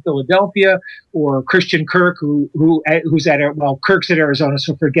end in Philadelphia, or Christian Kirk, who's Kirk's at Arizona,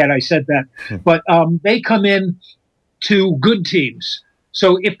 so forget I said that. But they come in to good teams.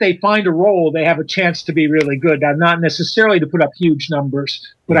 So if they find a role, they have a chance to be really good. Now, not necessarily to put up huge numbers,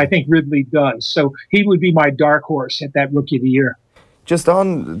 but I think Ridley does. So he would be my dark horse at that Rookie of the Year. Just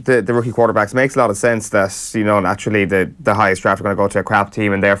on the rookie quarterbacks, it makes a lot of sense that, naturally the highest draft are going to go to a crap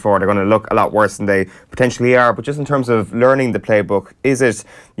team and therefore they're going to look a lot worse than they potentially are. But just in terms of learning the playbook, is it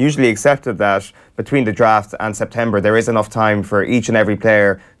usually accepted that between the draft and September there is enough time for each and every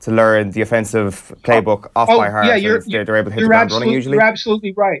player to learn the offensive playbook off by heart? Yeah, they're able to hit the ground running usually? You're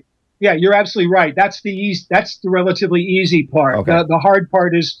absolutely right. Yeah, you're absolutely right. That's the relatively easy part. Okay. The hard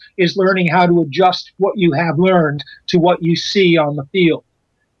part is learning how to adjust what you have learned to what you see on the field.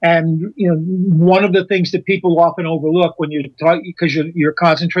 And one of the things that people often overlook when you're talking, because you're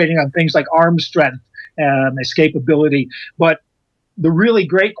concentrating on things like arm strength, escapability, but the really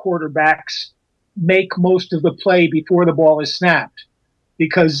great quarterbacks make most of the play before the ball is snapped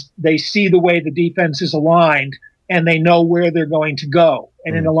because they see the way the defense is aligned. and they know where they're going to go.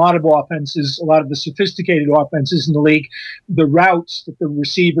 And in a lot of offenses, a lot of the sophisticated offenses in the league, the routes that the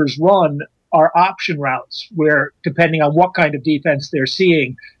receivers run are option routes where, depending on what kind of defense they're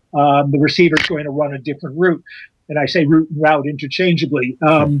seeing, the receiver's going to run a different route. And I say route and route interchangeably.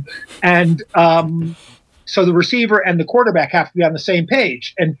 So the receiver and the quarterback have to be on the same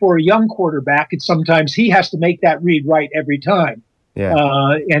page. And for a young quarterback, it's sometimes he has to make that read right every time.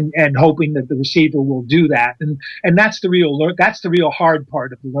 And hoping that the receiver will do that. And that's the real hard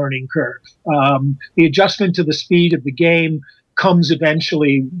part of the learning curve. The adjustment to the speed of the game comes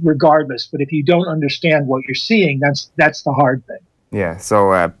eventually regardless. But if you don't understand what you're seeing, that's the hard thing. Yeah,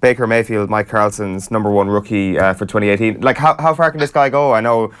 so Baker Mayfield, Mike Carlson's #1 rookie for 2018. Like, how far can this guy go? I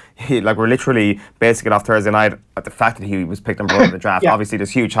know, we're literally basing it off Thursday night at the fact that he was picked #1 in the draft. Obviously,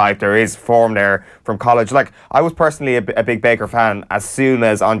 there's huge hype. There is form there from college. Like, I was personally a big Baker fan as soon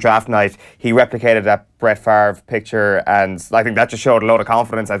as on draft night he replicated that Brett Favre picture, and I think that just showed a load of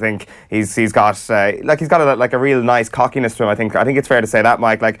confidence. I think he's got a real nice cockiness to him. I think it's fair to say that,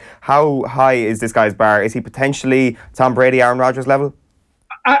 Mike. Like, how high is this guy's bar? Is he potentially Tom Brady, Aaron Rodgers level?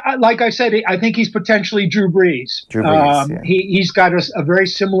 Like I said, I think he's potentially Drew Brees. He's got a very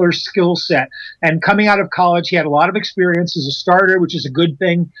similar skill set. And coming out of college, he had a lot of experience as a starter, which is a good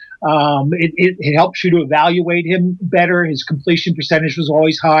thing. It helps you to evaluate him better. His completion percentage was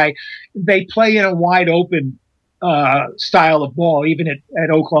always high. They play in a wide open style of ball, even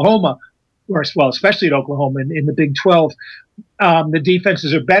at Oklahoma, especially at Oklahoma in the Big 12. The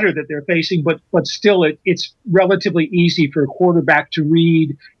defenses are better that they're facing, but still it's relatively easy for a quarterback to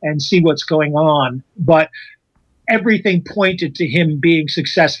read and see what's going on. But everything pointed to him being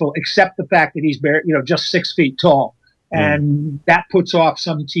successful, except the fact that he's just 6 feet tall. And that puts off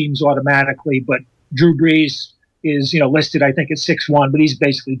some teams automatically. But Drew Brees is, listed, I think, at 6'1", but he's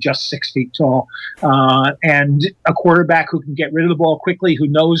basically just 6 feet tall. And a quarterback who can get rid of the ball quickly, who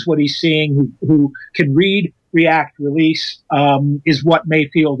knows what he's seeing, who can read, react, release, is what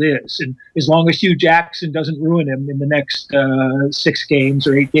Mayfield is. And as long as Hugh Jackson doesn't ruin him in the next 6 games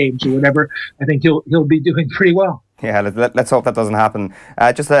or 8 games or whatever, I think he'll be doing pretty well. Yeah, let's hope that doesnn't happen.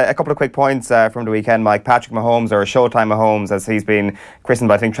 Just a couple of quick points from the weekend, Mike. Patrick Mahomes, or Showtime Mahomes, as he's been christened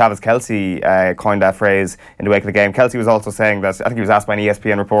by, I think, Travis Kelce coined that phrase in the wake of the game. Kelce was also saying that, I think he was asked by an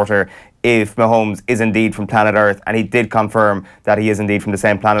ESPN reporter if Mahomes is indeed from planet Earth, and he did confirm that he is indeed from the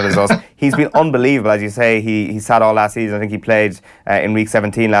same planet as us. He's been unbelievable, as you say. He sat all last season. I think he played in week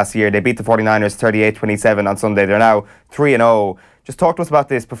 17 last year. They beat the 49ers 38-27 on Sunday. They're now 3-0. Just talk to us about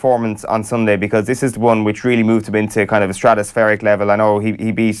this performance on Sunday, because this is the one which really moved him into kind of a stratospheric level. I know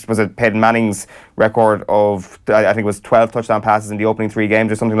he beat, was it Peyton Manning's record of, I think it was 12 touchdown passes in the opening 3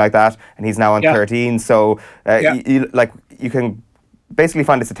 games or something like that, and he's now on 13. So you can basically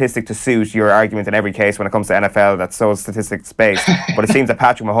find a statistic to suit your argument in every case when it comes to NFL that's so statistics based. But it seems that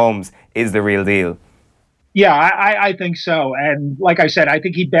Patrick Mahomes is the real deal. Yeah, I think so. And like I said, I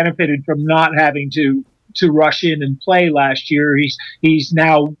think he benefited from not having to rush in and play last year. He's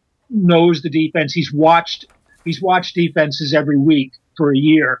now knows the defense. He's watched defenses every week for a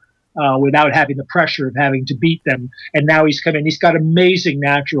year without having the pressure of having to beat them. And now he's come in. He's got amazing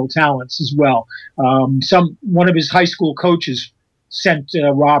natural talents as well. One of his high school coaches sent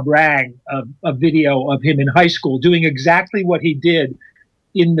Rob Rang a video of him in high school doing exactly what he did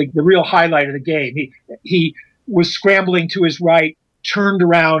in the real highlight of the game. He was scrambling to his right, turned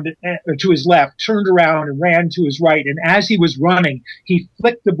around, or to his left, turned around and ran to his right. And as he was running, he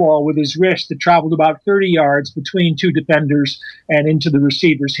flicked the ball with his wrist that traveled about 30 yards between 2 defenders and into the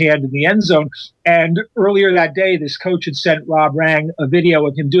receiver's hand in the end zone. And earlier that day, this coach had sent Rob Rang a video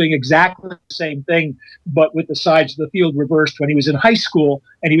of him doing exactly the same thing, but with the sides of the field reversed when he was in high school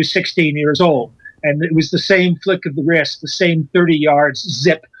and he was 16 years old. And it was the same flick of the wrist, the same 30 yards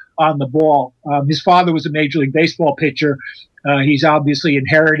zip on the ball. His father was a Major League Baseball pitcher. He's obviously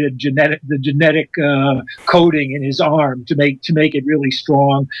inherited the genetic coding in his arm to make it really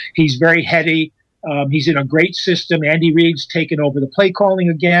strong. He's very heady. He's in a great system. Andy Reid's taken over the play calling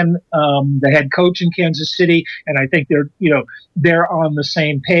again, the head coach in Kansas City, and I think they're on the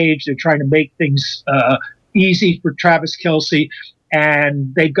same page. They're trying to make things easy for Travis Kelce.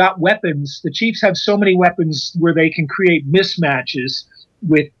 And they've got weapons. The Chiefs have so many weapons where they can create mismatches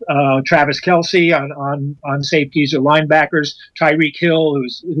with Travis Kelce on safeties or linebackers, Tyreek Hill,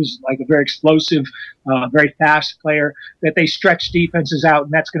 who's like a very explosive, very fast player, that they stretch defenses out,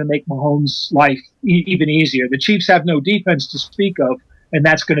 and that's going to make Mahomes' life even easier. The Chiefs have no defense to speak of, and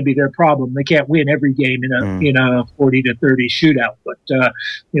that's going to be their problem. They can't win every game in a 40-30 shootout. But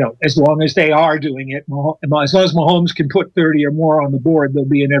as long as they are doing it, as long as Mahomes can put 30 or more on the board, they'll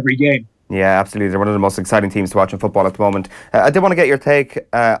be in every game. Yeah, absolutely. They're one of the most exciting teams to watch in football at the moment. I did want to get your take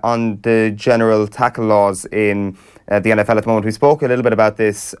on the general tackle laws in the NFL at the moment. We spoke a little bit about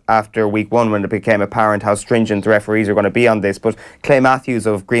this after week 1 when it became apparent how stringent the referees are going to be on this. But Clay Matthews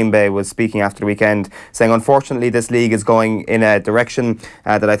of Green Bay was speaking after the weekend saying, unfortunately, this league is going in a direction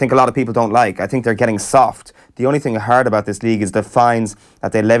that I think a lot of people don't like. I think they're getting soft. The only thing hard about this league is the fines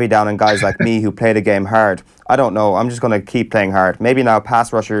that they levy down on guys like me who play the game hard. I don't know. I'm just going to keep playing hard. Maybe now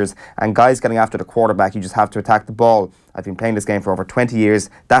pass rushers and guys getting after the quarterback, you just have to attack the ball. I've been playing this game for over 20 years.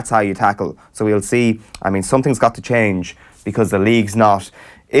 That's how you tackle. So we'll see. I mean, something's got to change because the league's not.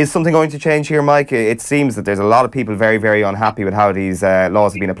 Is something going to change here, Mike? It seems that there's a lot of people very, very unhappy with how these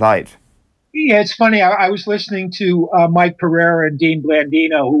laws have been applied. Yeah, it's funny. I was listening to Mike Pereira and Dean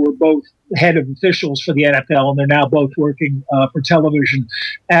Blandino, who were both head of officials for the NFL, and they're now both working for television.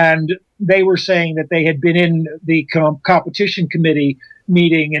 And they were saying that they had been in the competition committee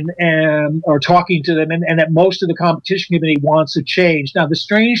meeting and or talking to them, and that most of the competition committee wants a change. Now, the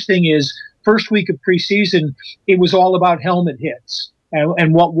strange thing is, first week of preseason, it was all about helmet hits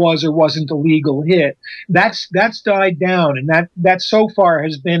and what was or wasn't a legal hit. That's died down, and that so far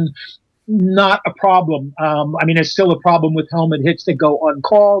has been not a problem. I mean, it's still a problem with helmet hits that go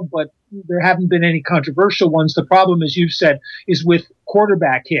uncalled, but there haven't been any controversial ones. The problem, as you've said, is with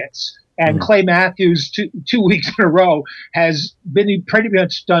quarterback hits. And Clay Matthews, two weeks in a row, has been pretty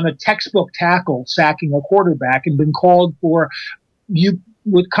much done a textbook tackle, sacking a quarterback, and been called for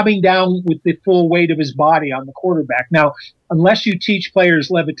coming down with the full weight of his body on the quarterback. Now, unless you teach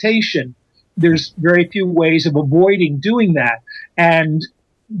players levitation, there's very few ways of avoiding doing that. And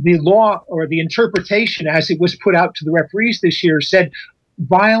the law or the interpretation as it was put out to the referees this year said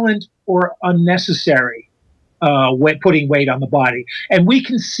violent or unnecessary putting weight on the body. And we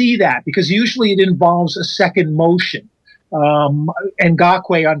can see that because usually it involves a second motion.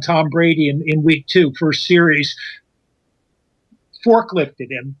 Ngakwe on Tom Brady in week 2, first series,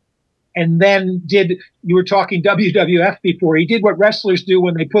 forklifted him. And then you were talking WWF before, he did what wrestlers do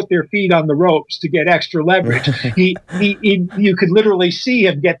when they put their feet on the ropes to get extra leverage. You could literally see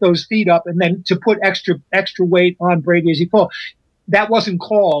him get those feet up and then to put extra weight on Brady as he fell. That wasn't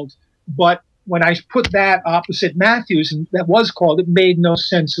called, but when I put that opposite Matthews, and that was called, it made no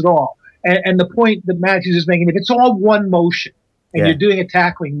sense at all. And the point that Matthews is making, if it's all one motion and you're doing a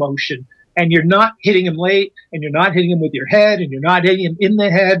tackling motion and you're not hitting him late and you're not hitting him with your head and you're not hitting him in the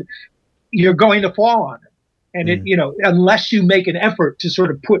head, you're going to fall on it. And unless you make an effort to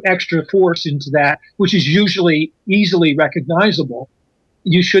sort of put extra force into that, which is usually easily recognizable,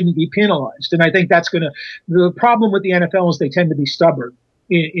 you shouldn't be penalized. And I think the problem with the NFL is they tend to be stubborn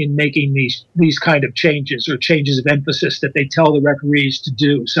in making these kind of changes or changes of emphasis that they tell the referees to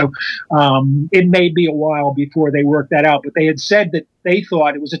do. So it may be a while before they work that out, but they had said that they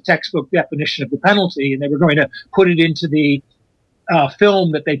thought it was a textbook definition of the penalty and they were going to put it into the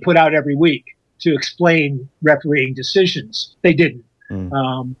film that they put out every week to explain refereeing decisions. They didn't.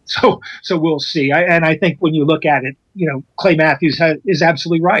 So we'll see. And I think when you look at it, Clay Matthews is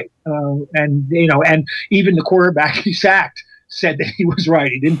absolutely right. And even the quarterback he sacked said that he was right.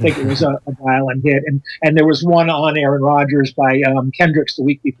 He didn't think it was a violent hit. And there was one on Aaron Rodgers by Kendricks the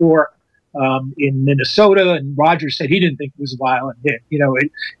week before in Minnesota, and Rodgers said he didn't think it was a violent hit.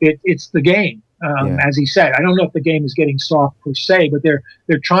 It's the game. As he said, I don't know if the game is getting soft per se, but they're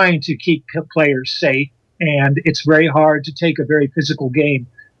trying to keep players safe, and it's very hard to take a very physical game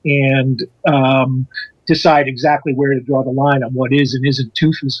and decide exactly where to draw the line on what is and isn't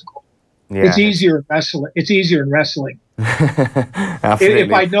too physical. Yeah. It's easier in wrestling.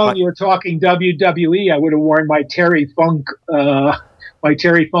 If I'd known you were talking WWE, I would have worn my Terry Funk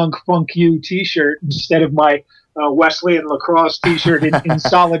Funk You T-shirt instead of my Wesleyan lacrosse T-shirt in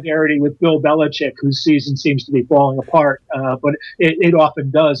solidarity with Bill Belichick, whose season seems to be falling apart. But it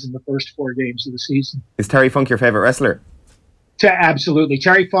often does in the first 4 games of the season. Is Terry Funk your favorite wrestler? Absolutely.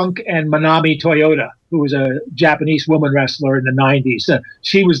 Terry Funk and Manami Toyota, who was a Japanese woman wrestler in the 90s.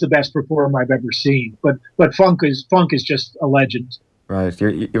 She was the best performer I've ever seen. But Funk is just a legend. Right,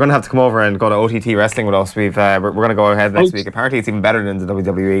 you're going to have to come over and go to OTT Wrestling with us. We're going to go ahead next week. Apparently, it's even better than the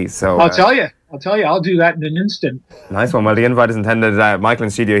WWE. So I'll tell you, I'll do that in an instant. Nice one. Well, the invite is intended. Michael in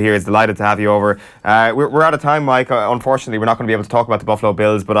studio here is delighted to have you over. We're out of time, Mike. Unfortunately, we're not going to be able to talk about the Buffalo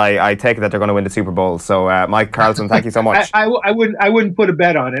Bills, but I take it that they're going to win the Super Bowl. So, Mike Carlson, thank you so much. I wouldn't put a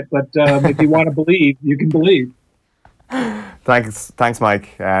bet on it, but if you want to believe, you can believe. Thanks,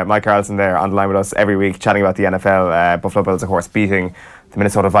 Mike. Mike Carlson there on the line with us every week, chatting about the NFL. Buffalo Bills, of course, beating the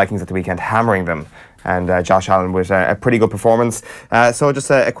Minnesota Vikings at the weekend, hammering them and Josh Allen with a pretty good performance. So just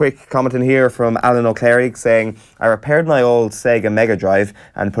a quick comment in here from Alan O'Clery saying, I repaired my old Sega Mega Drive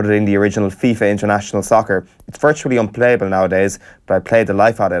and put it in the original FIFA International Soccer. It's virtually unplayable nowadays, but I played the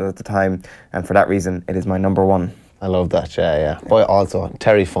life out of it at the time, and for that reason it is my number one. I love that, yeah. Boy, also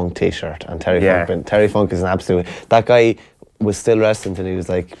Terry Funk t-shirt, and Terry Funk is an absolute, that guy was still wrestling till he was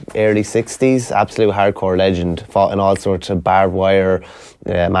like early 60s, absolute hardcore legend, fought in all sorts of barbed wire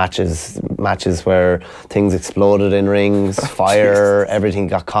matches where things exploded in rings, fire, everything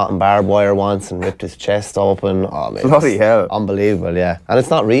got caught in barbed wire once and ripped his chest open. Oh man, bloody hell, unbelievable, yeah. And it's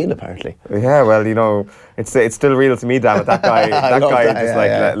not real apparently. Yeah, well, you know, it's still real to me, damn it. That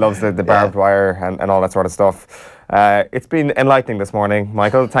guy loves the barbed wire and all that sort of stuff. It's been enlightening this morning,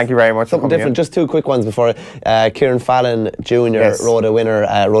 Michael. Thank you very much. Something different. Just two quick ones before. Kieran Fallon Jr.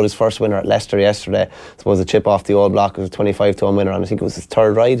 rode his first winner at Leicester yesterday. I suppose a chip off the old block. It was a 25-1 winner, and I think it was his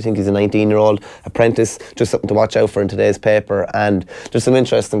third ride. I think he's a 19-year-old apprentice. Just something to watch out for in today's paper. And just some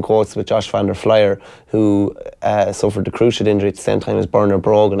interesting quotes with Josh van der Flier, who suffered the cruciate injury at the same time as Bernard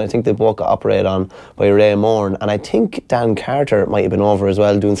Brogan. I think they both got operated on by Ray Moran, and I think Dan Carter might have been over as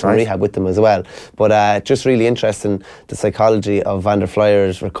well, doing some rehab with them as well. But just really interesting, the psychology of Van der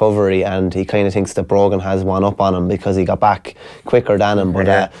Flier's recovery, and he kind of thinks that Brogan has one up on him because he got back quicker than him.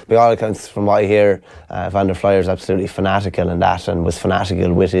 But by all accounts, from what I hear, Van der Flier's absolutely fanatical in that, and was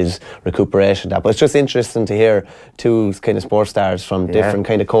fanatical with his recuperation. But it's just interesting to hear two kind of sports stars from different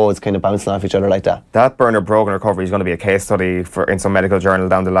kind of codes kind of bouncing off each other like that. That Bernard Brogan recovery is going to be a case study in some medical journal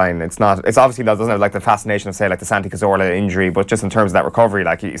down the line. It's obviously doesn't have like the fascination of say like the Santi Cazorla injury, but just in terms of that recovery,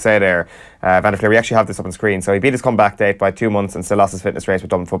 like you say there, Van der Flier, we actually have this up on screen. So he beat his comeback date by 2 months and still lost his fitness race with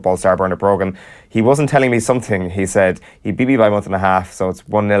Dublin football star Bernard Brogan. He wasn't telling me something. He said he beat me by a month and a half, so it's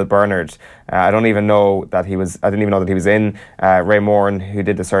 1-0 Bernard. I didn't even know that he was in. Ray Moran, who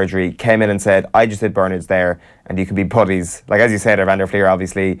did the surgery, came in and said, I just did Bernard's there, and you can be buddies. Like as you said, Van der Flier,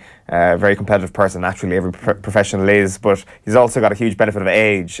 obviously a very competitive person, naturally every professional is, but he's also got a huge benefit of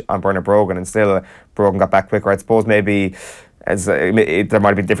age on Bernard Brogan, and still Brogan got back quicker. I suppose maybe there might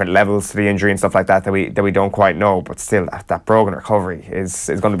have been different levels to the injury and stuff like that we don't quite know, but still that Brogan recovery is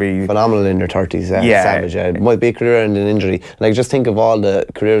going to be phenomenal in their 30s. Savage. It might be a career-ending injury. Like just think of all the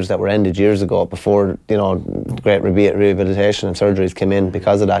careers that were ended years ago before great rehabilitation and surgeries came in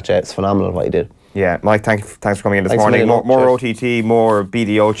because of that. It's phenomenal what he did. Yeah, Mike, thanks for coming in this morning. More OTT, more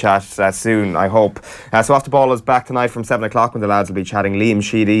BDO chat soon, I hope. So Off the Ball is back tonight from 7 o'clock when the lads will be chatting Liam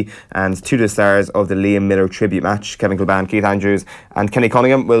Sheedy and two of the stars of the Liam Miller tribute match, Kevin Kilban, Keith Andrews and Kenny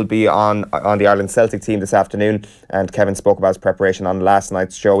Cunningham will be on the Ireland Celtic team this afternoon, and Kevin spoke about his preparation on last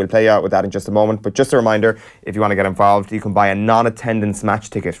night's show. We'll play you out with that in just a moment, but just a reminder, if you want to get involved, you can buy a non-attendance match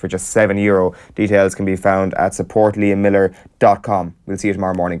ticket for just €7. Details can be found at supportliammiller.com. We'll see you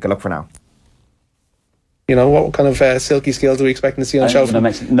tomorrow morning. Good luck for now. You know, what kind of silky skills are we expecting to see on show from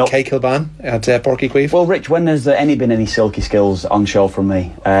Kay Kilban at Porky Queeve? Well, Rich, when has there been any silky skills on show from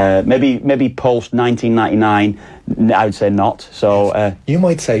me? Maybe post 1999, I would say not. So you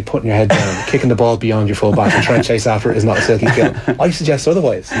might say putting your head down, kicking the ball beyond your full back and trying to chase after it is not a silky skill. I suggest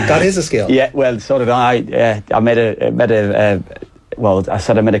otherwise. That is a skill. Yeah, well, so did I. I made a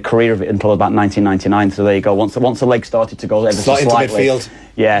career of it until about 1999. So there you go. Once the leg started to go ever so slightly into midfield.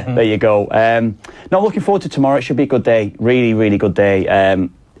 Yeah, there you go. No, looking forward to tomorrow. It should be a good day. Really, really good day.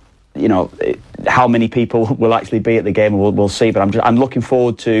 How many people will actually be at the game, we'll see. But I'm looking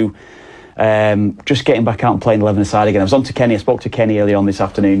forward to just getting back out and playing 11-a-side again. I was on to Kenny. I spoke to Kenny earlier on this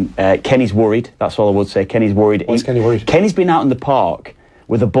afternoon. Kenny's worried. That's all I would say. Kenny's worried. Why's Kenny worried? Kenny's been out in the park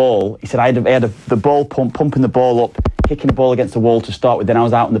with a ball. He said I had the ball pumping the ball up, kicking the ball against the wall to start with. Then I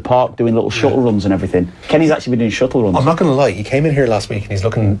was out in the park doing little shuttle runs and everything. Kenny's actually been doing shuttle runs. I'm not going to lie, he came in here last week and he's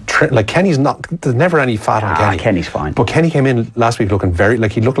looking like Kenny's not. There's never any fat on Kenny. Kenny's fine. But Kenny came in last week looking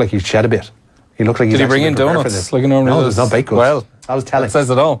he looked like he'd shed a bit. He looked like he's. Did he bring in donuts like he normally does? No, there's no baked goods. Well, I was telling. That says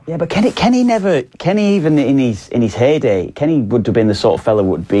it all. Yeah, but Kenny even in his heyday, Kenny would have been the sort of fella who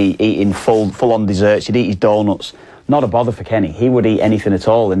would be eating full on desserts. He'd eat his donuts. Not a bother for Kenny. He would eat anything at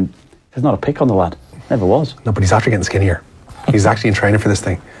all, and there's not a pick on the lad. Never was. No, but he's after getting skinnier. He's actually in training for this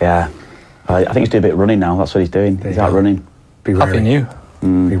thing. Yeah. I think he's doing a bit of running now. That's what he's doing. He's out running. Be wary. Happy new.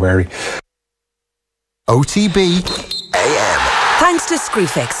 Be wary. OTB AM. Thanks to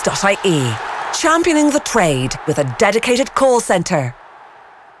Screwfix.ie. Championing the trade with a dedicated call centre.